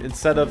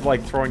 Instead of,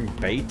 like, throwing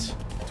bait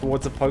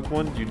towards a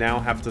Pokemon, you now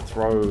have to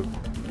throw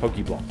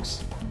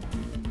Pokeblocks.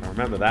 I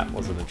remember that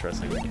was an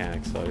interesting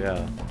mechanic, so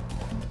yeah.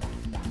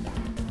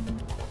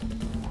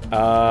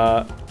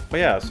 But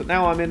yeah, so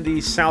now I'm in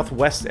the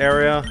southwest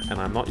area, and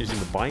I'm not using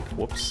the bike.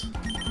 Whoops.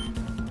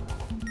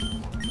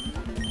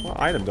 What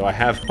item do I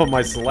have on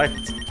my select?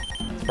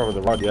 It's probably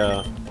the rod,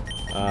 yeah.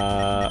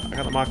 I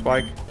got the Mark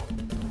Bike.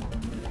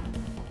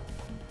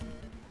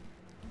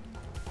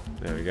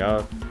 There we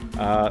go.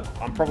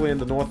 I'm probably in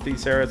the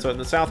northeast area, so in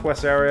the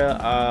southwest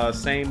area,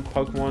 same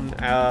Pokemon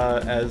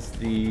as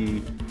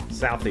the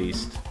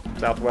southeast.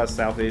 Southwest,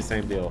 southeast,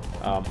 same deal.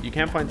 You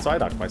can find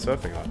Psyduck by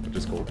surfing on it, which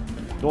is cool.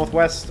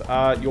 Northwest,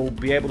 you'll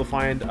be able to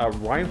find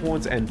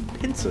Rhyhorns and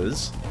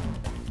Pincers.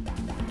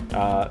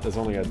 There's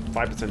only a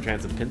 5%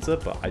 chance of pincer,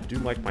 but I do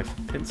like my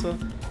pincer.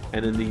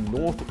 And in the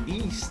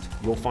northeast,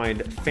 you'll find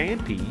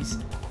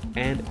Phanpies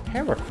and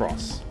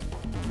Heracross.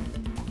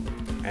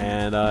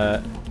 And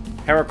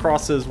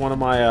Heracross is one of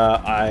my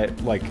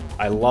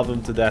I love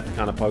him to death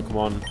kind of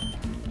Pokemon.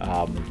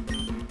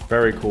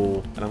 Very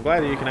cool, and I'm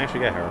glad that you can actually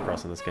get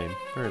Heracross in this game.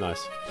 Very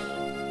nice.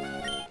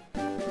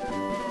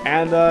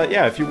 And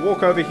yeah, if you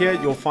walk over here,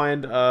 you'll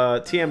find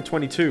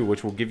TM22,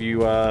 which will give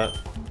you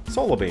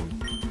Solar Beam,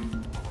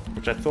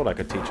 which I thought I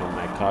could teach on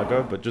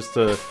Magcargo, but just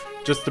to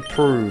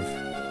prove,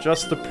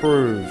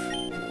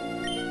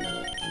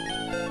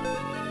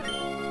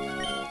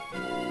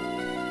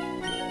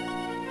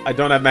 I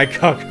don't have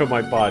Magcargo in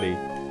my party.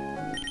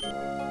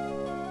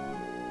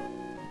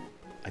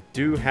 I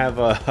do have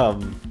a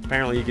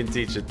apparently you can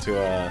teach it to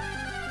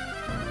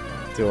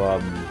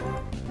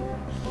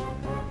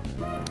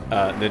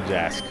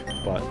Ninjask,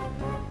 but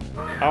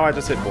oh, I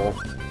just hit ball.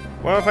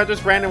 Well, if I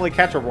just randomly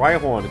catch a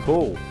Rhyhorn,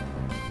 cool.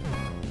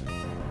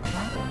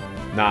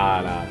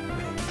 Nah.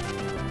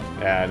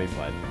 Yeah, and he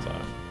fled, so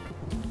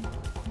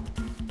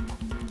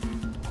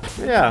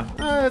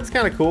yeah, it's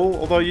kind of cool.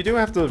 Although you do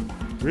have to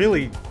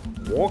really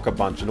walk a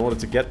bunch in order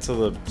to get to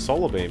the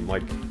Solar Beam.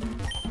 Like,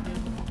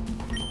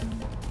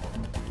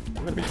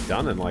 I'm gonna be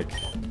done in like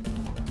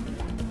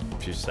a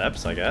few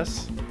steps, I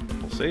guess.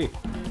 We'll see.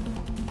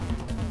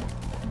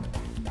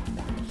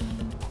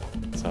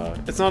 So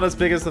it's not as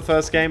big as the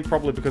first game,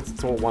 probably because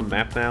it's all one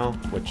map now,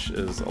 which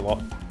is a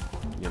lot,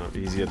 you know,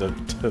 easier to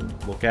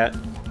look at.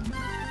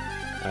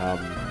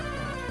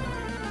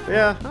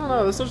 Yeah, I don't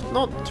know. There's just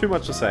not too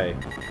much to say.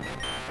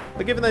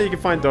 But given that you can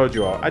find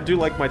Dojo, I do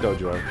like my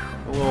Dojo.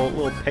 A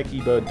little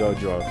pecky bird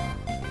Dojo.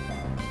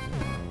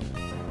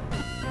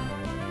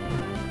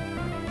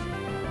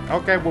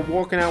 Okay, we're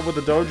walking out with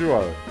the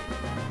Dojo.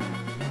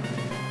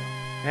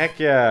 Heck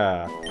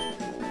yeah.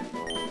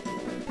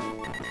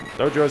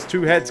 Dojo's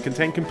two heads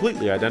contain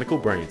completely identical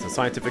brains. A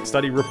scientific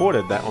study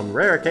reported that on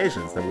rare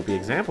occasions there will be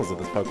examples of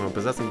this Pokemon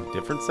possessing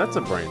different sets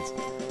of brains.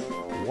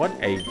 What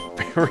a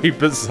very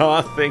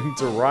bizarre thing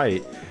to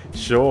write.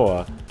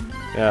 Sure.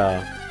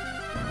 Yeah.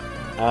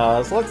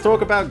 So let's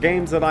talk about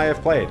games that I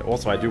have played.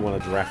 Also, I do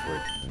want a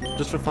Girafarig.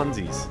 Just for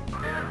funsies.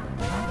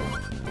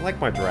 I like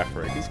my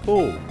Girafarig. He's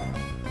cool.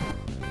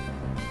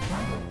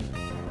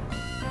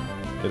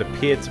 It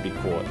appeared to be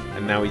caught,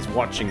 and now he's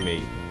watching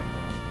me.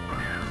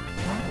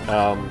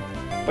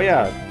 But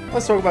yeah,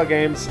 let's talk about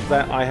games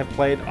that I have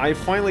played. I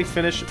finally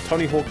finished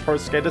Tony Hawk Pro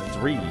Skater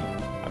 3.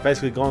 I've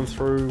basically gone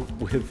through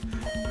with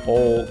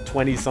all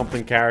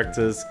 20-something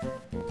characters.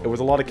 It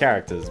was a lot of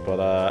characters,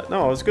 but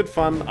no, it was good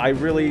fun. I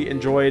really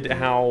enjoyed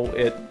how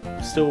it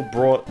still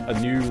brought a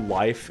new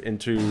life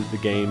into the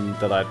game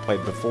that I'd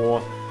played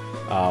before.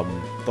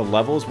 The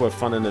levels were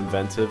fun and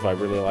inventive. I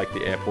really liked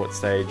the airport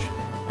stage.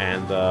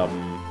 And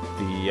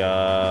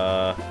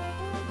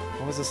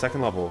what was the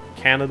second level?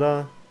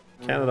 Canada?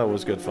 Canada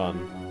was good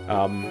fun.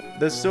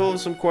 There's still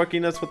some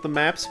quirkiness with the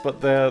maps,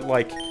 but they're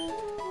like...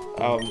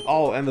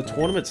 oh, and the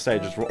tournament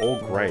stages were all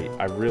great.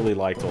 I really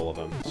liked all of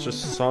them. It's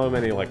just so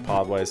many like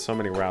pathways, so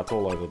many routes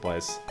all over the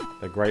place.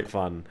 They're great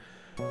fun.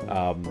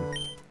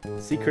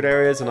 Secret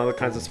areas and other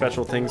kinds of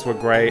special things were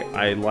great.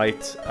 I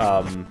liked,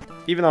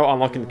 even though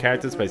unlocking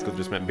characters basically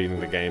just meant beating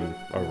the game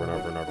over and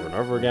over and over and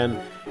over again,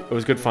 it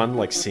was good fun,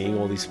 like, seeing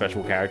all these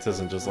special characters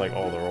and just like,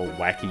 oh, they're all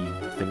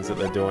wacky things that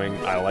they're doing.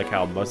 I like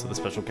how most of the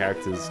special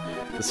characters,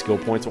 the skill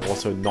points are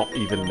also not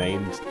even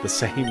named the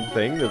same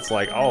thing. It's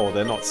like, oh,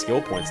 they're not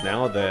skill points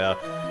now, they're,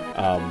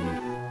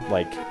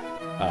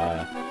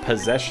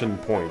 possession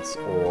points,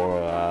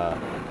 or,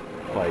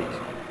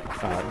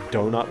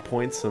 donut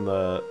points in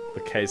the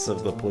case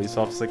of the police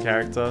officer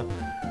character.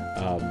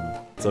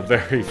 It's a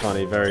very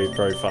funny, very,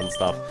 very fun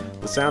stuff.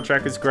 The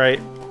soundtrack is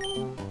great.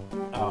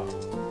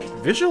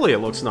 Visually it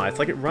looks nice.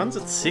 Like, it runs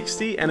at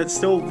 60 and it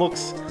still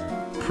looks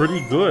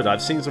pretty good.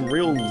 I've seen some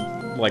real,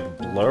 like,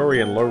 blurry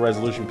and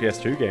low-resolution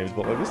PS2 games,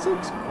 but like, this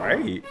looks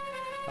great.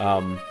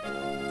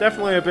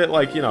 Definitely a bit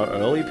like, you know,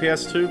 early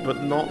PS2,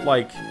 but not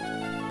like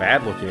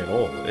bad looking at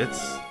all.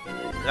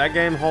 That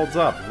game holds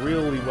up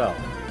really well.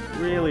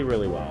 Really,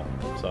 really well.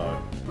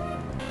 So,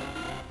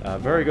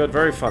 very good,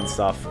 very fun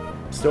stuff.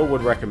 Still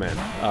would recommend.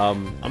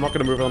 I'm not going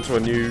to move on to a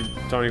new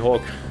Tony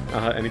Hawk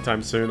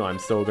anytime soon. I'm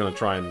still going to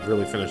try and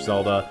really finish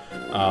Zelda.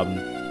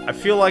 I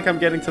feel like I'm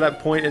getting to that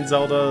point in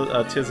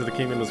Zelda Tears of the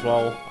Kingdom as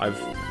well.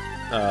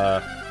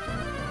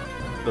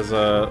 There's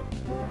a...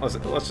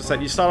 Let's just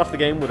say, you start off the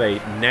game with a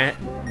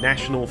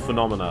National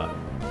Phenomena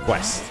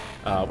quest,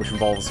 which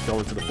involves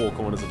going to the four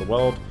corners of the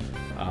world.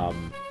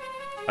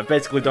 I've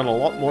basically done a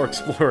lot more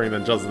exploring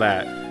than just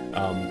that,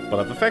 but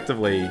I've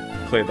effectively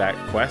cleared that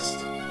quest,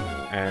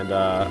 and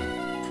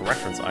for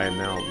reference, I am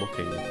now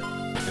looking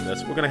in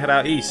this. We're gonna head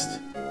out east.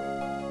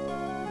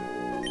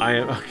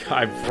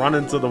 I've run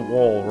into the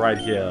wall right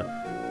here.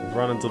 I've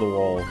run into the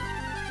wall.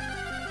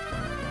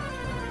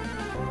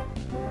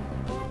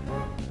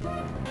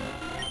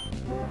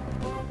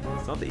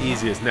 It's not the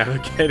easiest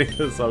navigating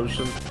this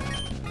ocean.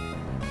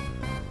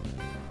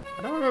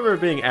 I don't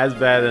remember it being as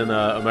bad in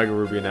Omega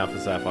Ruby and Alpha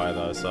Sapphire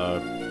though, so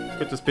it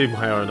could just be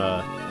my own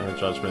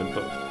judgment.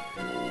 But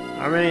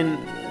I mean,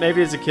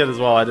 maybe as a kid as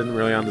well, I didn't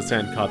really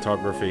understand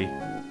cartography,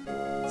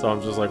 so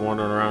I'm just like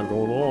wandering around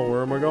going, "Oh,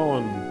 where am I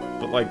going?"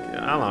 But like,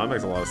 I don't know, it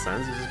makes a lot of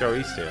sense. You just go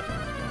east here.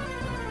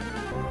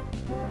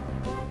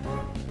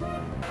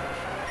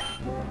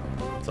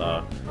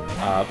 So,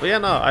 but yeah,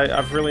 no,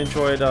 I've really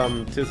enjoyed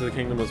Tears of the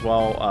Kingdom as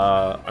well.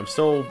 I'm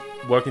still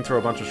working through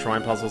a bunch of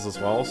shrine puzzles as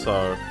well,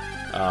 so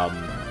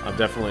I'm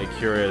definitely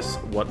curious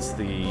what's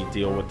the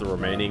deal with the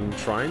remaining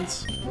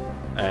shrines.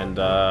 And,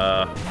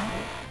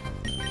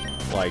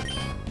 like,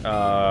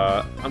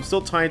 I'm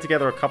still tying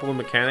together a couple of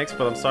mechanics,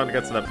 but I'm starting to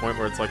get to that point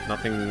where it's like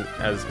nothing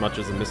as much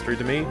as a mystery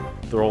to me.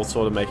 They're all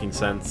sort of making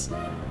sense.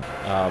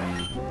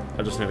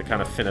 I just need to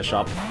kind of finish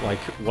up, like,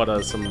 what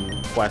are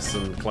some quests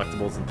and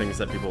collectibles and things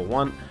that people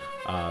want.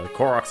 The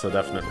Koroks are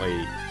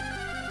definitely,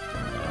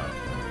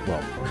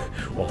 well,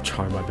 I'll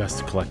try my best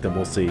to collect them,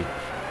 we'll see.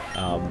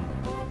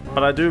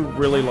 But I do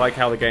really like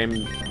how the game,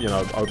 you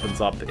know,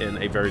 opens up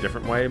in a very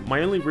different way.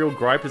 My only real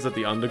gripe is that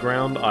the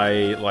underground,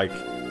 I, like,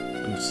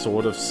 am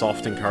sort of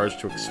soft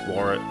encouraged to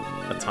explore it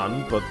a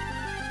ton, but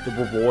the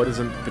reward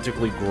isn't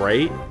particularly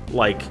great.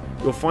 Like,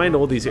 you'll find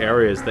all these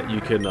areas that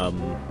you can,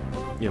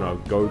 you know,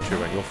 go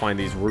to, and you'll find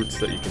these routes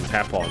that you can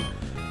tap on.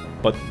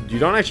 But you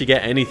don't actually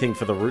get anything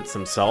for the routes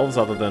themselves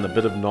other than a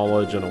bit of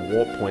knowledge and a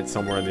warp point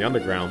somewhere in the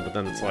underground, but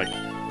then it's like,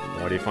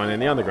 what do you find in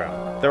the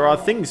underground? There are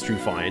things to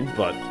find,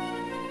 but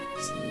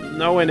it's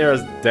nowhere near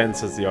as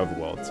dense as the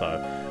overworld, so...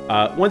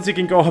 once you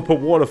can go up a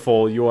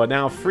waterfall, you are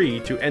now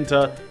free to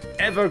enter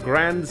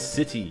Evergrande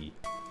City,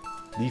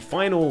 the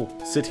final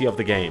city of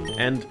the game.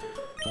 And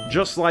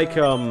just like,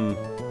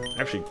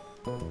 actually,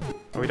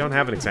 we don't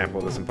have an example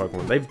of this in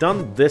Pokemon. They've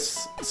done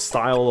this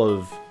style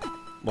of,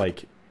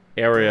 like,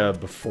 area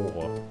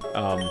before.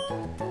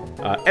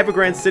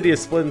 Evergrande City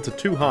is split into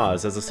two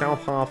halves. There's a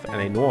south half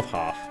and a north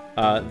half.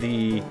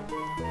 The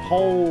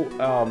whole,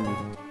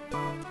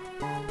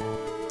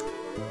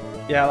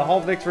 yeah, the whole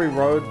Victory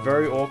Road,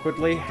 very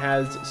awkwardly,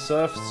 has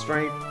Surf,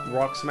 Strength,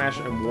 Rock Smash,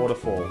 and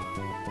Waterfall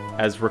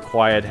as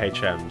required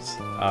HMs.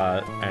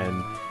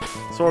 And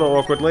sort of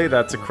awkwardly,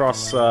 that's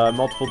across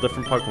multiple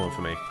different Pokemon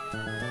for me.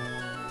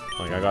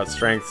 Like, I got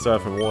Strength,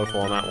 Surf, and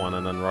Waterfall on that one,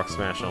 and then Rock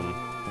Smash on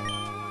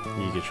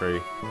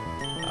Yigatree.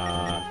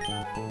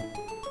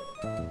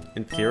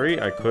 In theory,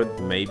 I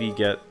could maybe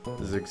get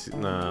Ziggs...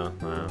 Nah.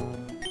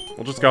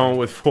 We'll just go on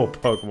with 4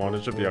 Pokemon,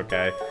 it should be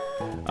okay.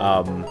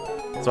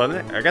 So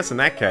I guess in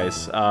that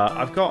case,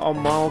 I've got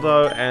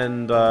Almaldo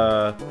and,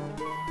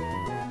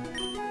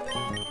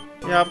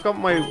 yeah, I've got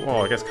my...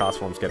 Well, I guess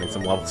Castform's getting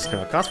some levels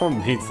now.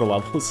 Castform needs the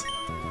levels.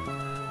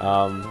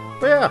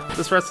 But yeah,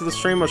 this rest of the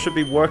stream I should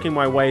be working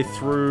my way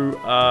through,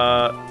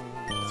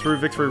 through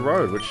Victory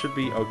Road, which should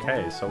be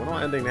okay. So we're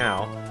not ending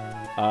now.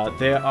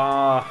 There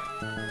are...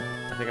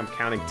 I think I'm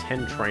counting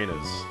 10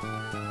 trainers.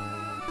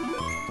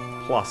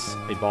 Plus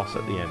a boss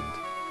at the end.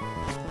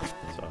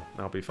 So,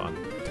 that'll be fun.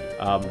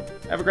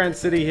 Evergrande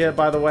City here,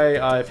 by the way,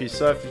 if you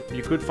surf,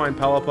 you could find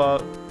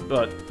Pelipper,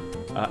 but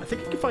I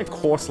think you can find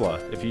Corsola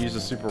if you use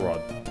a Super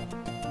Rod.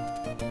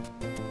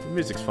 The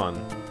music's fun,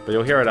 but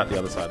you'll hear it out the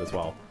other side as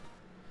well.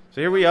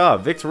 So here we are,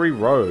 Victory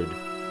Road.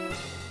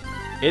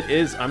 It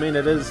is, I mean,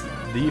 it is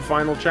the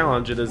final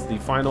challenge, it is the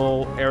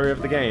final area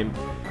of the game,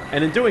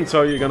 and in doing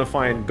so, you're going to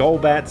find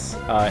Golbats,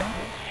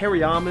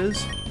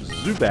 Hariyama's,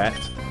 Zubat,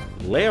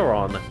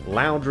 Lairon,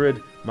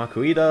 Loudred,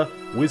 Makuhita,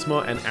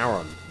 Whismur, and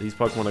Aron. These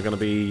Pokemon are going to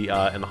be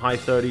in the high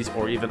 30s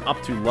or even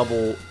up to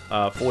level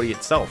 40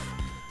 itself.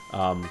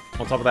 On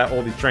top of that,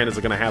 all these trainers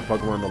are going to have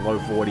Pokemon in the low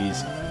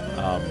 40s.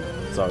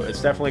 So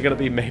it's definitely going to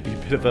be maybe a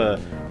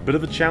bit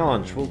of a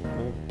challenge. We'll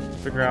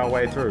figure our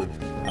way through.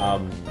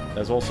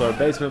 There's also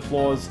basement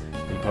floors.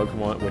 The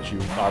Pokemon which you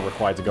are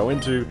required to go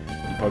into,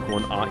 the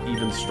Pokemon are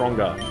even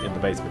stronger in the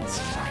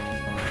basements.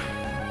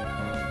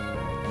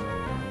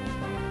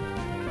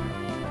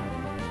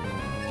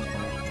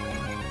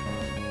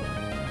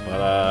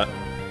 But,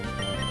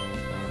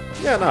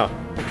 yeah, no,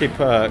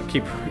 I'll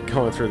keep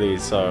going through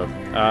these, so,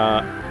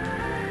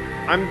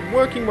 I'm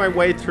working my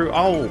way through,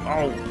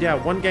 yeah,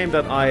 one game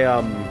that I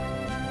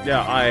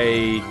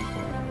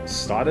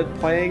started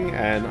playing,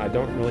 and I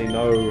don't really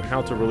know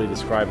how to really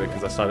describe it,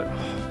 because I started,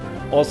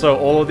 also,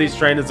 all of these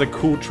trainers are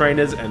cool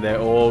trainers, and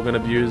they're all gonna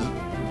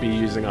be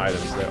using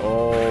items, they're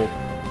all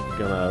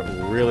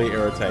gonna really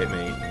irritate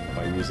me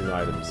by using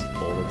items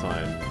all the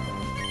time.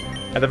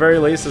 At the very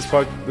least, this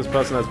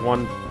person has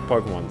one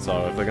Pokemon,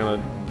 so if they're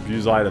gonna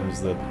use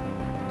items, they're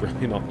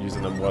really not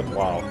using them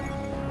worthwhile.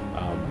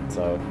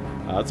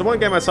 It's one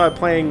game I started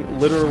playing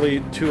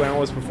literally 2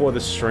 hours before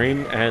the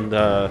stream, and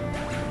I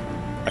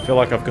feel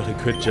like I've got a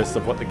good gist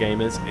of what the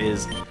game is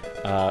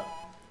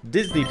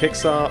Disney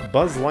Pixar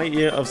Buzz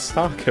Lightyear of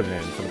Star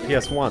Command for the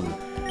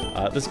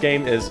PS1. This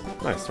game is...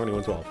 Nice,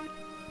 2112.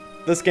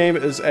 This game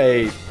is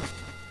a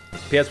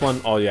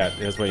PS1... Oh yeah,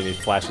 here's where you need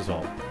Flash as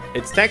well.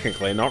 It's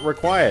technically not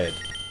required.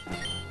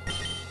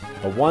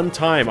 The one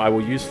time I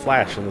will use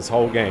Flash in this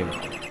whole game.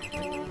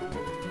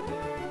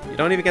 You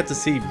don't even get to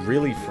see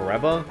really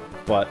forever,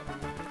 but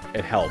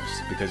it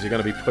helps because you're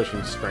going to be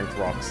pushing strength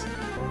rocks,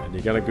 and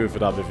you're going to goof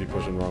it up if you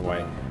push them the wrong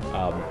way.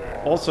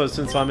 Also,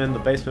 since I'm in the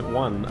basement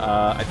 1,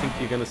 I think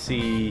you're going to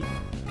see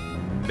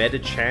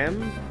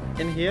Metacham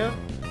in here,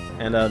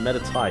 and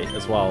Metatite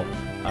as well.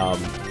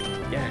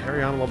 Yeah,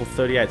 Harryana level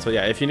 38. So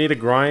yeah, if you need a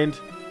grind,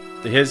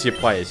 here's your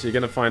place. You're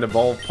going to find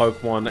evolved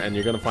Pokemon, and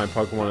you're going to find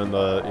Pokemon in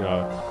the, you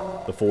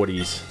know, the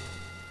 40s.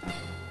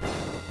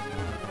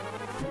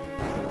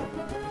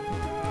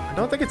 I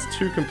don't think it's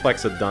too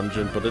complex a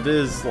dungeon, but it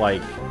is,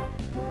 like,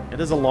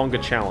 it is a longer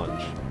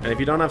challenge. And if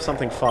you don't have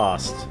something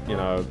fast, you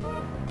know,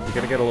 you're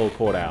going to get a little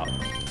caught out.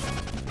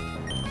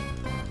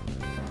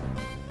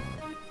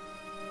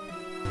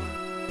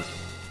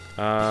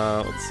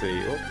 Let's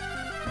see. Oh.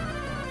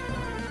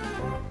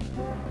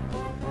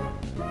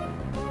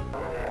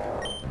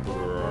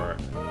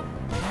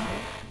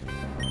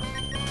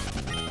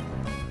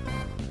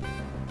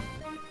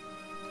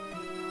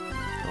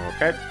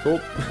 Okay, cool.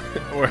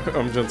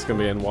 I'm just gonna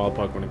be in wild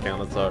Pokemon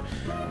encounter, so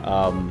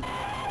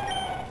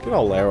good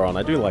old Lairon.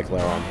 I do like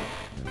Lairon.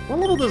 What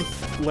level does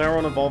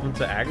Lairon evolve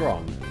into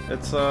Aggron?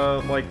 It's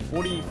like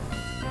 40.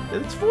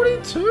 It's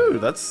 42.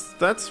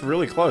 That's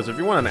really close. If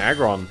you want an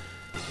Aggron,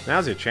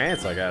 now's your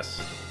chance, I guess.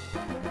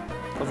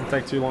 Doesn't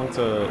take too long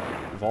to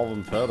evolve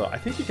them further. I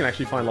think you can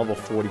actually find level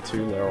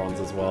 42 Lairons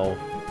as well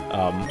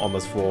on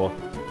this floor.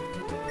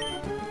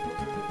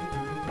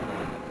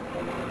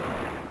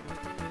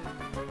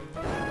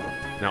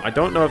 Now, I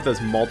don't know if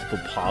there's multiple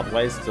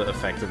pathways to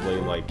effectively,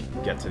 like,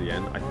 get to the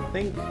end. I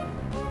think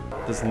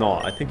there's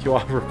not. I think you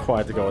are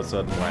required to go a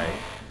certain way.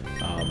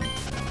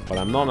 But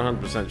I'm not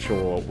 100%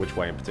 sure which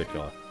way in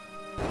particular.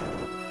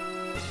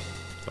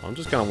 So I'm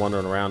just kind of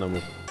wandering around and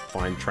we'll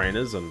find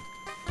trainers and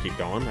keep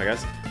going, I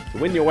guess. To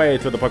win your way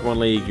through the Pokemon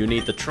League, you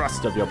need the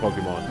trust of your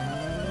Pokemon.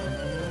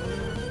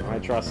 I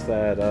trust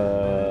that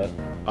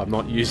I'm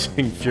not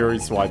using Fury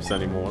Swipes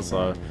anymore,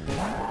 so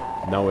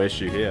no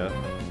issue here.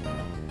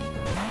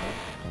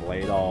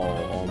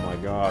 Claydol, oh my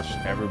gosh,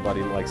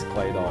 everybody likes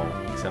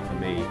Claydol, except for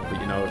me. But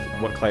you know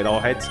what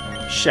Claydol hates?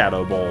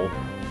 Shadow Ball.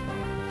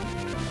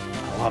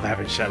 I love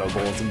having Shadow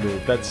Ball as a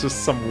move. That's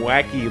just some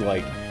wacky,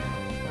 like,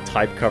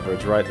 type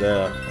coverage right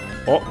there.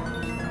 Oh!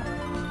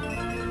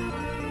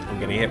 I'm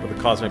getting hit with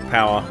a Cosmic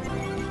Power.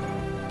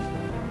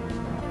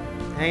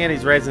 Hang on,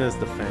 he's raising his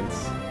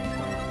defense.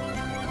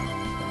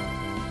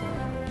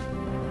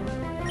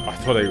 I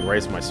thought he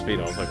raised my speed.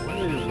 I was like, what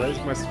did he raise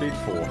my speed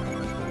for?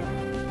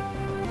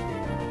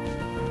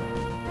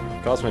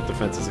 Cosmic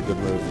Defense is a good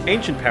move.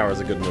 Ancient Power is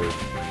a good move.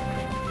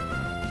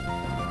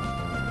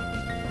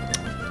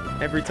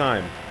 Every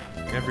time.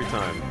 Every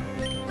time.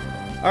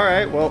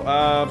 Alright, well,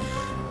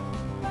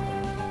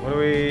 what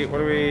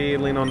do we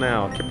lean on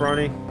now?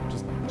 Kipperoni?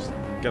 Just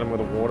get him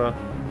with the water.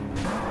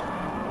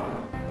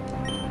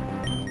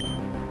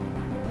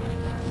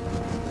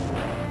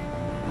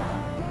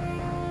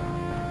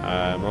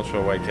 I'm not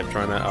sure why he kept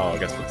trying that. Oh, I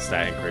guess with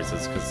stat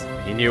increases, because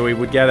he knew he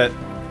would get it.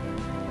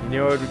 He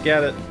knew I would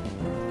get it.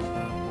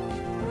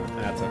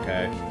 That's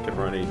okay.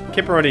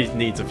 Kipperoni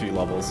needs a few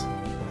levels,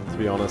 to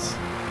be honest.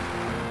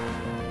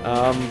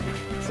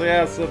 So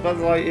yeah, so Buzz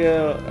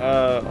Lightyear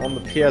on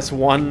the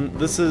PS1.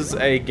 This is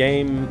a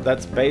game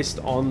that's based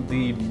on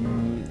the...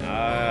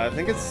 I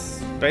think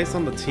it's based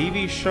on the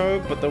TV show,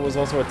 but there was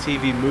also a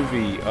TV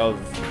movie of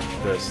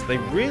this. They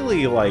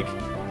really, like...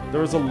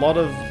 There was a lot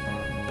of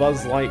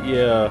Buzz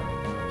Lightyear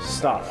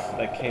stuff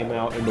that came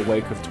out in the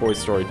wake of Toy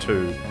Story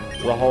 2.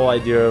 The whole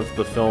idea of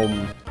the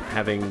film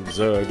having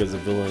Zurg as a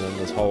villain and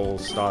this whole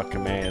Star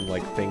Command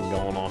like thing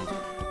going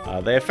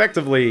on. They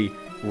effectively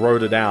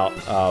wrote it out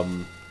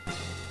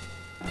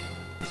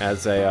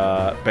as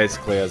a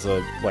basically as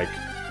a like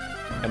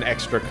an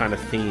extra kind of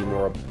theme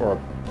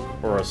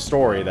or a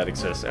story that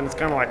exists, and it's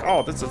kind of like,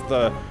 oh, this is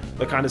the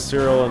kind of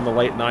serial in the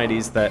late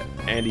 90s that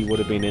Andy would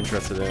have been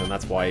interested in, and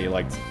that's why he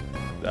liked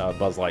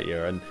Buzz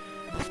Lightyear. And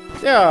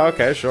yeah,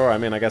 okay, sure. I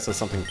mean, I guess there's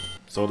something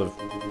sort of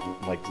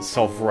like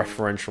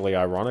self-referentially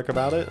ironic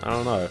about it. I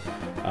don't know.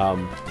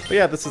 But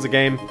yeah, this is a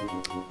game.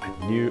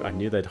 I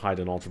knew they'd hide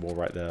an Ultra Ball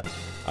right there.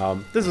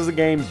 This is a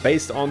game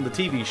based on the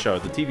TV show.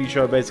 The TV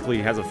show basically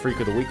has a Freak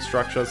of the Week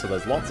structure, so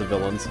there's lots of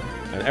villains,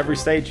 and every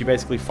stage you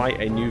basically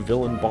fight a new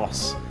villain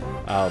boss,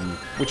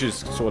 which is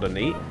sort of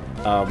neat.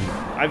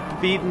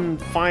 I've beaten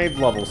 5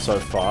 levels so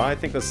far. I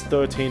think there's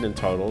 13 in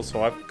total,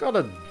 so I've got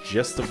a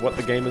gist of what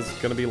the game is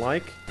going to be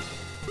like.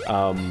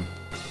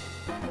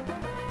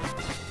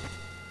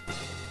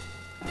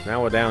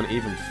 Now we're down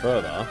even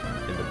further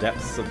in the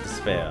depths of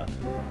despair.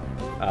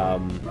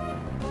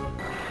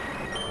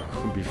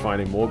 We'll be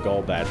finding more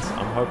Golbats.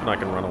 I'm hoping I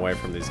can run away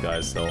from these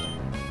guys still.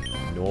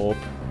 Nope.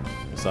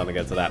 We're starting to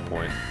get to that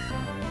point.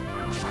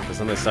 Because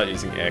then they start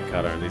using Air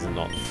Cutter, and these are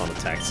not fun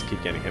attacks.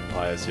 Keep getting hit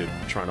by as you're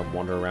trying to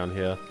wander around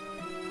here.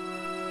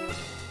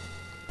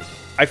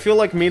 I feel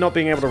like me not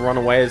being able to run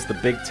away is the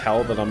big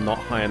tell that I'm not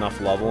high enough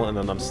level, and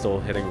then I'm still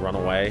hitting run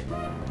away.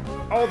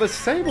 Oh, there's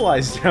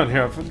Sableyes down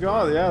here. I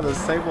forgot. Yeah, there's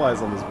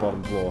Sableyes on this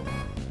bottom floor.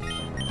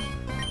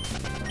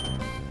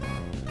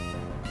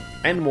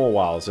 And more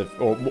wilds,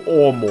 or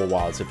more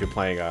wilds if you're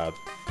playing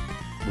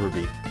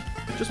Ruby.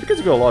 Just because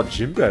you got a lot of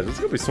gym badges, there's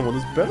gonna be someone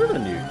who's better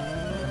than you.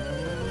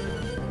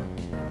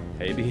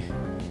 Maybe.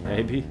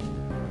 Maybe.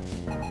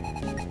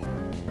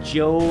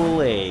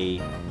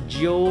 Julie.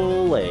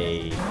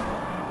 Julie.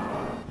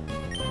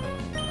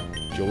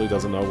 Julie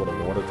doesn't know what a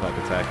water type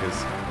attack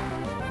is.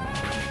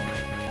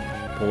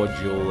 Poor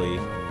Julie.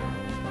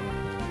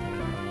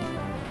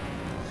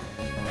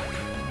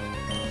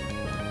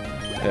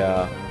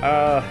 Yeah.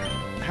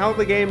 How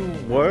the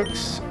game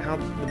works, how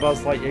the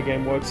Buzz Lightyear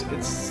game works,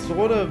 it's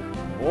sort of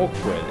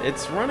awkward.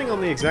 It's running on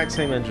the exact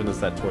same engine as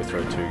that Toy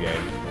Story 2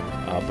 game,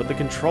 but the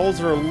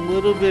controls are a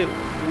little bit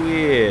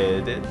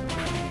weird. It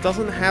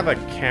doesn't have a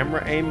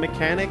camera aim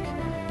mechanic.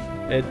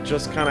 It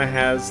just kind of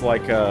has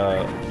like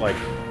a,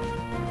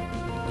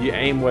 you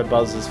aim where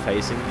Buzz is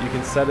facing. You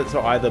can set it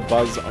so either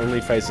Buzz only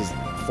faces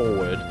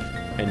forward,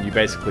 and you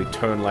basically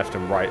turn left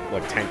and right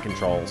like tank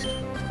controls,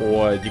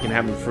 or you can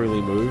have him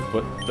freely move,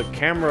 but the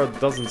camera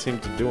doesn't seem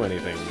to do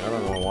anything. I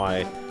don't know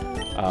why.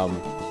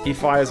 He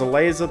fires a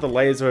laser. The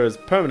laser is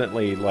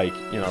permanently, like,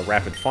 you know,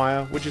 rapid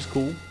fire, which is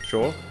cool,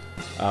 sure.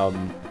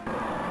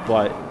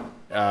 But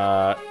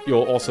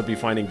you'll also be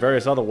finding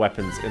various other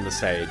weapons in the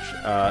stage.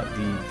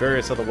 The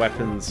various other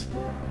weapons,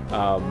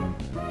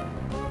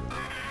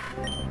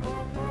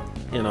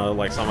 you know,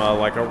 like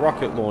like a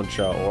rocket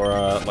launcher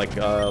or like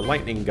a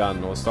lightning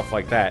gun or stuff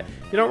like that.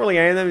 You don't really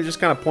aim them, you just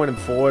kind of point them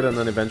forward, and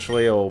then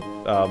eventually it'll,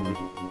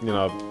 you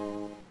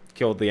know,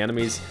 kill the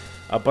enemies.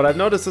 But I've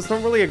noticed it's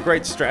not really a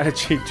great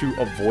strategy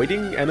to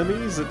avoiding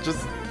enemies. It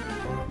just,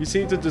 you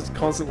seem to just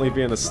constantly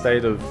be in a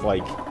state of,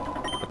 like,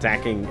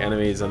 attacking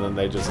enemies, and then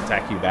they just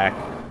attack you back.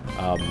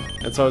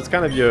 And so it's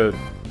kind of your,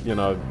 you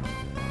know,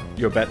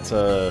 your bet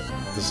to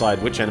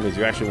decide which enemies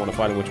you actually want to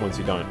fight and which ones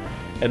you don't.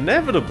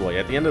 Inevitably,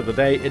 at the end of the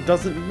day, it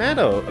doesn't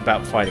matter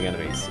about fighting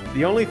enemies.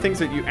 The only things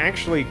that you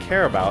actually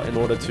care about in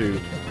order to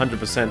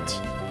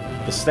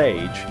 100% the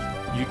stage,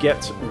 you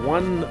get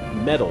one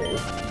medal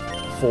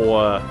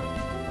for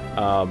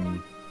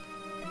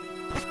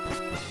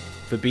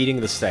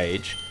beating the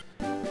stage.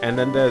 And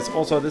then there's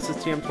also, this is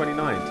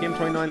TM29.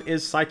 TM29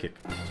 is Psychic.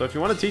 So if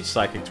you want to teach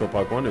Psychic to a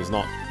Pokemon who's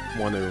not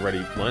one who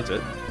already learnt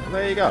it, well,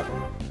 there you go.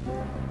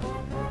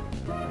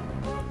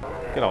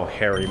 Good old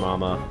hairy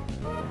mama.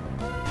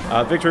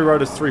 Victory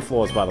Road is 3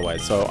 floors, by the way,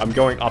 so I'm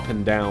going up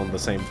and down the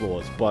same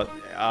floors, but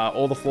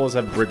all the floors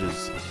have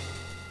bridges.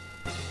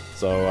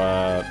 So,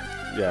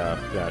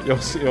 yeah,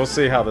 you'll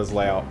see how this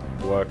layout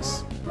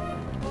works.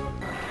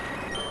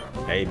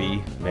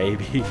 Maybe.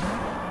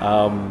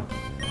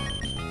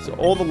 So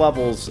all the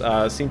levels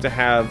seem to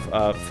have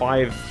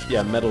 5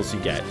 medals you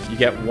get. You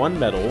get 1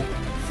 medal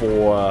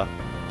for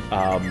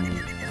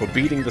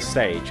beating the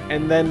stage,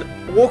 and then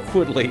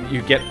awkwardly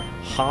you get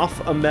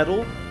half a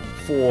medal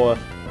for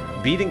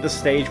beating the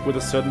stage with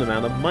a certain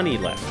amount of money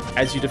left.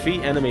 As you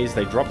defeat enemies,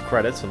 they drop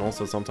credits, and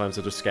also sometimes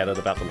they're just scattered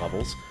about the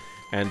levels.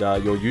 And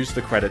you'll use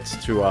the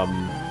credits to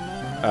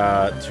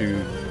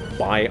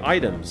buy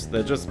items.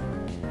 They're just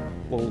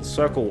little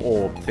circle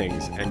orb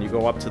things, and you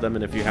go up to them,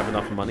 and if you have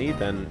enough money,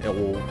 then it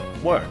will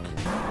work.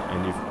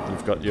 And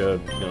you've got your,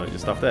 you know, your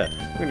stuff there.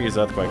 We're going to use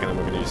Earthquake, and then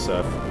we're going to use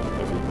Surf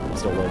if he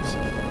still lives.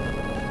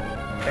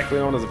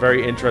 Kecleon is a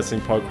very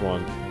interesting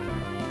Pokemon.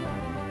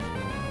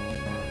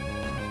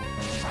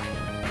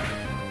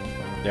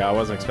 Yeah, I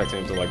wasn't expecting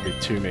him to, like, be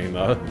too mean,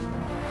 though.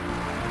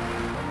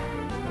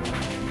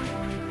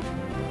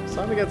 It's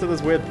time to get to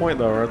this weird point,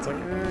 though, where it's like,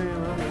 you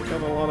know, we've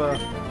got a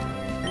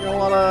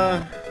lot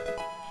of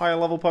higher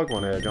level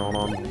Pokemon here going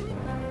on.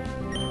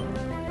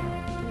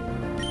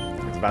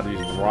 It's about to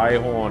use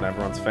Rhyhorn,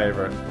 everyone's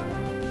favorite.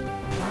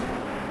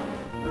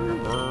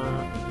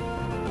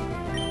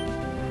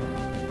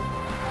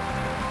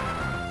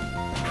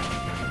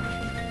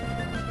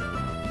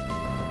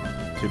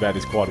 Too bad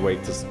he's quad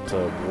weak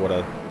to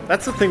water.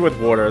 That's the thing with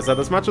water, is that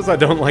as much as I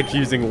don't like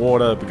using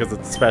water because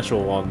it's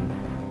special on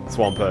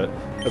Swampert,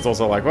 it's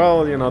also like,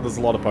 well, you know, there's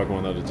a lot of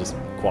Pokemon that are just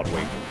quad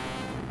weak.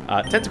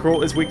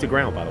 Tentacruel is weak to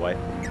ground, by the way.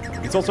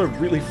 It's also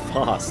really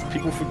fast.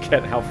 People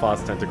forget how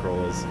fast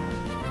Tentacruel is.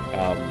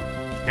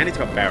 And he's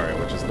got Barrier,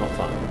 which is not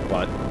fun,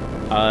 but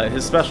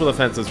his special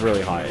defense is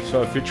really high.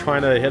 So if you're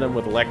trying to hit him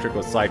with Electric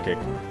or Psychic,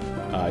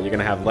 you're going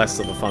to have less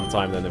of a fun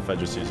time than if I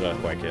just use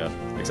Earthquake here.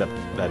 Except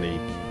that he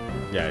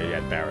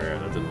had Barrier,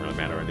 and it didn't really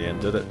matter in the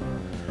end, did it?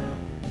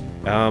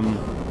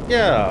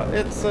 Yeah,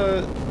 it's,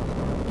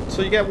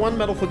 so you get 1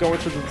 medal for going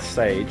through the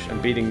stage and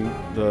beating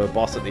the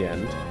boss at the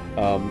end.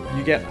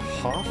 You get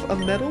half a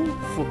medal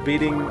for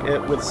beating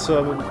it with a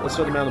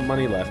certain amount of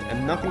money left,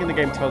 and nothing in the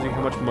game tells you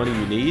how much money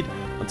you need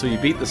until you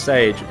beat the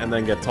stage and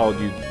then get told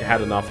you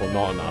had enough or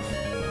not enough.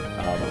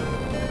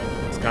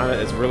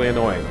 It's really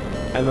annoying.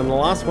 And then the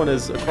last one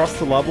is, across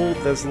the level,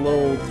 there's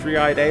little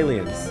 3-eyed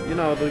aliens. You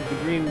know, the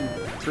green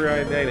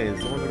 3-eyed aliens,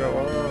 the ones that go,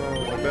 oh,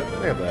 like that.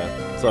 Look at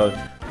that. So,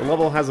 the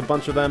level has a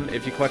bunch of them.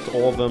 If you collect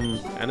all of them,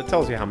 and it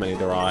tells you how many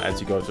there are as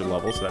you go through the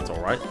level, so that's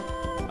alright.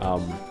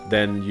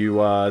 Then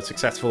you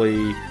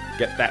successfully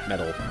get that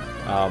medal.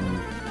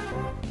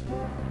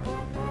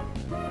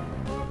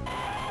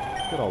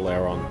 Good old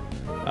Laron.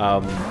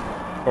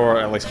 or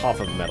at least half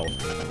of the medal.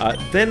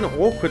 Then,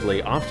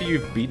 awkwardly, after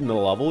you've beaten the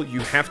level,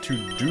 you have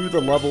to do the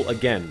level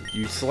again.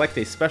 You select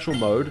a special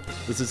mode.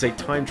 This is a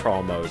time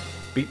trial mode.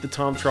 Beat the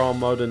time trial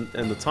mode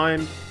in the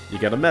time, you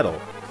get a medal.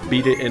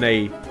 Beat it in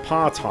a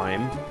par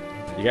time,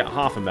 you get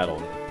half a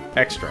medal.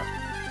 Extra.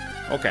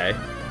 Okay.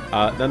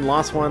 Then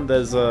last one,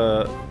 there's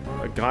a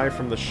guy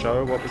from the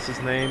show. What was his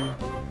name?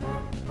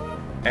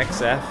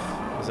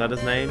 XF? Is that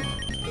his name?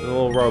 The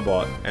little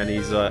robot, and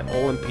he's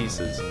all in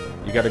pieces.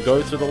 You gotta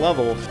go through the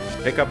level,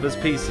 pick up his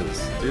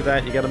pieces. Do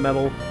that, you get a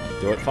medal.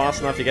 Do it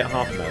fast enough, you get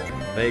half a medal.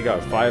 There you go,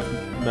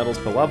 5 medals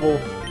per level,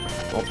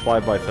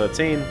 multiplied by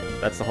 13,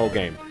 that's the whole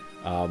game.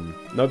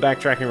 No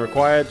backtracking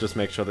required, just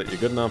make sure that you're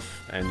good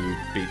enough and you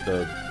beat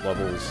the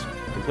levels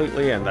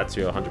completely, and that's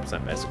your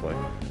 100% basically.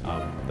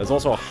 There's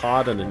also a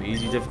hard and an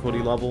easy difficulty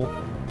level.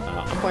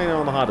 I'm playing it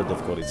on the harder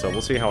difficulty, so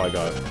we'll see how I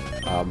go.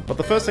 But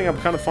the first thing I'm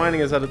kind of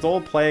finding is that it's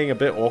all playing a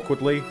bit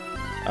awkwardly.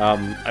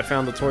 I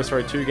found the Toy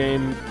Story 2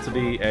 game to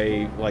be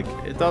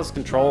it does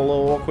control a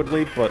little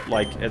awkwardly, but,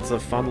 it's a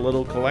fun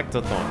little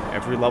collectathon.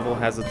 Every level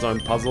has its own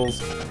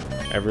puzzles,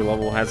 every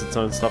level has its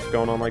own stuff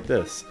going on like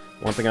this.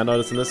 One thing I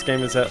noticed in this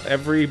game is that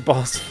every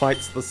boss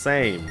fights the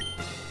same.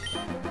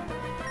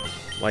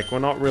 We're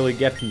not really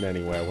getting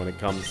anywhere when it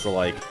comes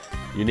to,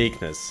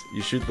 uniqueness.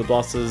 You shoot the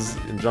bosses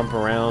and jump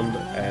around,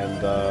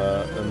 and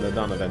they're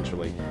done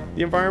eventually.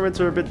 The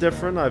environments are a bit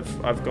different.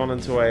 I've gone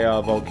into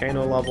a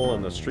volcano level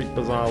and a street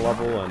bazaar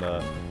level, and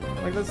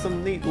there's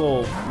some neat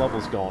little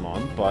levels going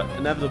on. But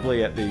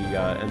inevitably, at the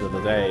end of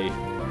the day,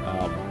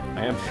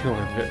 I am feeling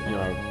a bit,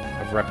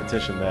 of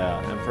repetition there.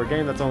 And for a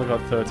game that's only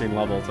got 13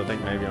 levels, I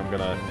think maybe I'm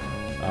gonna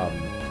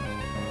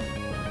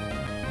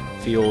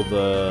feel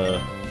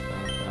the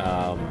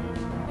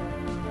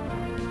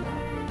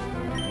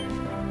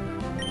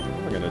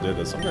I'm gonna do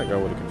this. I'm gonna go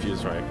with a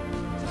confused ray.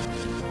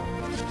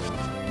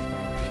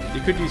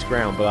 You could use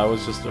ground, but I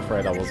was just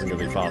afraid I wasn't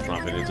gonna be fast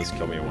enough and it'd just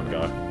kill me in one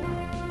go.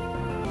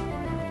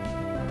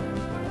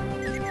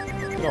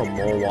 Look at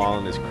Morwile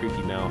in his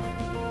creepy mouth.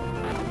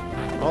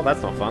 Oh,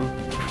 that's not fun.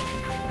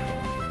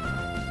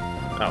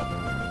 Oh.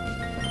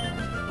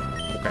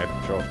 Okay,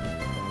 sure.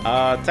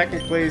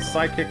 Technically,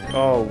 Psychic...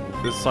 Oh,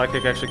 is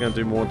Psychic actually gonna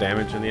do more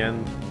damage in the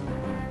end?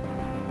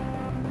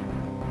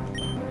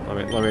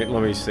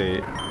 Let me see,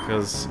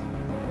 because...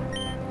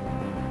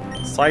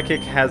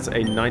 Psychic has a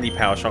 90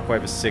 power,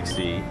 Shockwave is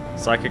 60.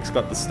 Psychic's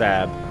got the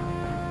stab.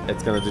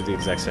 It's gonna do the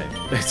exact same.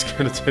 It's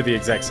gonna do the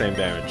exact same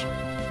damage.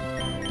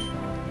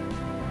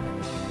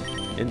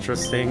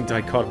 Interesting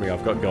dichotomy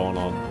I've got going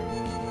on.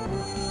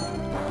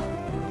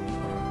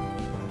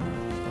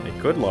 It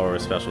could lower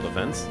his special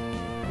defense.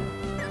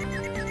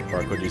 Or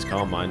I could use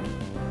Calm Mind.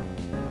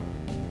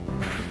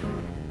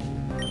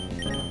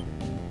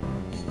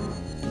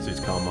 Let's use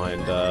Calm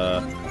Mind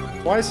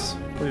twice.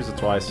 We'll use it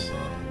twice.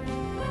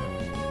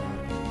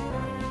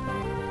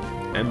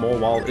 And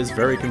Morwile is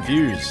very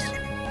confused.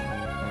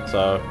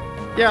 So,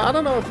 yeah, I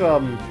don't know if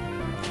I'm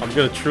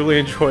gonna truly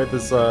enjoy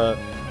this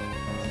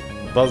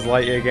Buzz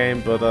Lightyear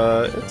game, but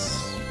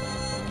it's...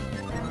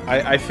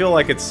 I feel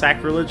like it's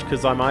sacrilege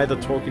because I'm either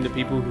talking to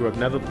people who have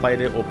never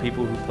played it or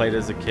people who played it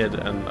as a kid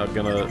and are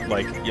gonna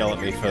yell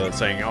at me for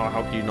saying, oh,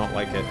 how can you not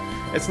like it?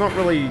 It's not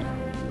really,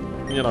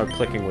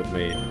 clicking with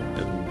me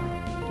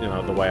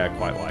in, the way I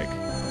quite like.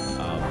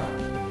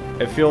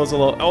 It feels a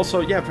little... Also,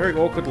 yeah, very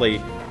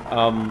awkwardly,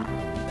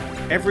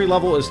 every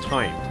level is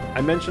timed.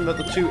 I mentioned that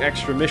the 2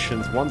 extra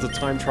missions, one's a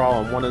time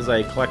trial and one is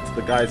a collect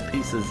the guy's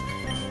pieces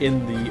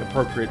in the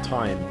appropriate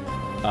time.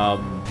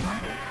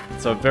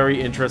 So very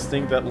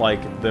interesting that,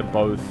 they're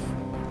both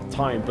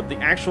timed, but the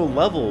actual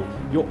level,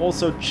 you're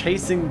also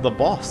chasing the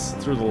boss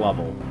through the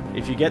level.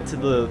 If you get to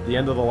the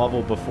end of the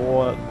level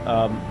before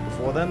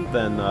then,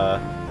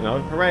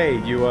 hooray,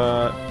 you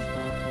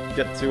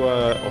get to,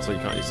 also you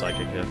can't use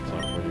Psychic yet, so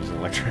we're using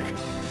Electric.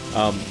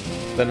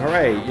 Then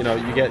hooray, you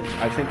get,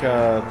 I think,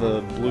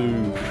 the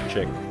blue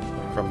chick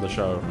from the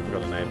show, I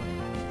forgot her name,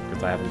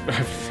 because I haven't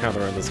found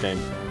her in this game.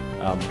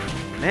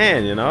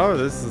 Man,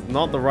 this is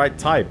not the right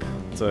type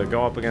to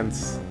go up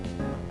against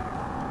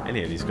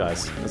any of these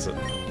guys, is it?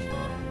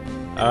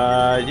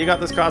 You got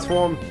this, Cast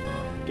Form.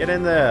 Get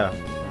in there.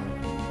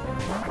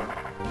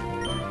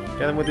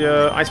 Get him with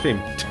your Ice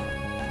Beam.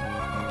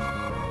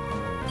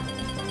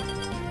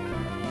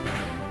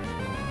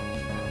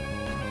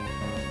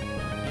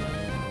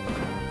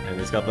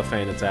 He's got the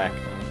feint attack.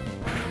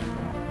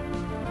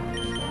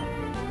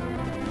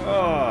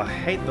 Oh, I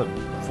hate the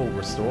full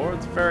restore.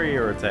 It's very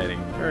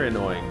irritating. Very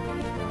annoying.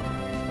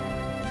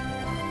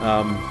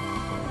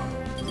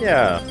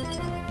 Yeah.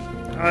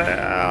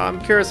 I'm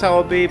curious how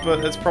it'll be,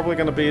 but it's probably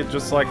going to be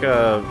just like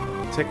a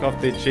tick off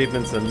the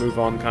achievements and move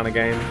on kind of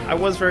game. I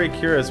was very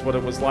curious what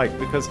it was like,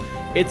 because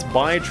it's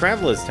by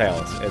Traveler's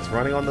Tales. It's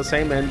running on the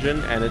same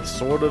engine, and it's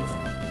sort of,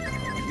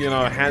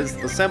 has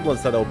the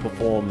semblance that it'll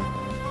perform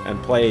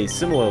and play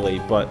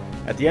similarly, but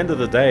at the end of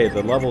the day,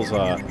 the levels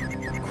are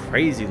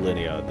crazy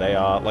linear. They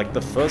are,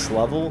 the first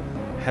level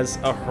has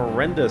a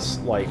horrendous,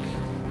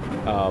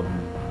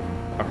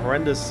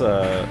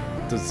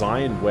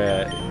 design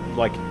where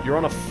like, you're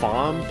on a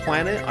farm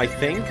planet, I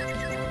think.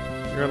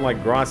 You're in,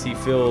 like, grassy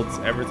fields,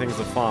 everything's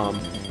a farm.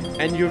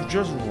 And you've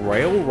just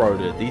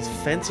railroaded. These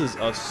fences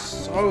are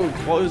so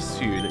close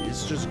to you that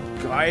it's just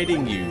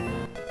guiding you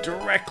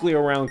directly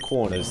around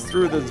corners,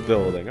 through this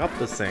building, up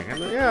this thing. And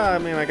yeah, I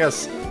mean, I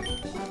guess,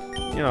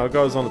 you know, it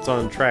goes on its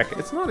own track.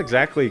 It's not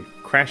exactly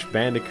Crash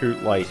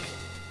Bandicoot-like,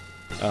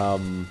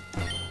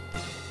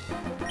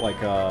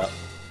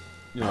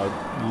 you know,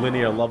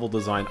 linear level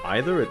design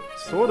either. It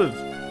sort of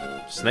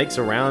snakes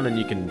around and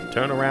you can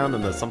turn around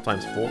and there's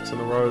sometimes forks in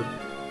the road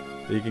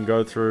that you can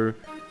go through.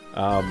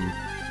 Where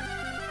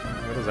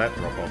does that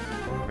drop off?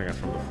 I think that's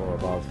from the floor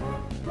above.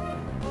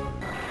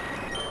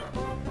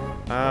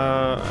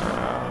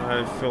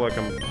 I feel like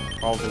I'm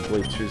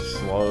probably too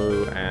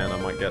slow and I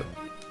might get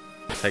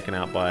taken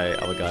out by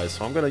other guys,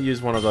 so I'm gonna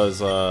use one of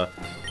those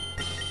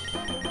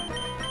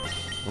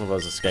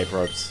escape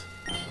ropes.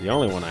 The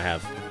only one I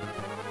have.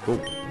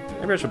 Cool.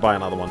 Maybe I should buy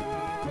another one.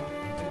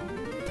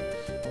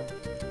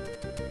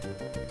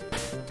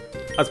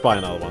 Let's buy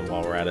another one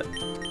while we're at it.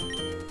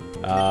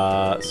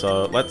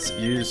 So let's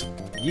use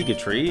Yiga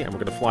Tree, and we're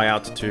gonna fly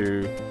out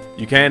to...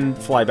 You can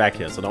fly back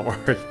here, so don't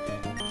worry.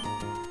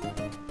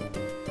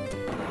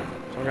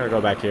 So I'm gonna go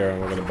back here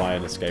and we're gonna buy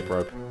an escape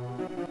rope.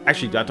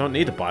 Actually, I don't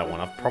need to buy one.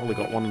 I've probably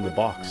got one in the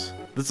box.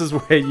 This is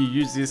where you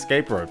use the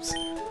escape ropes.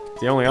 It's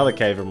the only other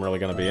cave I'm really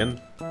gonna be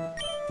in.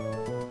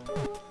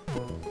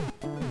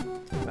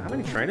 How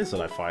many trainers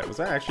did I fight? Was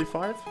that actually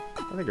 5?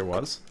 I think it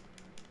was.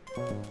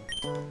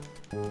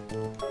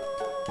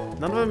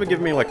 None of them are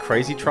giving me, like,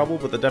 crazy trouble,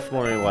 but they're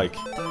definitely, like,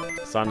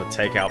 starting to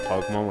take out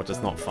Pokemon, which is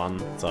not fun.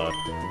 So,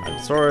 item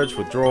storage,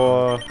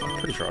 withdraw. I'm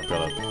pretty sure I've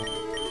got a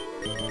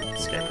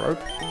escape rope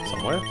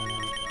somewhere.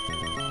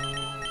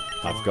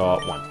 I've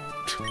got 1.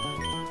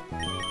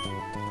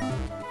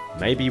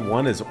 Maybe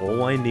 1 is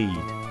all I need.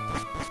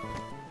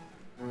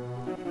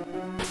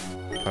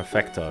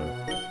 Perfecto.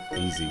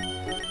 Easy.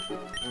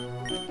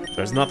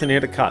 There's nothing here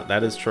to cut.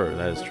 That is true.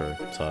 That is true.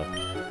 So,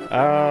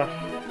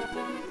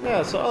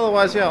 yeah, so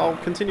otherwise, yeah, I'll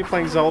continue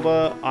playing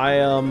Zelda.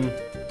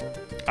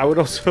 I would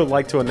also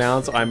like to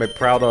announce I'm a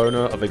proud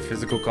owner of a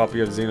physical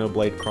copy of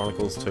Xenoblade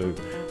Chronicles 2.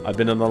 I've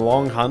been on a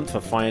long hunt for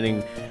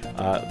finding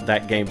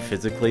that game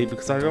physically,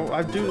 because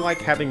I do like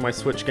having my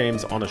Switch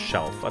games on a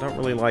shelf. I don't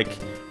really like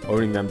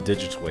owning them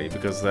digitally,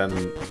 because then,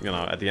 you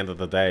know, at the end of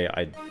the day,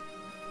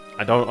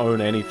 I don't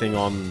own anything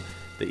on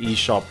the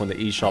eShop when the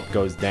eShop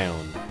goes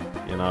down,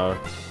 you know?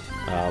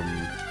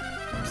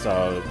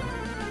 So...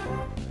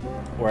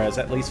 Whereas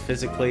at least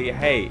physically,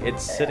 hey,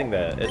 it's sitting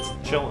there, it's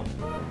chilling,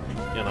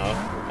 you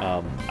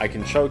know? I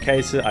can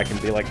showcase it, I can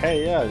be like,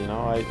 hey, yeah, you know,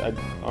 I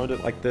owned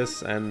it like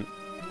this, and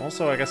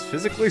also, I guess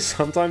physically,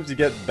 sometimes you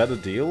get better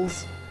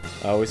deals.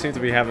 We seem to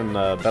be having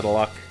better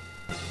luck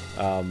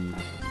than,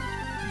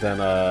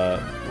 well,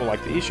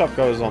 like, the eShop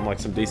goes on, like,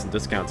 some decent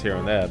discounts here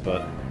and there,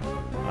 but,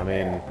 I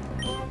mean,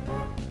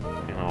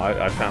 you know,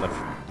 I found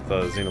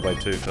the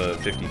Xenoblade 2 for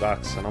 50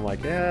 bucks, and I'm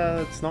like, yeah,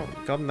 it's not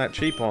gotten that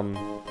cheap on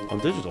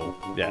digital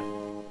yet.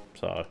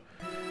 So,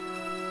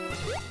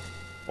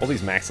 all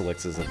these max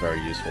elixirs are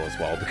very useful as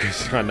well,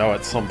 because I know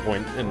at some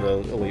point in the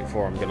Elite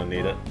Four I'm going to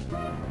need it.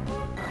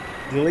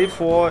 The Elite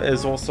Four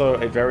is also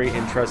a very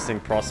interesting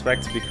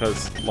prospect,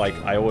 because, like,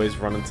 I always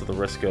run into the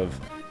risk of,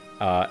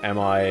 am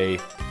I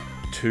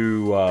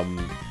too,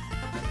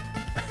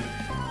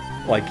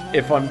 like,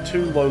 if I'm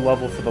too low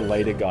level for the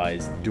later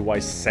guys, do I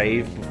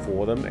save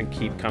before them and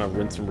keep kind of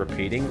rinse and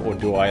repeating, or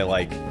do I,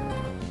 like...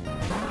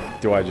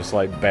 Do I just,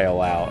 like, bail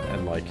out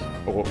and, like...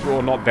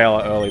 Or not bail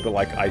out early, but,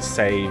 like, I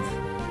save,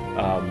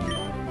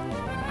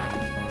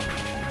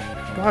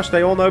 Gosh,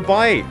 they all know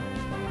Bite!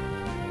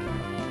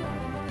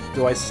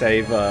 Do I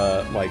save,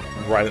 like,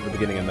 right at the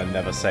beginning and then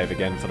never save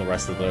again for the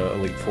rest of the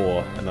Elite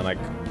Four, and then I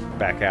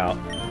back out?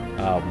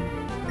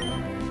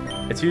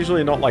 It's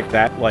usually not like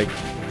that, like,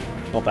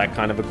 not that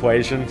kind of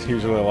equation.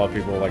 Usually a lot of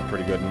people are, like,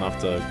 pretty good enough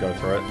to go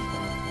through it.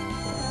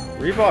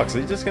 Revox, are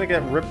you just gonna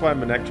get ripped by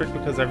Manectric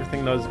because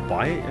everything knows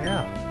Bite?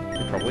 Yeah.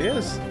 He probably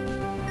is.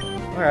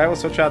 Alright, we'll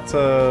switch out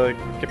to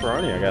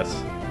Kipperoni, I guess.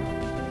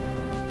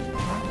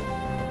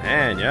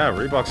 And yeah,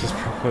 Reebox is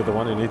probably the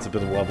one who needs a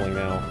bit of leveling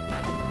now.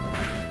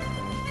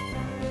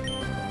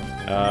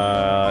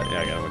 Yeah,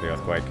 I got him with the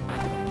Earthquake.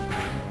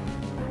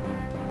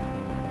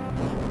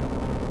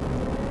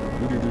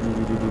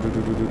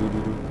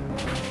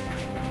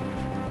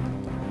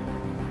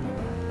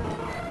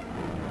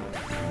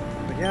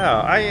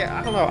 Yeah,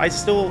 I don't know, I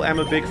still am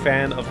a big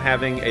fan of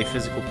having a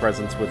physical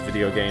presence with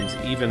video games,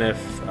 even if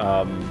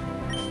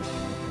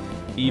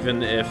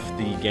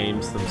the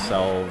games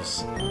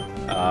themselves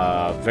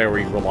are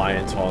very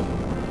reliant on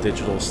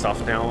digital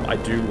stuff now. I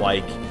do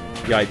like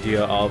the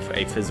idea of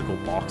a physical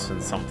box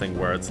and something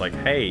where it's like,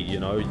 hey, you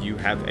know, you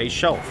have a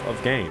shelf of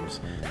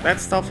games. That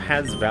stuff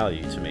has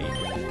value to me.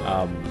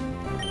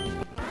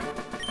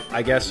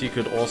 I guess you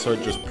could also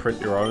just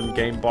print your own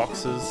game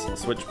boxes.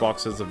 Switch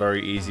boxes are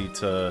very easy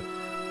to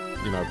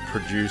you know,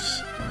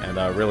 produce, and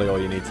really all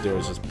you need to do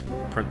is just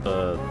print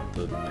the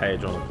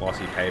page on a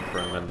glossy paper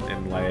and then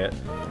inlay it.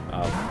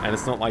 And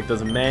it's not like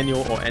there's a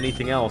manual or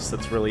anything else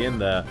that's really in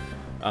there.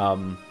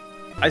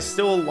 I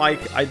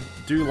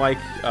do like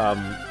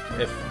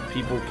if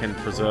people can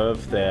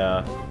preserve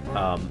their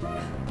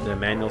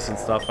manuals and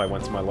stuff. I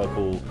went to my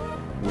local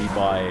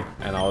WeBuy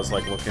and I was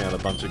like looking at a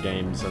bunch of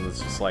games, and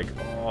it's just like,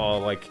 oh,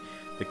 like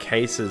the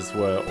cases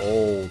were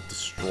all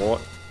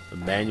distraught, the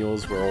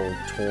manuals were all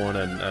torn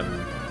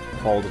and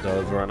folded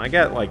over, and I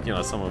get, like, you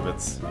know, some of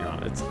it's, you know,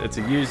 it's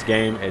a used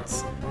game,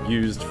 it's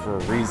used for a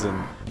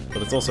reason,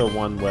 but it's also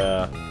one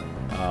where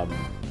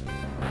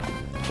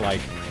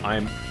like,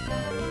 I'm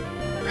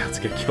about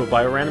to get killed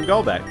by a random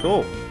Golbat.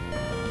 Cool.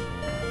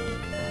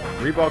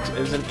 Reeboks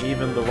isn't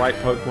even the right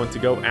Pokemon to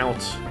go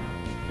out.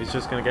 He's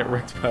just gonna get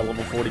wrecked by a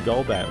level 40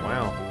 Golbat.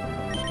 Wow.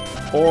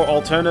 Or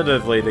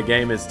alternatively, the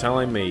game is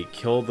telling me,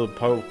 kill the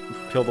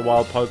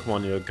wild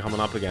Pokemon you're coming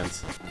up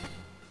against.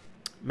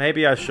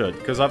 Maybe I should,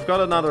 because I've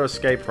got another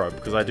escape rope,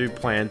 because I do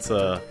plan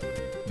to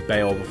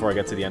bail before I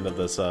get to the end of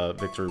this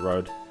victory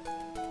road.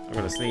 I'm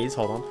gonna sneeze,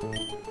 hold on.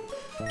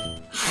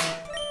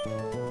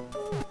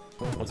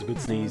 That was a good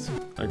sneeze.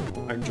 I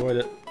enjoyed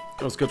it.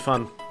 It was good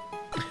fun.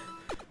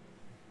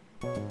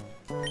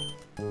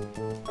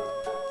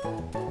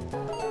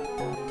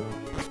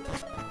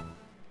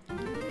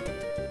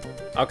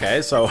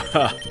 Okay, so,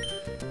 I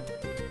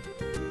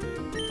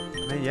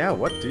mean, yeah,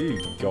 what do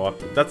you go up?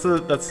 That's...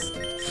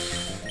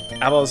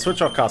 I'll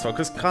switch off Castful,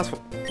 because Castful...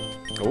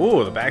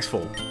 Ooh, the bag's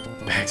full.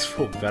 Bag's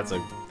full. That's a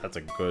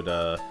good,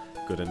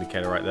 good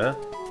indicator right there.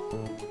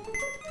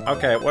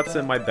 Okay, what's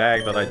in my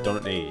bag that I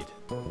don't need?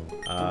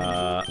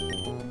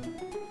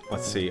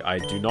 Let's see, I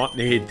do not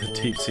need the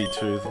Deep Sea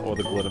Tooth or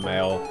the Glitter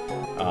Mail.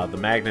 The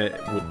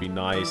Magnet would be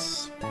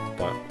nice,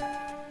 but...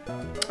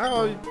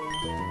 Oh,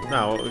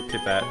 no, we'll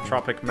keep that.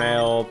 Tropic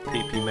Mail,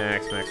 PP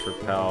Max, Max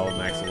Repel,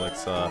 Max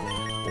Elixir,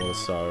 Water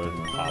Stone,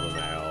 Harbor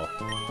Mail.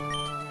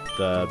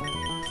 The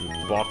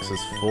box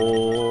is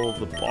full.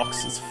 The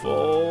box is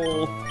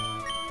full.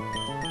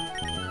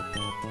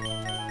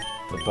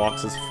 The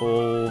box is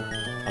full.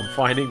 I'm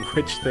finding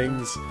which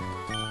things...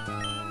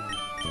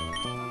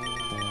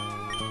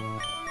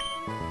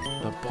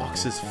 The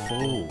box is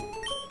full.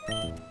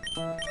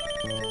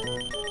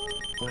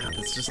 Wow,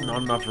 there's just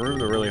not enough room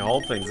to really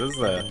hold things, is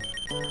there?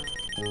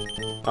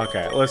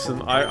 Okay,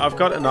 listen, I've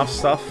got enough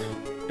stuff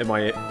in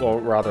my... Or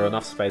rather,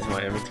 enough space in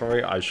my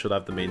inventory. I should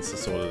have the means to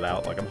sort it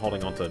out. Like, I'm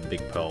holding onto a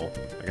big pearl.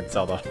 I can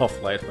sell that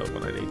off later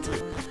when I need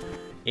to.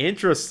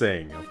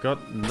 Interesting. I've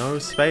got no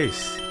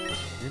space.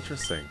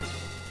 Interesting.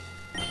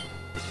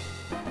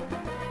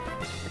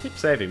 I keep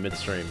saving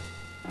midstream.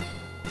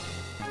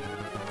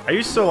 I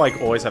used to,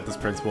 like, always have this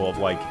principle of,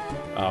 like,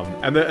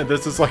 and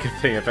this is, like, a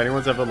thing. If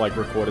anyone's ever, like,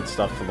 recorded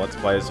stuff for Let's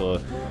Plays or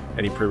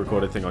any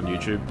pre-recorded thing on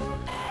YouTube,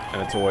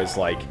 and it's always,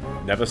 like,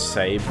 never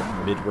save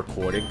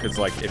mid-recording, because,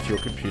 like, if your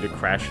computer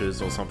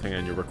crashes or something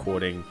and your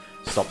recording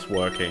stops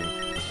working,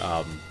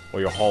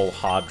 or your whole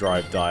hard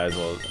drive dies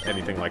or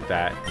anything like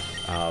that,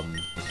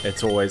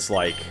 it's always,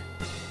 like,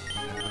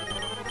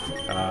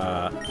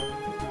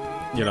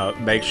 you know,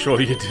 make sure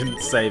you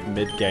didn't save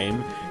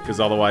mid-game, because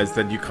otherwise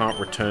then you can't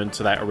return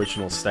to that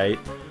original state.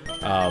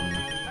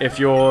 If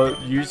you're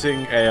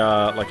using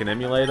a like an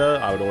emulator,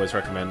 I would always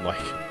recommend like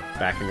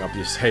backing up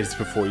your saves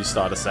before you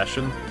start a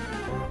session.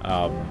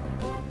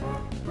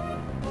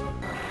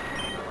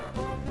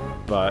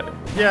 But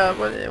yeah,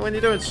 when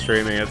you're doing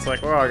streaming, it's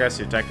like, well, I guess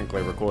you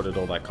technically recorded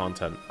all that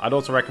content. I'd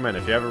also recommend,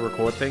 if you ever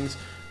record things,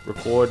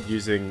 record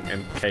using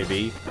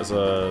MKV as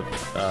a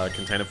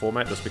container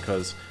format, just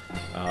because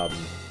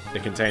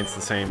it contains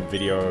the same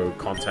video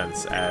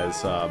contents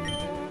as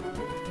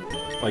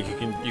like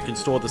you can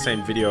store the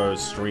same video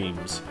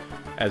streams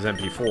as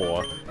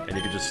MP4, and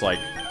you can just, like,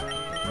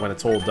 when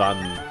it's all done,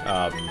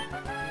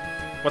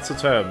 what's the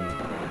term?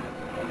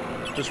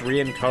 Just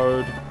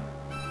re-encode,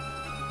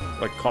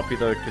 like copy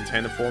the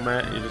container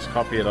format. You just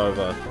copy it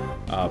over.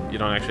 You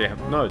don't actually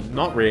have, no,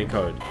 not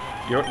re-encode.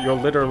 You're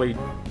literally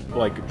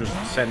like just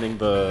sending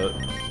the,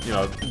 you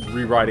know,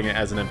 rewriting it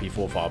as an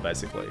MP4 file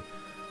basically.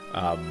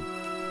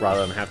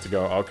 Rather than have to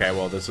go, okay,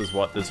 well, this is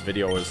what this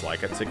video is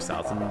like at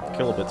 6,000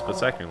 kilobits per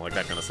second, like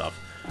that kind of stuff.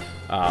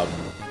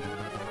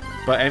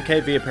 But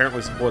MKV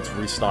apparently supports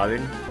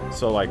restarting,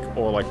 so like,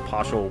 or like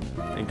partial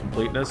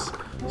incompleteness.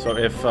 So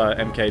if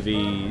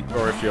MKV,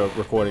 or if your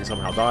recording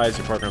somehow dies,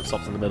 your program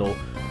stops in the middle,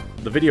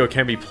 the video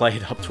can be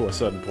played up to a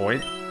certain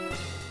point.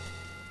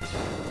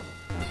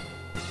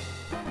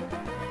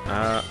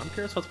 I'm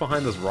curious what's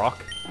behind this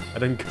rock. I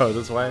didn't go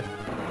this way.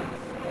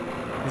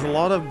 There's a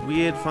lot of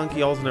weird,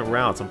 funky alternate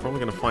routes. I'm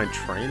probably going to find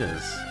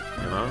trainers,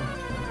 you know?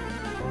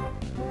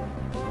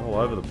 All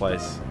over the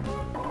place.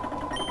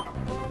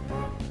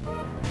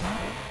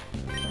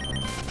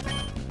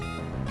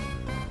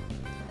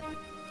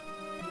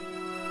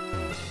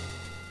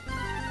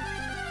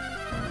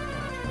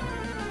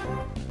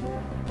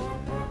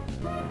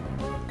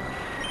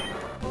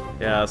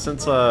 Yeah,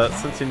 since I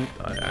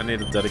need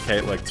to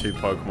dedicate like 2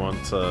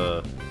 Pokemon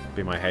to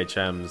be my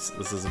HMs,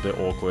 this is a bit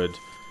awkward.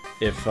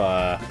 if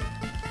that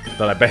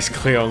I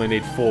basically only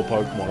need 4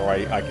 Pokemon, or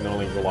I can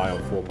only rely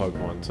on 4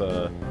 Pokemon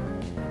to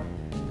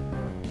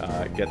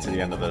get to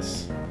the end of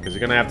this. Because you're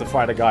going to have to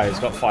fight a guy who's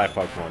got 5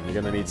 Pokemon. You're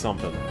going to need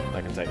something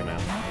that can take him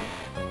out.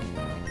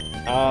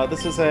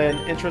 This is an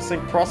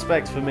interesting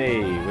prospect for me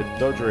with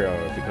Dodrio,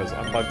 because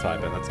I'm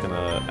Bug-type, and that's going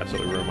to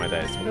absolutely ruin my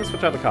day. So we're going to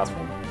switch out the cast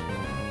form.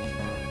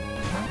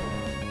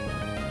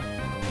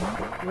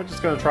 We're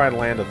just going to try and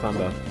land a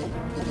Thunder.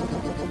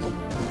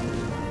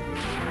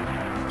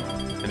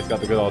 And he's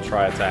got the good old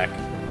Tri-Attack.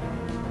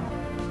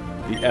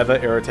 The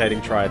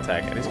ever-irritating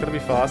Tri-Attack. And he's going to be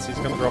fast, he's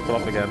going to drop it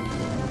off again.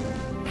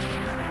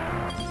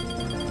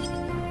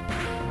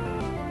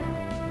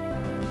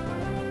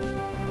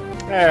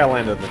 Yeah, I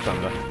landed the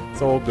Thunder.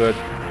 It's all good.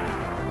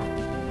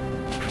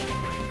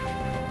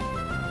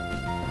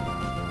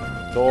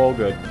 It's all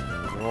good.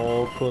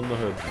 All cool in the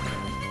hood.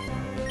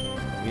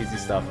 Easy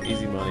stuff,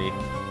 easy money.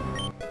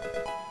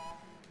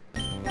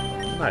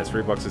 Nice,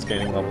 Reeboks is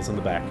gaining levels in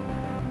the back.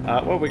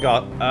 What we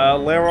got?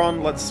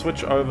 Lairon, let's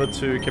switch over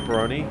to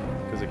Kipperoni,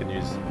 because it can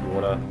use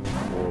water,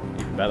 or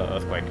even better,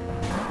 Earthquake.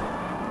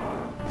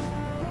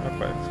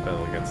 Earthquake's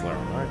better against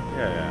Lairon, right?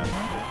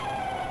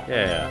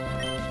 Yeah.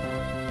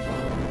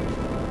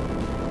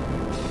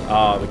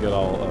 Ah, the good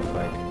old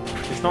Earthquake.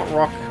 He's not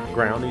rock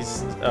ground,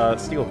 he's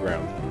steel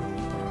ground.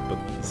 But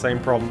the same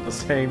problem, the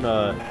same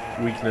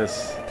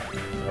weakness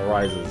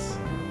arises.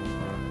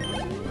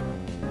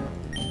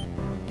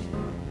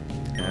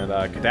 And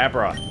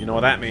Kadabra, you know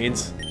what that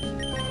means.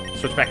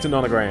 Switch back to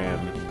Nonogram.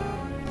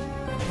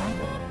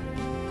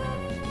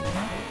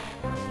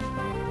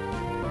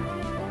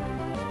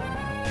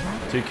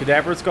 Dude,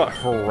 Kadabra's got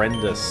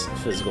horrendous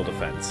physical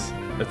defense.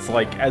 It's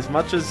like, as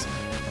much as,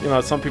 you know,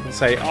 some people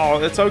say,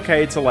 oh, it's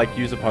okay to, like,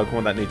 use a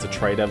Pokemon that needs a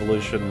trade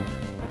evolution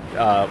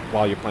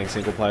while you're playing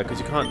single player, because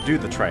you can't do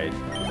the trade.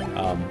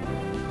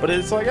 But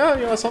it's like, oh,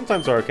 you know,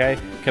 sometimes they're okay.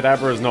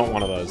 Kadabra is not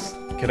one of those.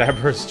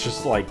 Kadabra is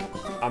just like,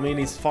 I mean,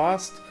 he's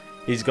fast,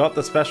 he's got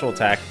the special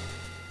attack,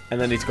 and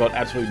then he's got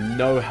absolutely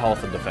no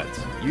health and defense.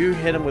 You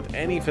hit him with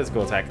any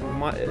physical attack,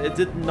 it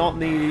did not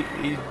need,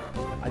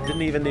 I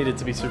didn't even need it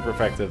to be super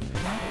effective.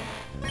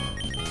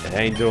 It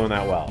ain't doing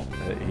that well.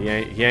 He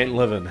ain't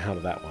living out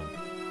of that one.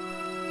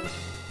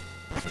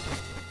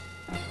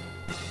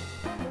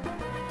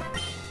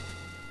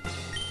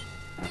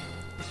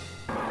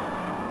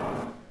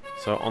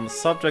 So on the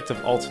subject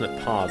of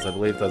alternate paths, I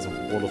believe there's a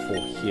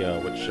waterfall here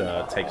which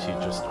takes you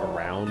just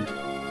around.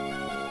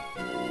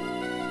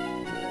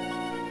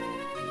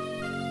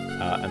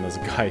 And there's a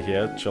guy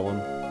here chilling.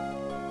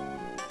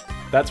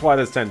 That's why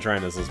there's 10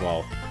 trainers as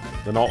well.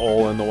 They're not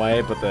all in the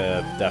way, but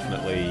they're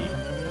definitely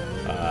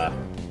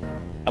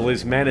at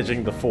least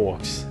managing the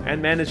forks and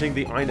managing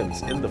the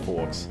items in the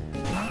forks.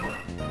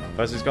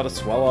 First he's got a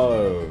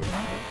Swallow.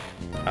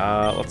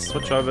 Let's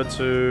switch over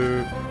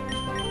to...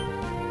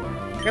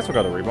 I guess we'll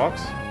go to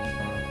Reeboks.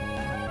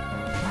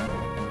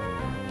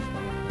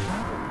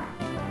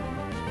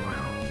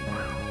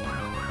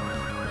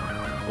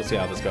 We'll see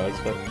how this goes,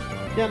 but...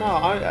 Yeah,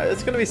 no,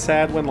 it's gonna be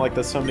sad when, like,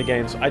 there's so many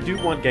games. I do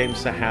want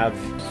games to have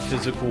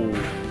physical,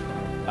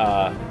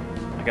 I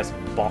guess,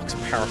 box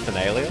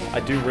paraphernalia. I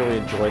do really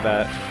enjoy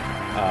that.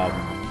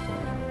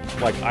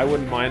 Like, I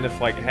wouldn't mind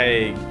if, like,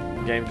 hey,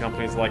 game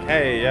companies like,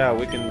 hey, yeah,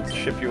 we can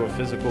ship you a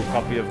physical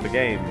copy of the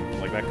game.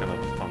 Like, that kind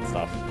of fun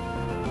stuff.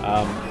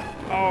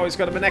 Oh, he's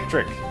got a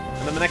Manectric.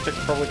 And the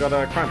Manectric's probably got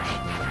a Crunch.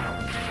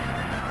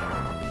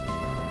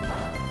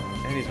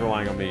 And he's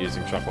relying on me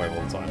using Shockwave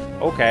all the time.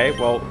 Okay,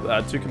 well,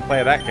 two can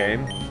play that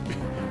game.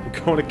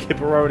 We're going to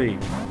Kipperoni.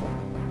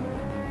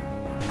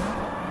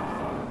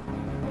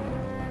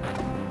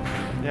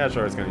 Yeah,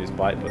 sure, it's going to use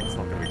Bite, but it's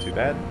not going to be too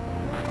bad.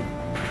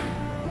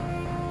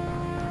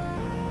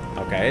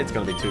 Okay, it's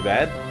going to be too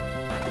bad.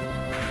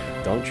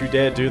 Don't you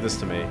dare do this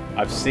to me.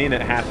 I've seen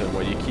it happen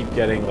where you keep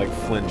getting, like,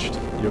 flinched.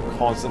 You're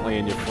constantly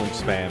in your flinch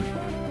spam.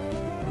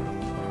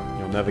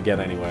 You'll never get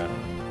anywhere.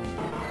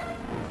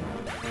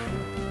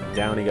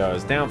 Down he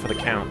goes. Down for the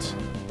count.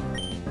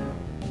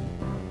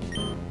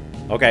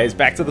 Okay, he's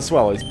back to the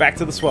Swellow. He's back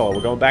to the Swellow.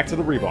 We're going back to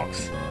the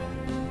Reeboks.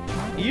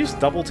 He used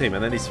Double Team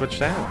and then he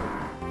switched out.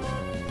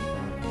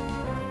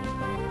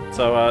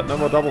 So, no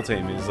more Double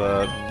Team. He's,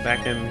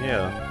 back in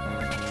here.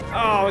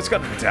 Oh, he's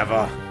got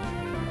Endeavor.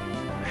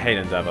 I hate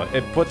Endeavor.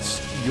 It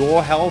puts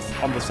your health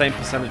on the same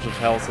percentage of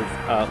health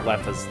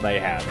left as they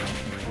have.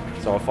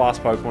 So a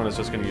fast Pokemon is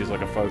just going to use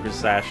like a Focus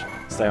Sash,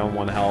 stay on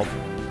 1 health,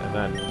 and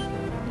then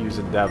use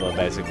Endeavor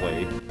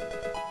basically.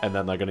 And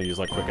then they're going to use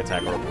like Quick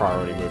Attack or a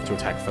priority move to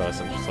attack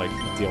first and just like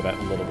deal that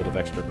little bit of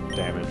extra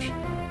damage.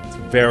 It's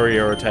very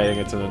irritating,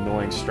 it's an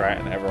annoying strat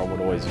and everyone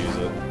would always use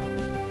it.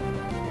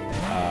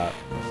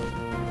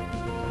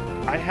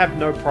 I have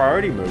no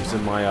priority moves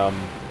in my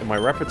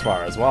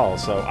repertoire as well,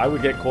 so I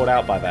would get caught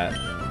out by that.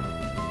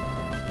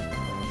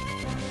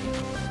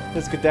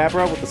 There's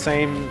Kadabra with the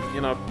same,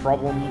 you know,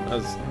 problem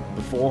as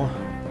before.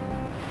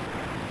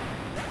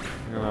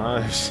 You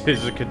know,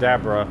 here's a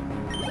Kadabra.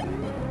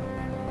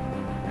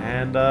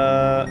 And,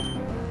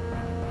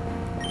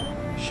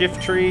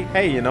 Shift Tree.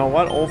 Hey, you know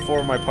what? All 4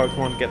 of my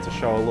Pokemon get to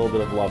show a little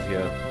bit of love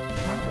here.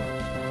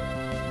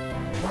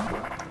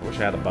 I wish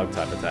I had a bug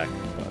type attack,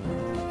 but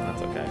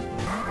that's okay.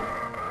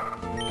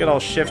 Good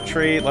old Shift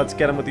Tree. Let's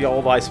get him with the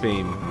old Ice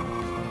Beam.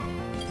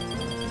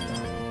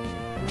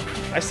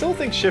 I still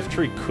think Shift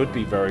Tree could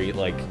be very,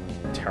 like,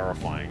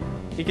 terrifying.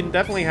 He can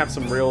definitely have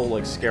some real,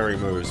 like, scary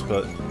moves,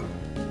 but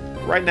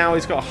right now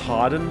he's got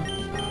Harden.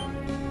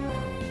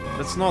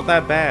 It's not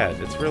that bad.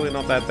 It's really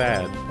not that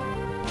bad.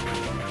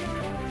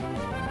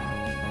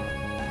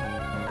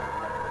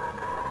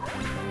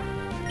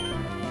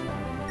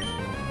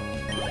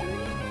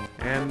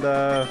 And,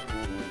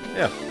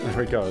 yeah,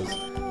 there he goes.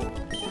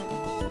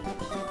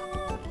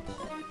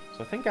 So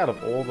I think out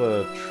of all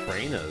the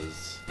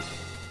trainers,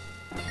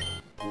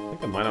 I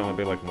think there might only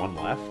be like 1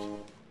 left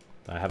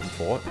that I haven't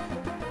fought.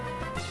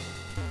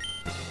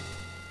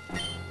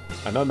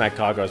 I know Matt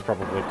Cargo's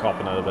probably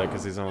copping it a bit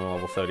because he's on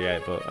level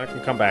 38, but I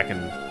can come back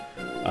and...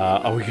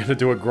 are we gonna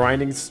do a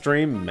grinding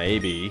stream?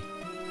 Maybe.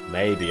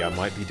 Maybe I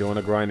might be doing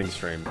a grinding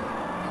stream.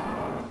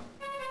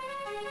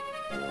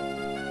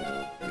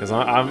 Because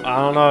I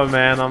don't know,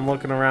 man. I'm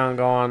looking around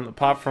going,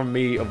 apart from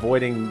me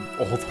avoiding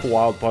all the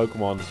wild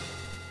Pokemon,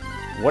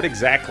 what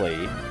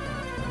exactly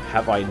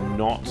have I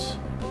not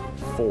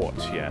fought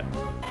yet?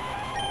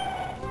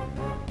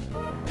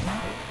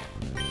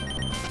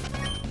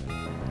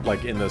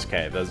 Like, in this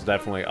cave. There's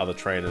definitely other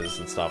trainers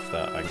and stuff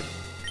that I could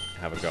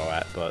have a go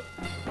at, but...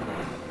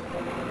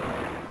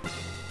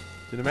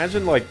 Dude,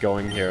 imagine, like,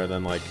 going here and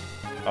then, like...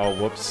 Oh,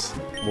 whoops.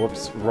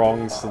 Whoops,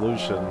 wrong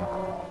solution.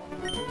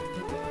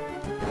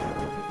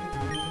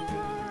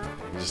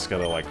 Just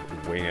gotta, like,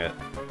 wing it.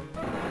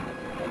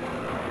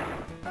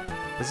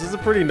 This is a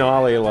pretty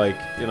gnarly, like,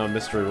 you know,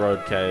 Mystery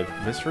Road cave.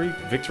 Mystery?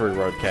 Victory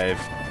Road cave.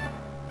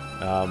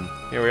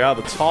 Here we are,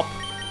 the top.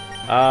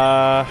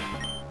 Am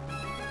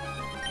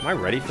I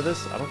ready for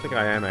this? I don't think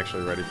I am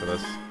actually ready for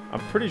this.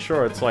 I'm pretty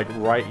sure it's, like,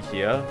 right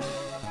here.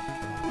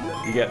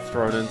 You get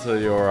thrown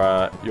into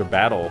your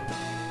battle.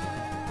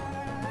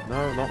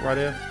 No, not right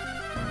here.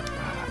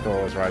 I thought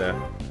it was right here.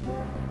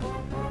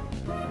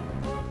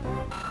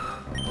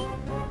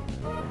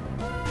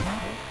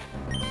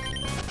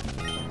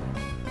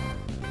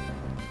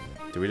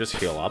 Do we just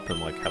heal up and,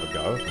 like, have a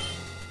go?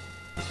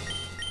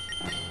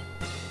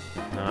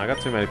 No, I got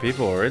too many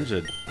people who are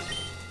injured.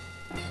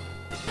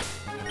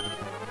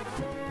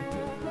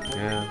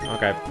 Yeah,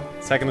 okay.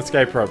 Second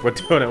escape rope. We're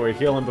doing it. We're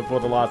healing before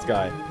the last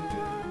guy.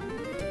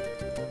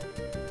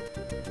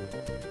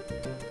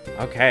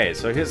 Okay,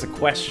 so here's the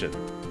question.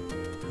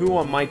 Who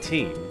on my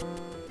team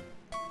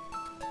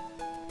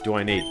do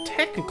I need?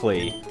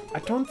 Technically, I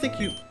don't think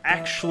you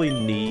actually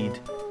need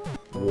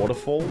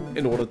Waterfall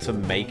in order to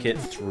make it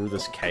through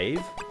this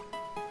cave.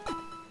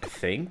 I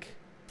think.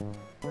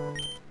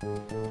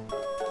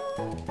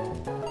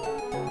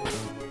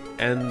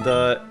 And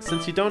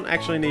since you don't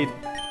actually need...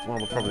 Well,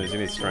 the problem is you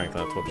need strength.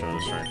 That's what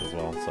Jonah's strength as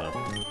well, so...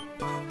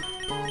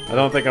 I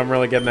don't think I'm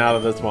really getting out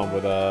of this one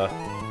with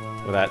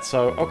that.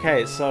 So,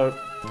 okay, so...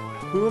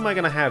 Who am I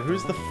going to have?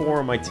 Who's the 4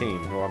 on my team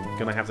who I'm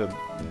going to have to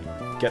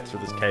get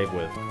through this cave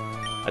with?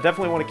 I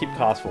definitely want to keep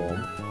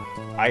Castform.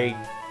 I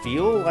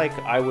feel like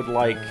I would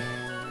like...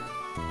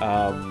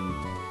 I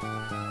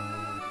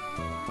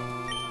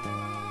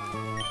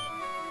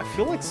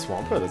feel like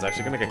Swampert is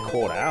actually going to get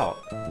caught out.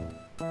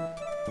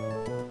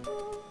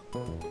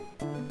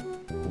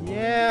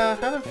 Yeah, I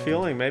had a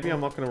feeling. Maybe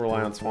I'm not going to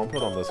rely on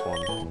Swampert on this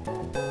one.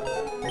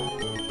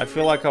 I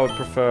feel like I would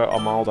prefer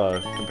Armaldo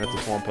compared to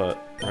Swampert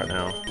right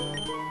now.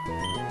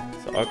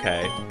 So,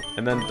 okay.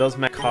 And then does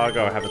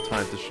Cargo have a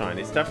time to shine?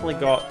 He's definitely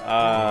got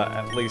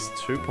at least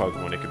 2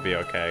 Pokemon he could be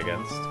okay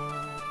against.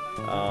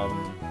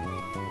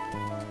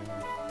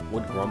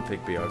 Would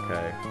Grumpig be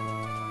okay?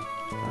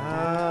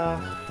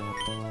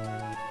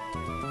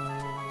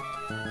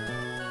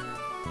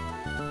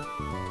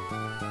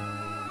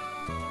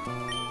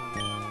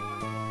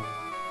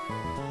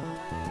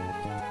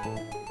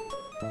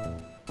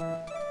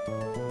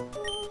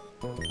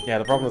 Yeah,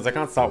 the problem is I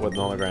can't start with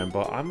Nonogram,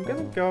 but I'm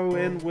gonna go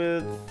in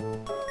with...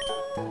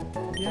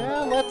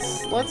 Yeah,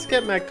 let's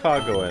get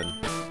Magcargo in.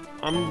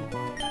 I'm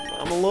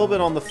a little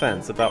bit on the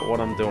fence about what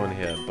I'm doing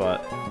here,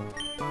 but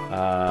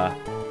I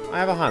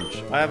have a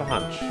hunch. I have a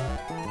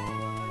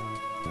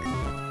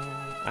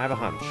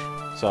hunch.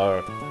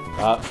 So,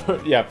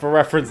 yeah, for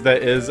reference, there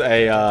is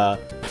a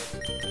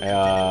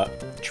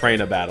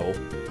trainer battle.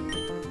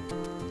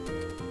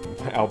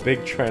 Our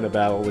big trainer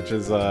battle, which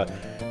is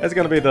it's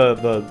gonna be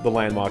the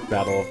landmark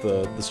battle of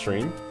the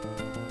stream.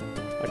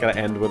 I gotta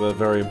end with a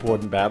very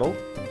important battle,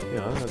 you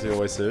know, as you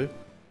always do.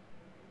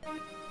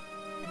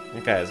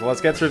 Okay, so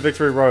let's get through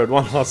Victory Road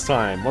one last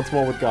time, once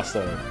more with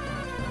Gusto.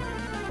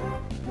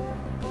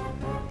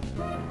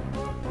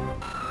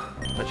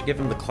 I should give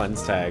him the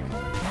cleanse tag.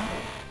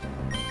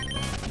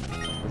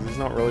 Because he's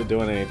not really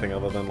doing anything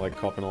other than like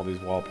copping all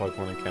these wild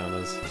Pokemon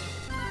encounters.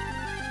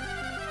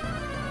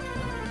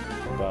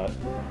 but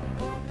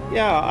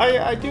yeah,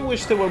 I do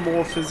wish there were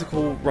more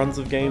physical runs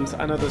of games.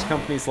 I know there's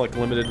companies like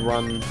Limited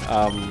Run,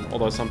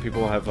 although some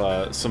people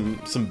have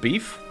some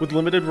beef with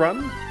Limited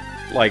Run.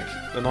 Like,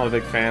 they're not a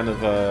big fan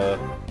of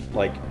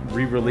like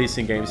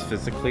re-releasing games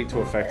physically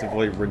to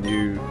effectively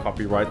renew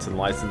copyrights and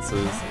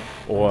licenses,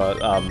 or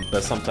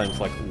there's sometimes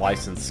like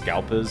licensed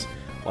scalpers.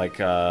 Like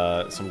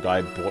some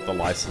guy bought the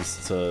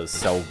license to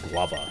sell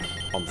Glover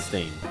on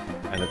Steam,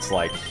 and it's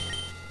like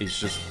he's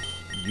just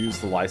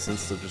used the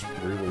license to just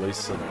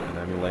re-release an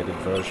emulated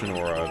version,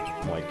 or a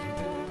like.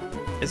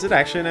 Is it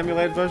actually an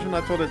emulated version?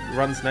 I thought it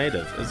runs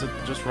native. Is it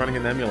just running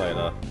an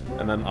emulator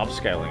and then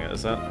upscaling it?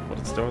 Is that what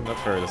it's doing?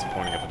 That's very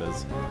disappointing if it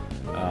is.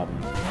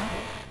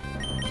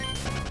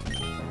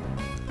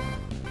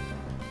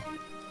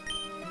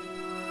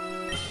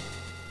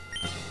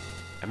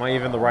 Am I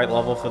even the right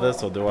level for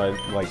this, or do I,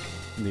 like,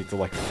 need to,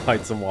 like,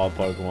 fight some wild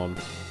Pokemon?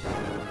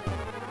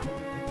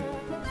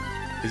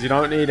 Because you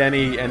don't need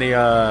any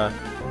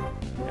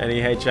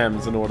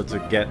HMs in order to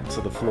get to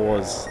the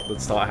floors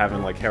that start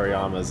having, like,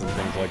 Hariyamas and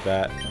things like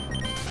that.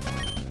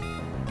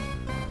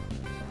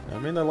 I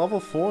mean, they're level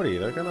 40.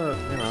 They're gonna,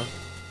 you know,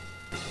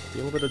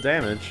 deal a bit of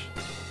damage.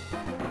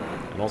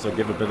 And also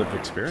give a bit of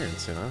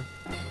experience, you know?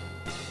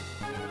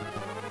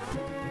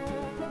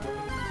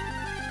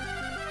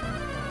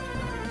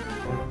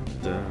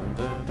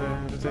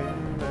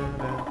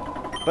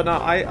 But no,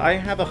 I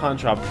have a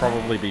hunch I'll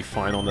probably be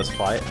fine on this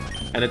fight.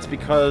 And it's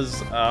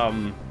because,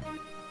 well,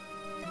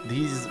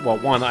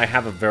 one, I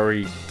have a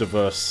very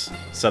diverse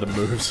set of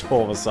moves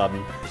all of a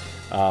sudden.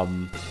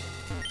 And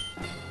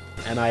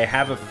I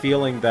have a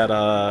feeling that,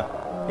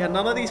 yeah,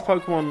 none of these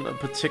Pokemon are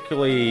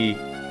particularly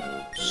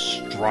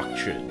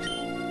structured.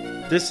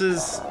 This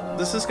is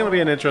going to be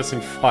an interesting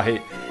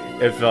fight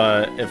if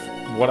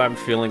what I'm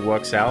feeling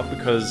works out,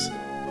 because,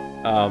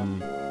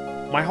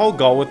 my whole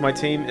goal with my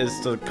team is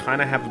to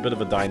kind of have a bit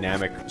of a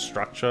dynamic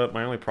structure.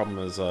 My only problem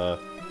is, I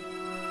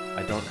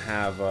don't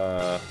have,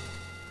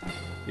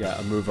 yeah,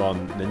 a move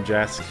on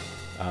Ninjask.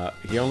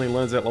 He only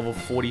learns at level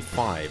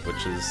 45,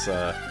 which is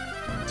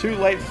too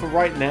late for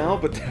right now,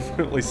 but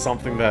definitely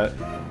something that,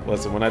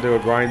 listen, when I do a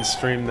grind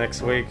stream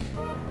next week,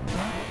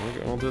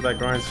 we'll do that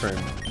grind stream.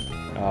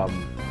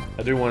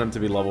 I do want him to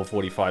be level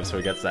 45 so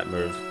he gets that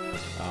move,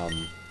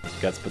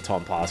 gets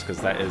Baton Pass, because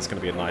that is going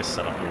to be a nice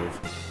setup move.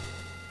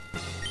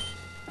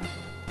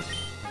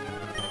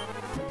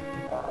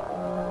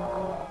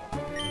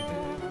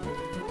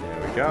 There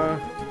we go,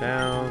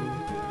 down,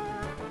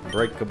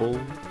 breakable.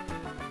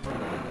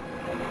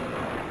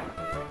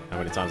 How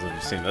many times have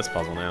you seen this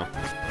puzzle now?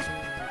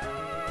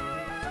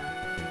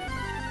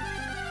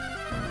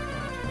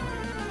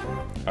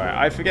 Alright,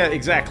 I forget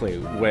exactly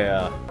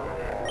where...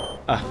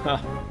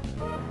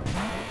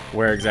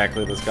 where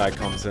exactly this guy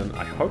comes in.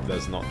 I hope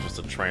there's not just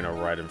a trainer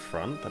right in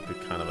front. That'd be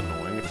kind of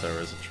annoying if there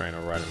is a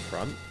trainer right in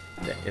front.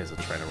 There is a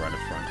trainer right in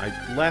front.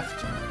 I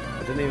left.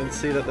 I didn't even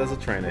see that there's a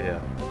trainer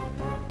here.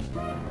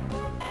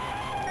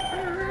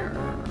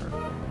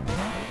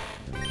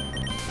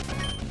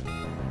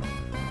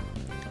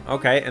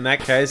 Okay, in that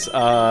case,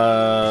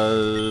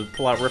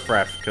 pull out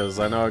Riffraff, because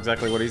I know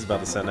exactly what he's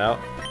about to send out.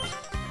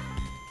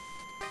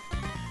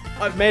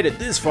 I've made it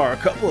this far a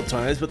couple of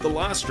times, but the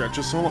last stretch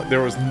was so long.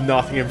 There was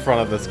nothing in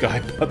front of this guy,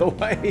 by the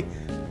way.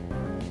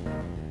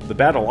 The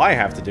battle I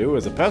have to do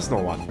is a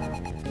personal one.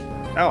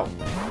 Oh.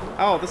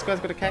 Oh, this guy's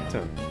got a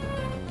Cacturne.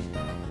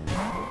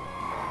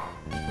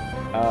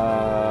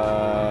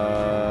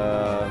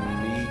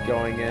 Me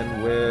going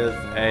in with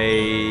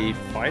a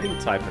fighting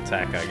type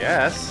attack, I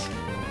guess.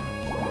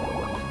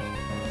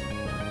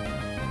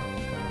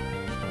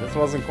 This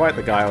wasn't quite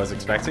the guy I was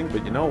expecting,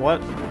 but you know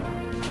what?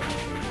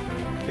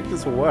 I think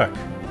this will work.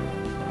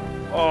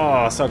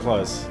 Oh, so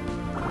close.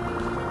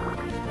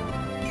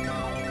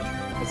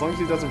 As long as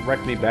he doesn't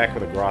wreck me back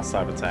with a grass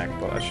type attack,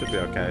 but I should be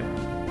okay.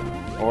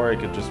 Or he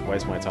could just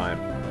waste my time.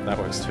 That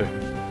works too.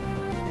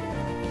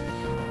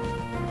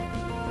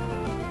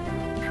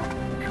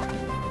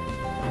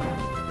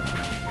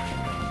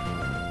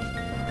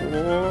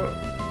 Or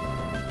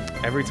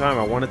every time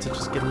I wanted to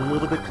just get a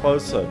little bit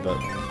closer, but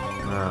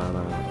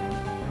no.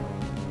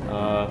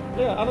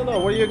 Yeah, I don't know.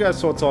 What are your guys'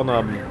 thoughts on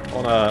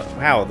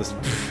wow, this...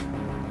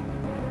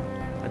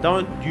 I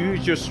don't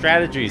use your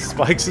strategy.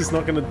 Spikes is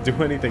not going to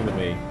do anything to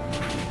me.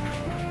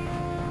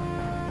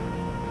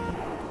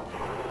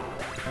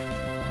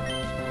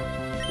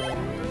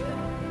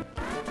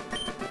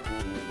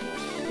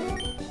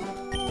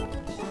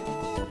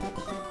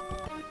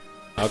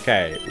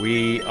 Okay,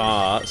 we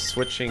are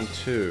switching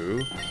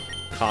to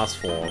Cast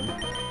Form.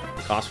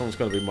 Cast Form's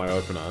going to be my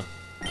opener.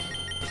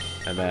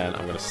 And then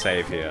I'm going to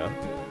save here.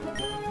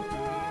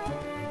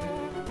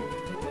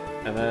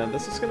 And then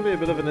this is going to be a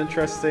bit of an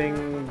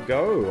interesting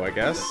go, I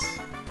guess.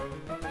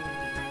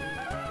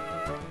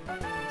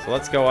 So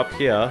let's go up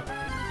here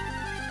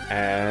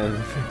and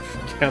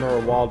encounter a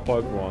wild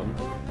Pokemon,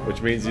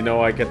 which means, you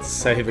know, I get to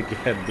save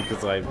again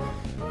because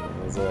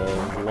there's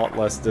a lot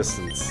less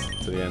distance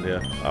to the end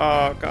here.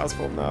 Oh, Cast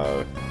Form,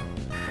 no.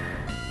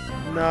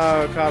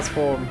 No, Cast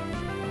Form.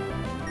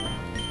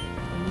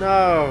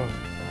 No.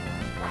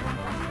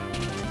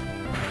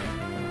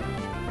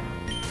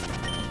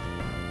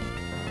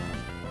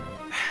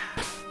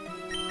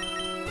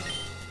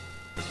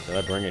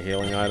 Did I bring a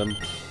healing item?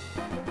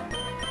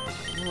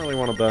 I don't really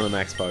want to burn a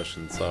max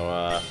potion,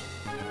 so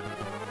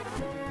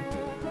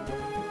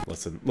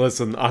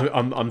listen.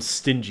 I'm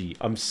stingy.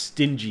 I'm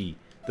stingy.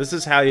 This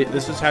is how you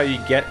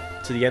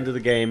get to the end of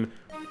the game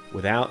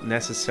without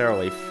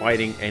necessarily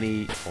fighting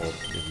any. Or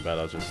even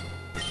better, just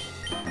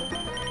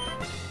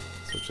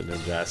switch to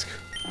Ninjask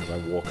as I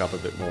walk up a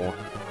bit more.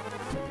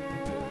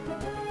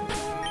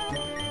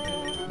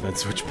 Then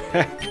switch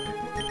back.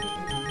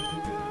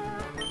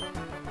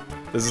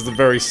 This is a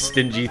very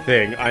stingy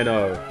thing, I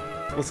know.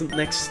 Listen,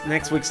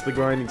 next week's the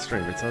grinding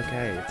stream. It's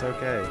okay. It's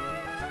okay.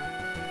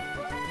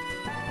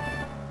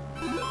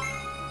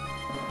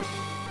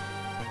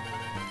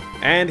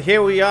 And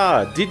here we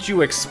are. Did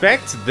you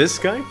expect this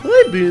guy?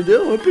 Hi,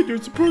 Biendeo. I bet you're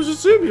surprised to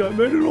see me. I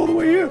made it all the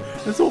way here.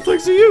 It's all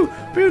thanks to you.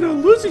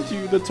 Biendeo, losing to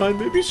you, the time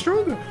may be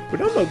stronger. But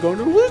I'm not going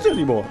to lose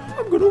anymore.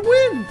 I'm going to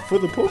win for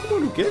the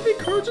Pokemon who gave me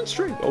courage and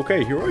strength.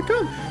 Okay, here I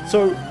come.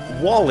 So,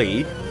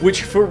 Wally,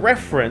 which for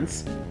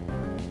reference,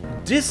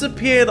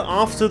 disappeared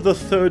after the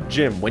 3rd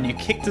gym when you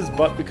kicked his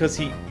butt because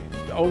he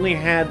only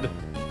had,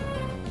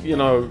 you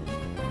know,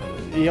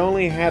 he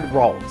only had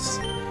rolls.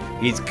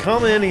 He's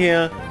come in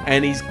here,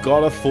 and he's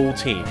got a full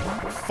team.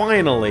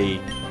 Finally,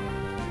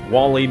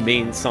 Wally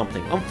means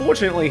something.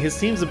 Unfortunately, his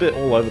team's a bit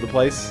all over the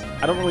place.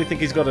 I don't really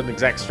think he's got an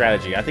exact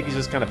strategy. I think he's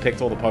just kind of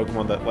picked all the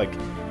Pokemon that, like,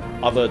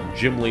 other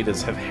gym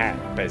leaders have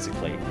had,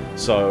 basically.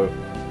 So,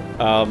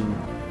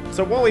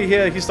 so Wally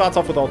here, he starts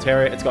off with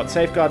Altaria. It's got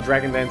Safeguard,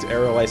 Dragon Dance,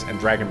 Aerial Ace, and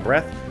Dragon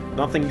Breath.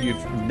 Nothing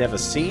you've never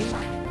seen.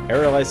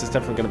 Aerial Ace is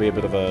definitely going to be a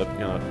bit of a, you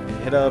know,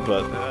 hitter,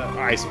 but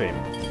Ice Beam.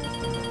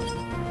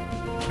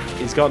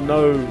 He's got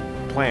no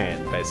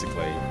plan,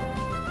 basically.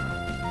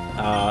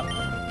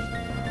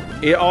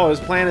 His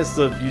plan is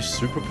to use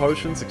Super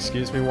Potions.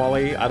 Excuse me,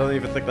 Wally. I don't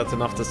even think that's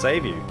enough to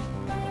save you.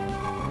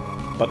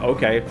 But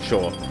okay,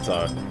 sure.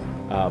 So,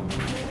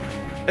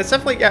 it's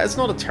definitely, yeah, it's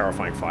not a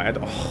terrifying fight.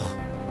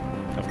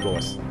 Of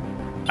course.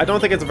 I don't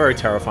think it's a very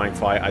terrifying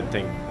fight. I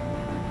think,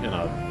 you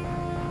know,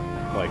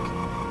 like,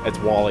 it's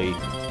Wally.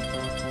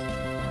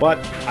 But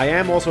I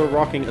am also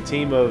rocking a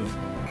team of,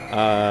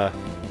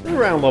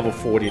 around level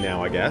 40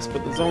 now, I guess,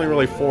 but there's only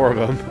really 4 of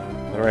them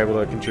that are able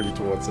to contribute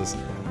towards this.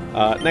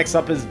 Next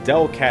up is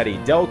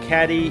Delcatty.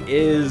 Delcatty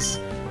is...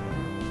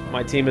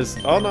 My team is...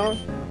 Oh, no.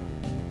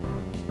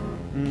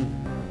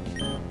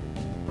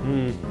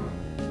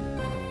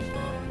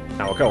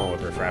 No, we'll go on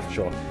with Riffraff,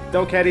 sure.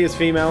 Delcatty is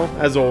female,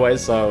 as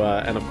always, so...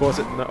 and of course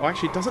it... No,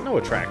 actually, it doesn't know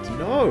Attract.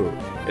 No!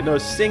 It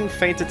knows Sing,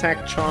 Feint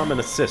Attack, Charm, and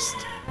Assist.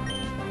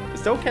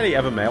 Is Delcatty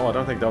ever male? I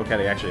don't think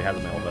Delcatty actually has a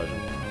male version.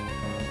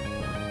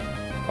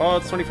 Oh,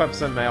 it's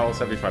 25% male,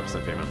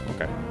 75% female.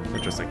 Okay,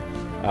 interesting.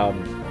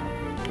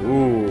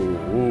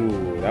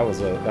 That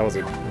was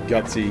a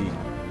gutsy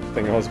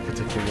thing I was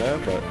predicting there,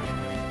 but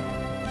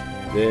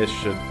this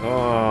should.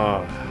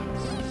 Oh,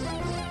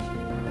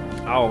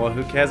 well,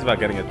 who cares about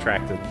getting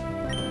attracted?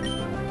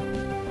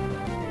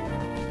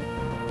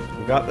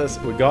 We got this.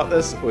 We got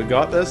this. We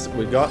got this.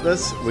 We got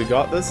this. We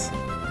got this.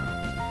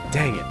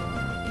 Dang it!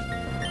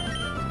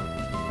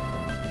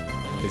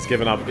 He's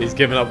given up. He's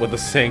given up with the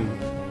Sing.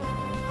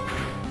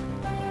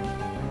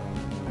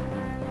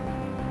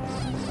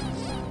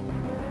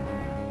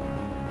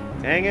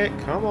 Dang it,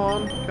 come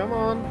on, come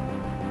on.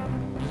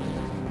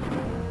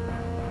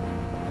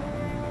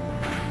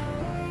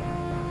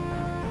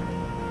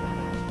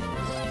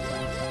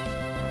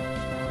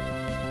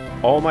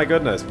 Oh my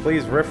goodness,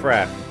 please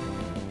Riffraff.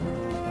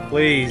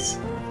 Please.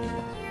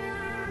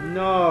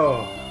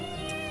 No.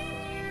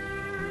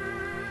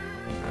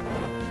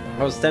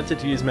 I was tempted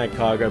to use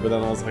Magcargo, but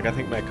then I was like, I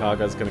think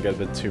Magcargo's gonna get a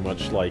bit too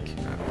much, like,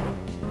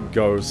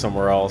 go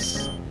somewhere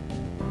else.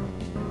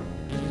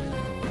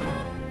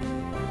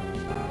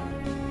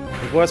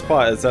 The worst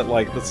part is that,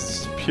 like,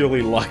 this is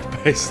purely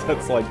luck-based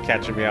that's, like,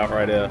 catching me out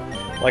right here.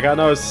 Like, I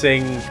know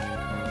Sing,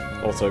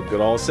 also good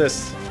old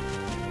assist.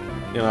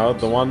 You know,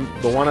 the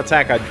one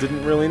attack I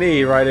didn't really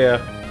need right here.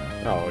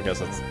 Oh, I guess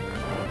that's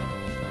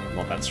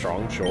not that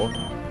strong, sure.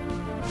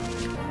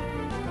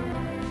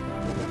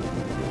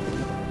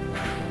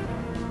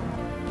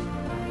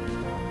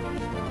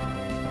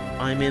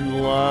 I'm in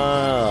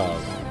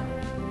love.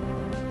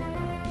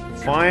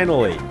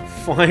 Finally,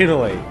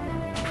 finally.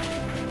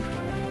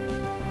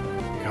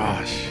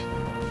 Gosh,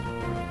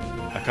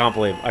 I can't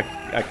believe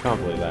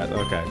that.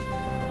 Okay,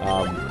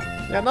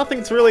 yeah,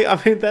 nothing's really. I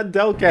mean, that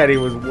Delcatty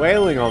was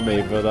wailing on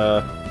me, but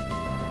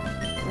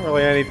not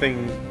really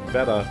anything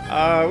better.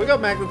 We got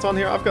Magneton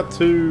here. I've got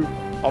 2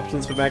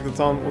 options for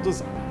Magneton. We'll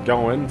just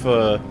go in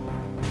for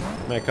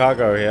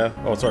Magcargo here.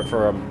 Oh, sorry,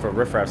 for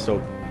Riffraff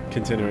still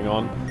continuing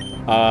on.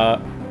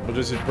 We'll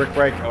just use Brick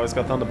Break. Oh, he's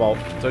got Thunderbolt.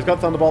 So he's got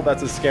Thunderbolt.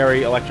 That's a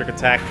scary electric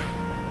attack.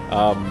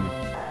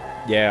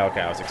 Yeah, okay,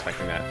 I was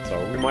expecting that. So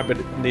we might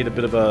need a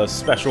bit of a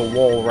special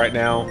wall right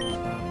now.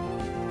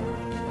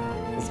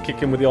 Let's kick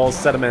him with the old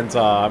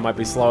Sedimentar. I might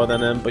be slower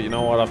than him, but you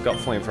know what? I've got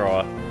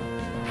Flamethrower.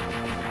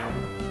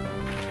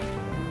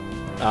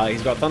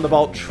 He's got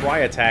Thunderbolt,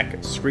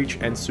 Tri-Attack, Screech,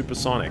 and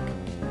Supersonic.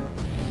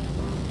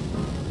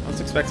 I was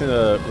expecting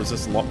to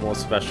resist a lot more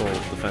special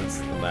defense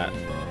than that.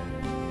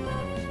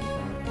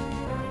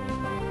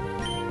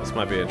 This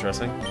might be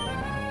interesting.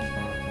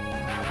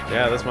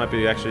 Yeah, this might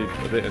be actually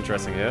a bit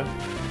interesting here.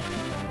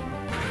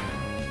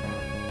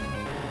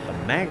 The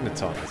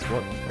Magneton is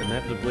what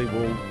inevitably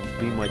will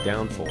be my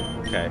downfall.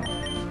 Okay.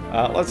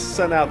 Let's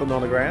send out the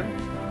Nonogram.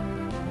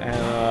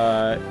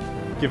 And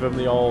give him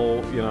the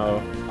old, you know,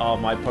 oh,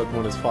 my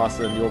Pokemon is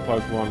faster than your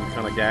Pokemon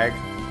kind of gag.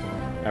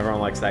 Everyone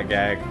likes that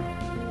gag.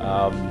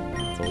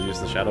 So we'll use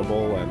the Shadow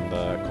Ball and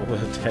call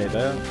it a day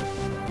there.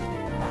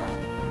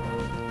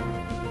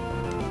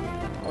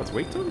 Oh, it's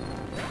weak to him?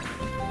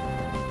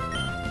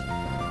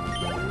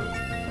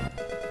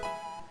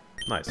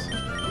 Nice.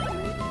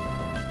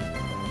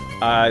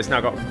 It's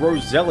now got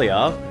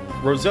Roselia.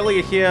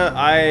 Roselia here,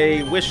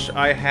 I wish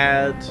I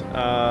had...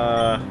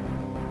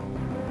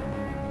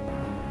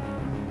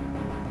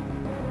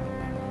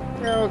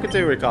 Yeah, we'll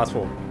continue with Cast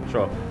Form.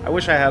 Sure. I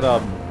wish I had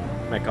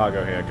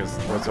Mechago here, because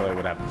Roselia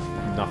would have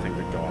nothing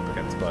to go up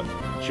against, but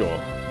sure.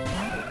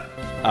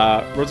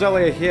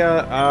 Roselia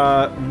here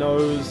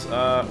knows...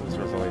 what's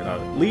Roselia know?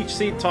 Leech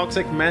Seed,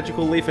 Toxic,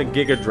 Magical Leaf, and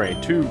Giga Drain.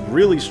 Two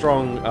really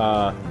strong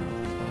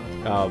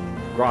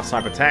grass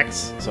type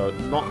attacks, so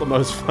not the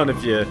most fun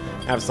if you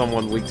have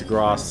someone weak to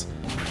grass.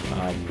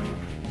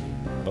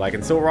 But I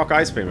can still rock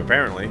Ice Beam,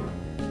 apparently.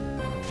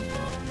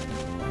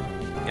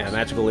 Yeah,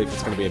 Magical Leaf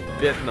is going to be a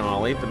bit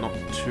gnarly, but not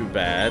too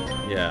bad.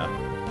 Yeah.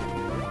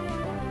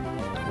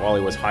 Wally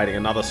was hiding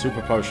another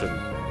Super Potion.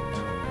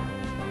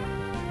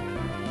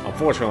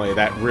 Unfortunately,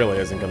 that really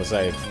isn't going to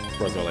save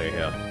Roselia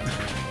here.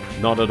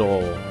 Not at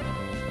all.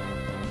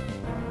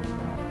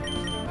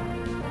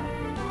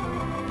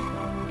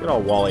 Good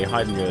old Wally,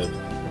 hiding your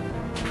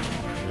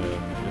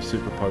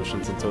Super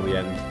Potions until the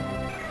end.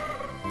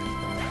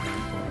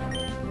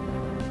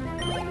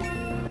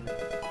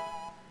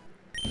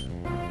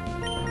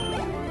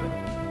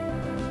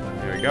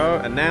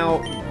 Go, and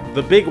now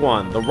the big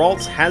one. The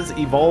Ralts has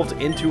evolved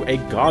into a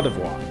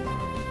Gardevoir.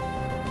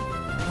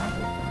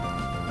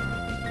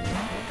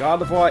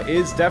 Gardevoir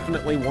is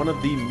definitely one of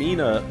the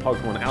meaner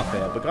Pokemon out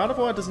there, but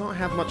Gardevoir does not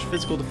have much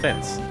physical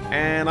defense.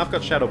 And I've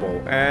got Shadow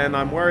Ball, and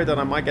I'm worried that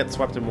I might get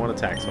swept in one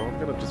attack, so I'm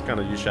gonna just kind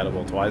of use Shadow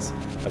Ball twice,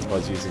 as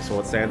opposed to using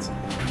Sword Stance.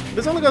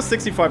 This only got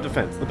 65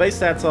 defense. The base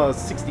stats are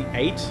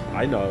 68,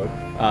 I know.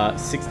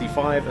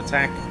 65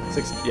 attack,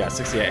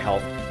 68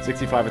 health,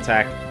 65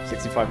 attack,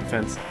 65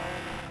 defense.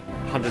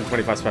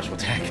 125 special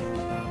attack.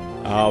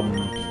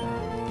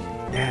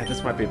 Yeah,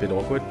 this might be a bit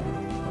awkward.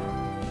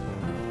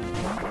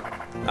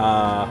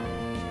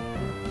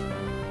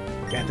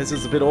 Yeah, this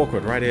is a bit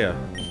awkward right here.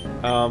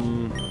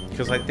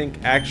 Because I think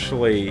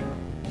actually...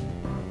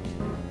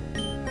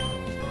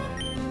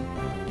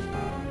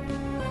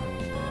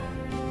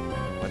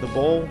 By the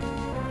ball?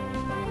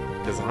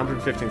 There's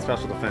 115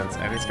 special defense,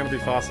 and it's going to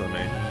be faster than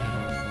me.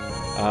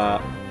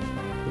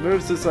 The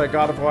moves this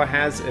Gardevoir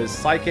has is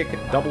Psychic,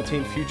 Double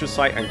Team, Future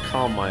Sight, and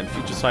Calm Mind.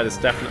 Future Sight is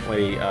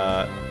definitely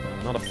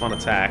not a fun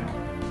attack.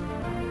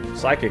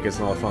 Psychic is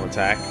not a fun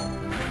attack.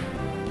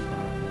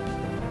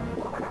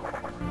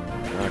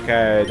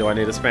 Okay, do I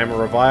need to spam a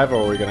revive,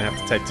 or are we going to have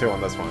to take two on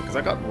this one? Because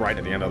I got right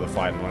at the end of the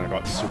fight, and I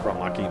got super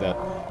unlucky that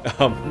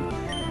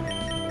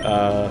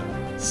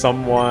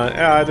someone...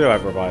 Yeah, I do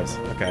have revives.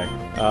 Okay.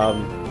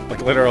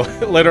 Like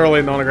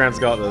literally Nonogram's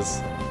got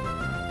this.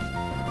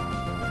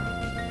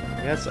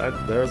 Yes,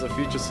 there's a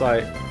Future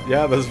Sight.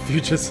 Yeah, there's a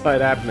Future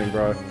Sight happening,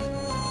 bro.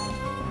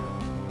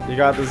 You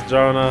got this,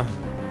 Jonah.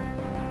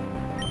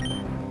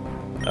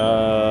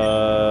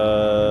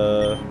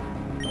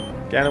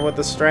 Get him with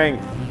the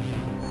strength.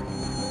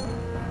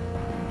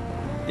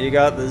 You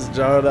got this,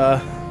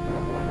 Jonah.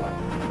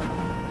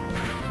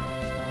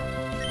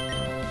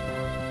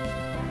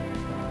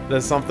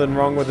 There's something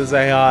wrong with his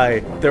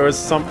AI. There is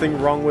something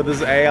wrong with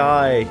his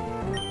AI.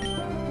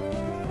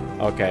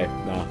 Okay,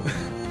 no.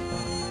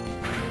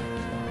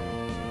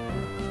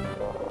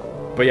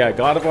 But yeah,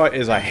 Gardevoir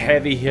is a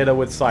heavy hitter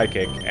with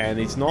Psychic, and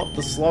he's not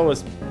the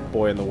slowest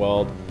boy in the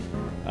world.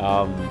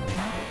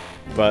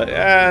 But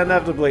yeah,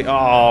 inevitably...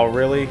 Oh,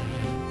 really?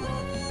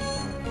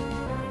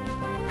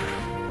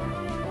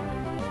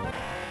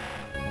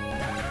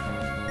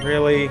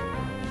 Really?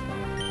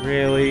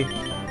 Really?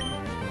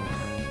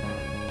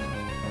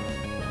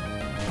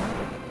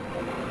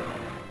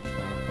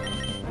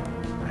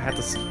 I had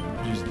to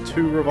use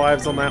 2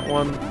 revives on that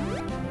one.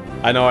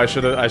 I know I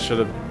should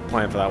have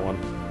planned for that one.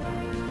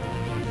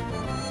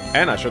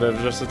 And I should have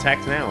just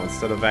attacked now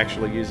instead of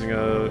actually using you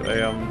know,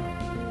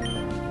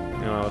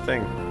 a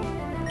thing.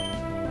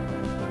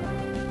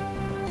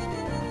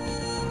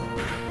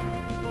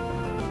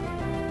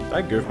 Did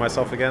I goof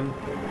myself again?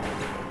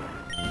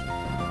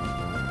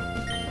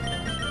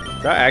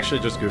 Did I actually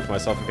just goof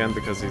myself again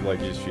because he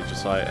like used Future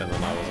Sight and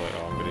then I was like,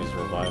 oh, I'm gonna use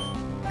Revive.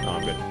 No,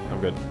 I'm good.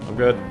 I'm good. I'm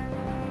good.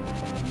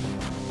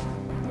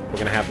 We're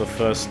gonna have the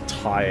first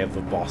tie of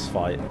the boss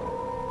fight.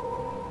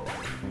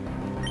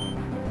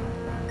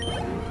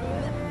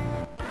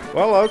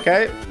 Well,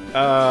 okay.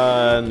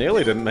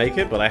 Nearly didn't make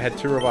it, but I had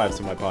 2 revives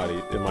in my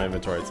party, in my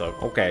inventory, so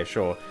okay,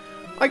 sure.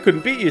 I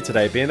couldn't beat you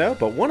today, Biendeo,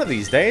 but one of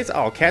these days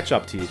I'll catch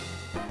up to you.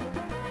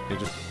 He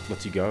just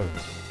lets you go.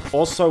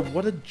 Also,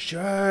 what a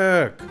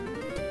jerk.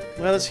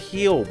 Let us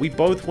heal. We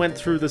both went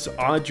through this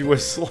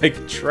arduous,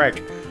 like,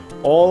 trek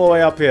all the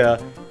way up here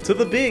to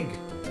the big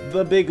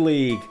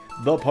league,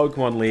 the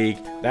Pokemon League.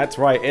 That's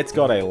right, it's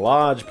got a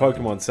large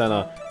Pokemon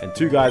Center and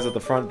 2 guys at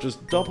the front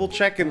just double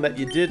checking that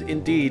you did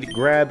indeed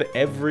grab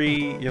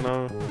every, you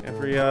know,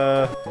 every,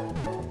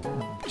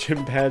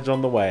 gym badge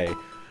on the way.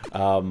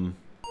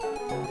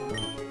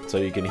 So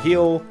you can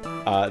heal.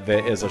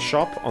 There is a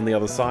shop on the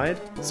other side.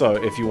 So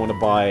if you want to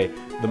buy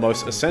the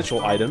most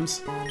essential items,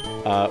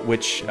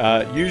 which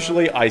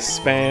usually I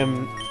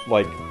spam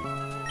like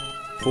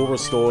full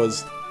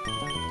restores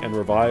and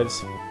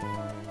revives.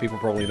 People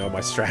probably know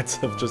my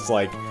strats of just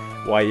like,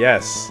 why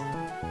yes,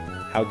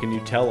 how can you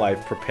tell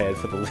I've prepared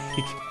for the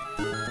league?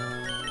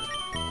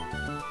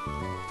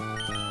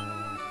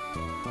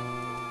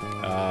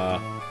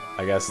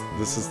 I guess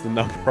this is the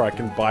number I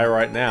can buy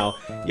right now.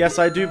 Yes,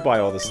 I do buy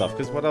all the stuff,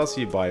 because what else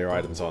do you buy your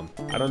items on?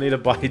 I don't need to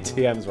buy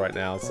TMs right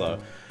now, so...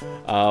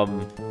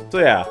 so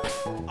yeah,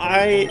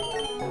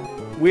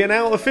 we are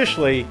now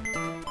officially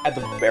at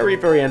the very,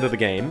 very end of the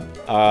game.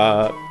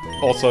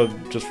 Also,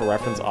 just for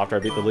reference, after I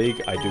beat the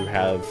league, I do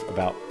have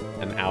about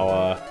an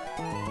hour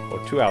or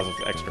 2 hours of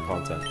extra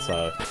content,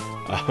 so...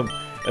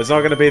 it's not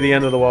going to be the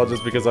end of the world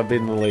just because I've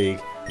beaten the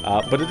league.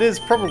 But it is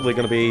probably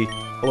going to be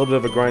a little bit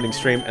of a grinding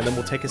stream, and then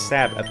we'll take a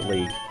stab at the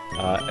league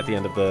at the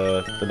end of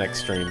the next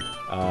stream.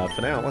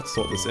 For now, let's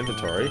sort this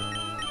inventory.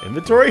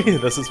 Inventory?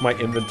 This is my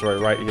inventory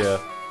right here.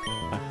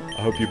 I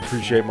hope you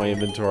appreciate my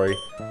inventory.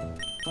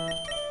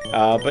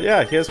 But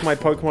yeah, here's my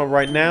Pokemon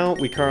right now.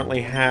 We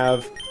currently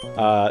have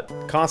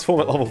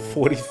Castform at level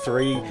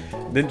 43,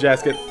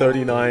 Ninjask at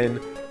 39,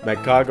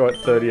 Magcargo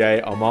at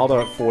 38,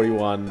 Armaldo at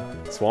 41,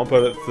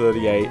 Swampert at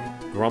 38,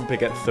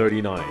 Grumpig at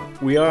 39.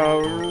 We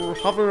are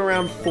hovering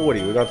around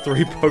 40. We've got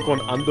 3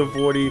 Pokemon under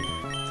 40,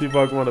 2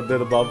 Pokemon a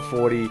bit above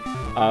 40.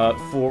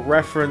 For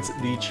reference,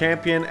 the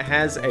champion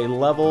has a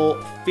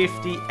level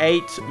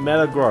 58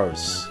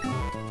 Metagross.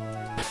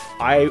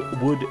 I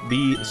would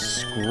be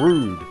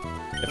screwed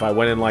if I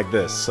went in like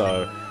this,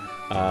 so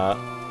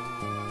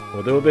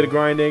we'll do a bit of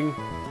grinding,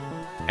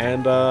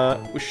 and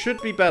we should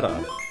be better.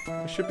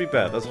 We should be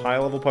better. There's higher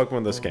level Pokemon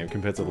in this game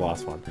compared to the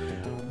last one.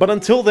 But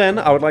until then,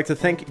 I would like to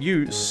thank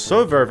you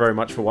so very, very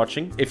much for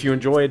watching. If you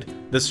enjoyed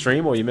this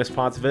stream or you missed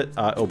parts of it,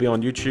 it'll be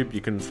on YouTube.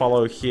 You can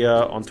follow here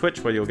on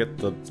Twitch where you'll get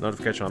the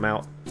notification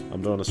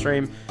I'm doing a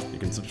stream. You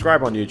can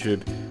subscribe on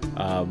YouTube.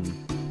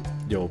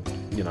 You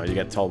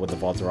get told when the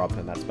VODs are up,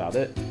 and that's about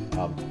it.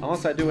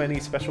 Unless I do any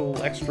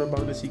special extra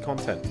bonusy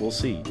content. We'll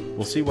see.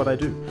 We'll see what I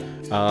do.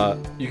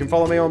 You can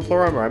follow me on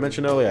Pluroma. I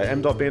mentioned earlier,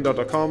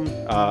 m.biendeo.com.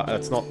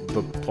 It's not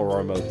the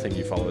Pluroma thing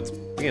you follow, it's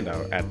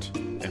Biendeo at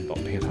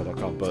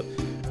m.biendeo.com. But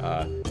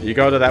you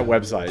go to that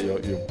website,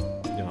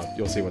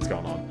 you'll see what's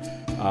going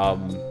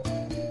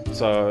on.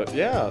 So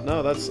yeah,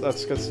 no,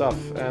 that's good stuff.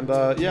 And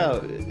yeah,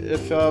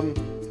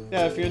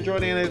 if you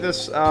enjoyed any of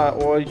this,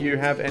 or you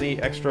have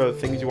any extra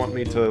things you want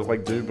me to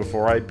like do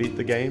before I beat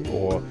the game,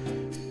 or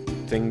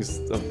things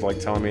of like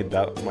telling me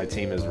that my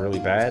team is really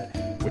bad,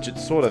 which it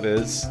sort of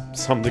is, to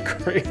some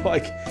degree.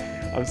 Like,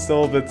 I'm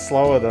still a bit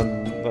slower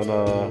than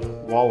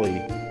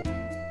Wally.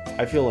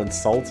 I feel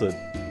insulted.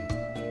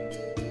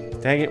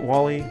 Dang it,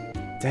 Wally.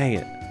 Dang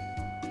it.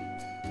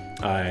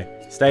 Alright.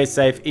 Stay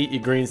safe, eat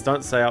your greens,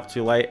 don't stay up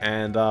too late,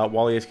 and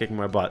Wally is kicking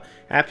my butt.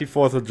 Happy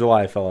 4th of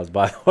July, fellas,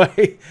 by the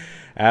way.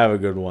 Have a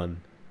good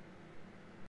one.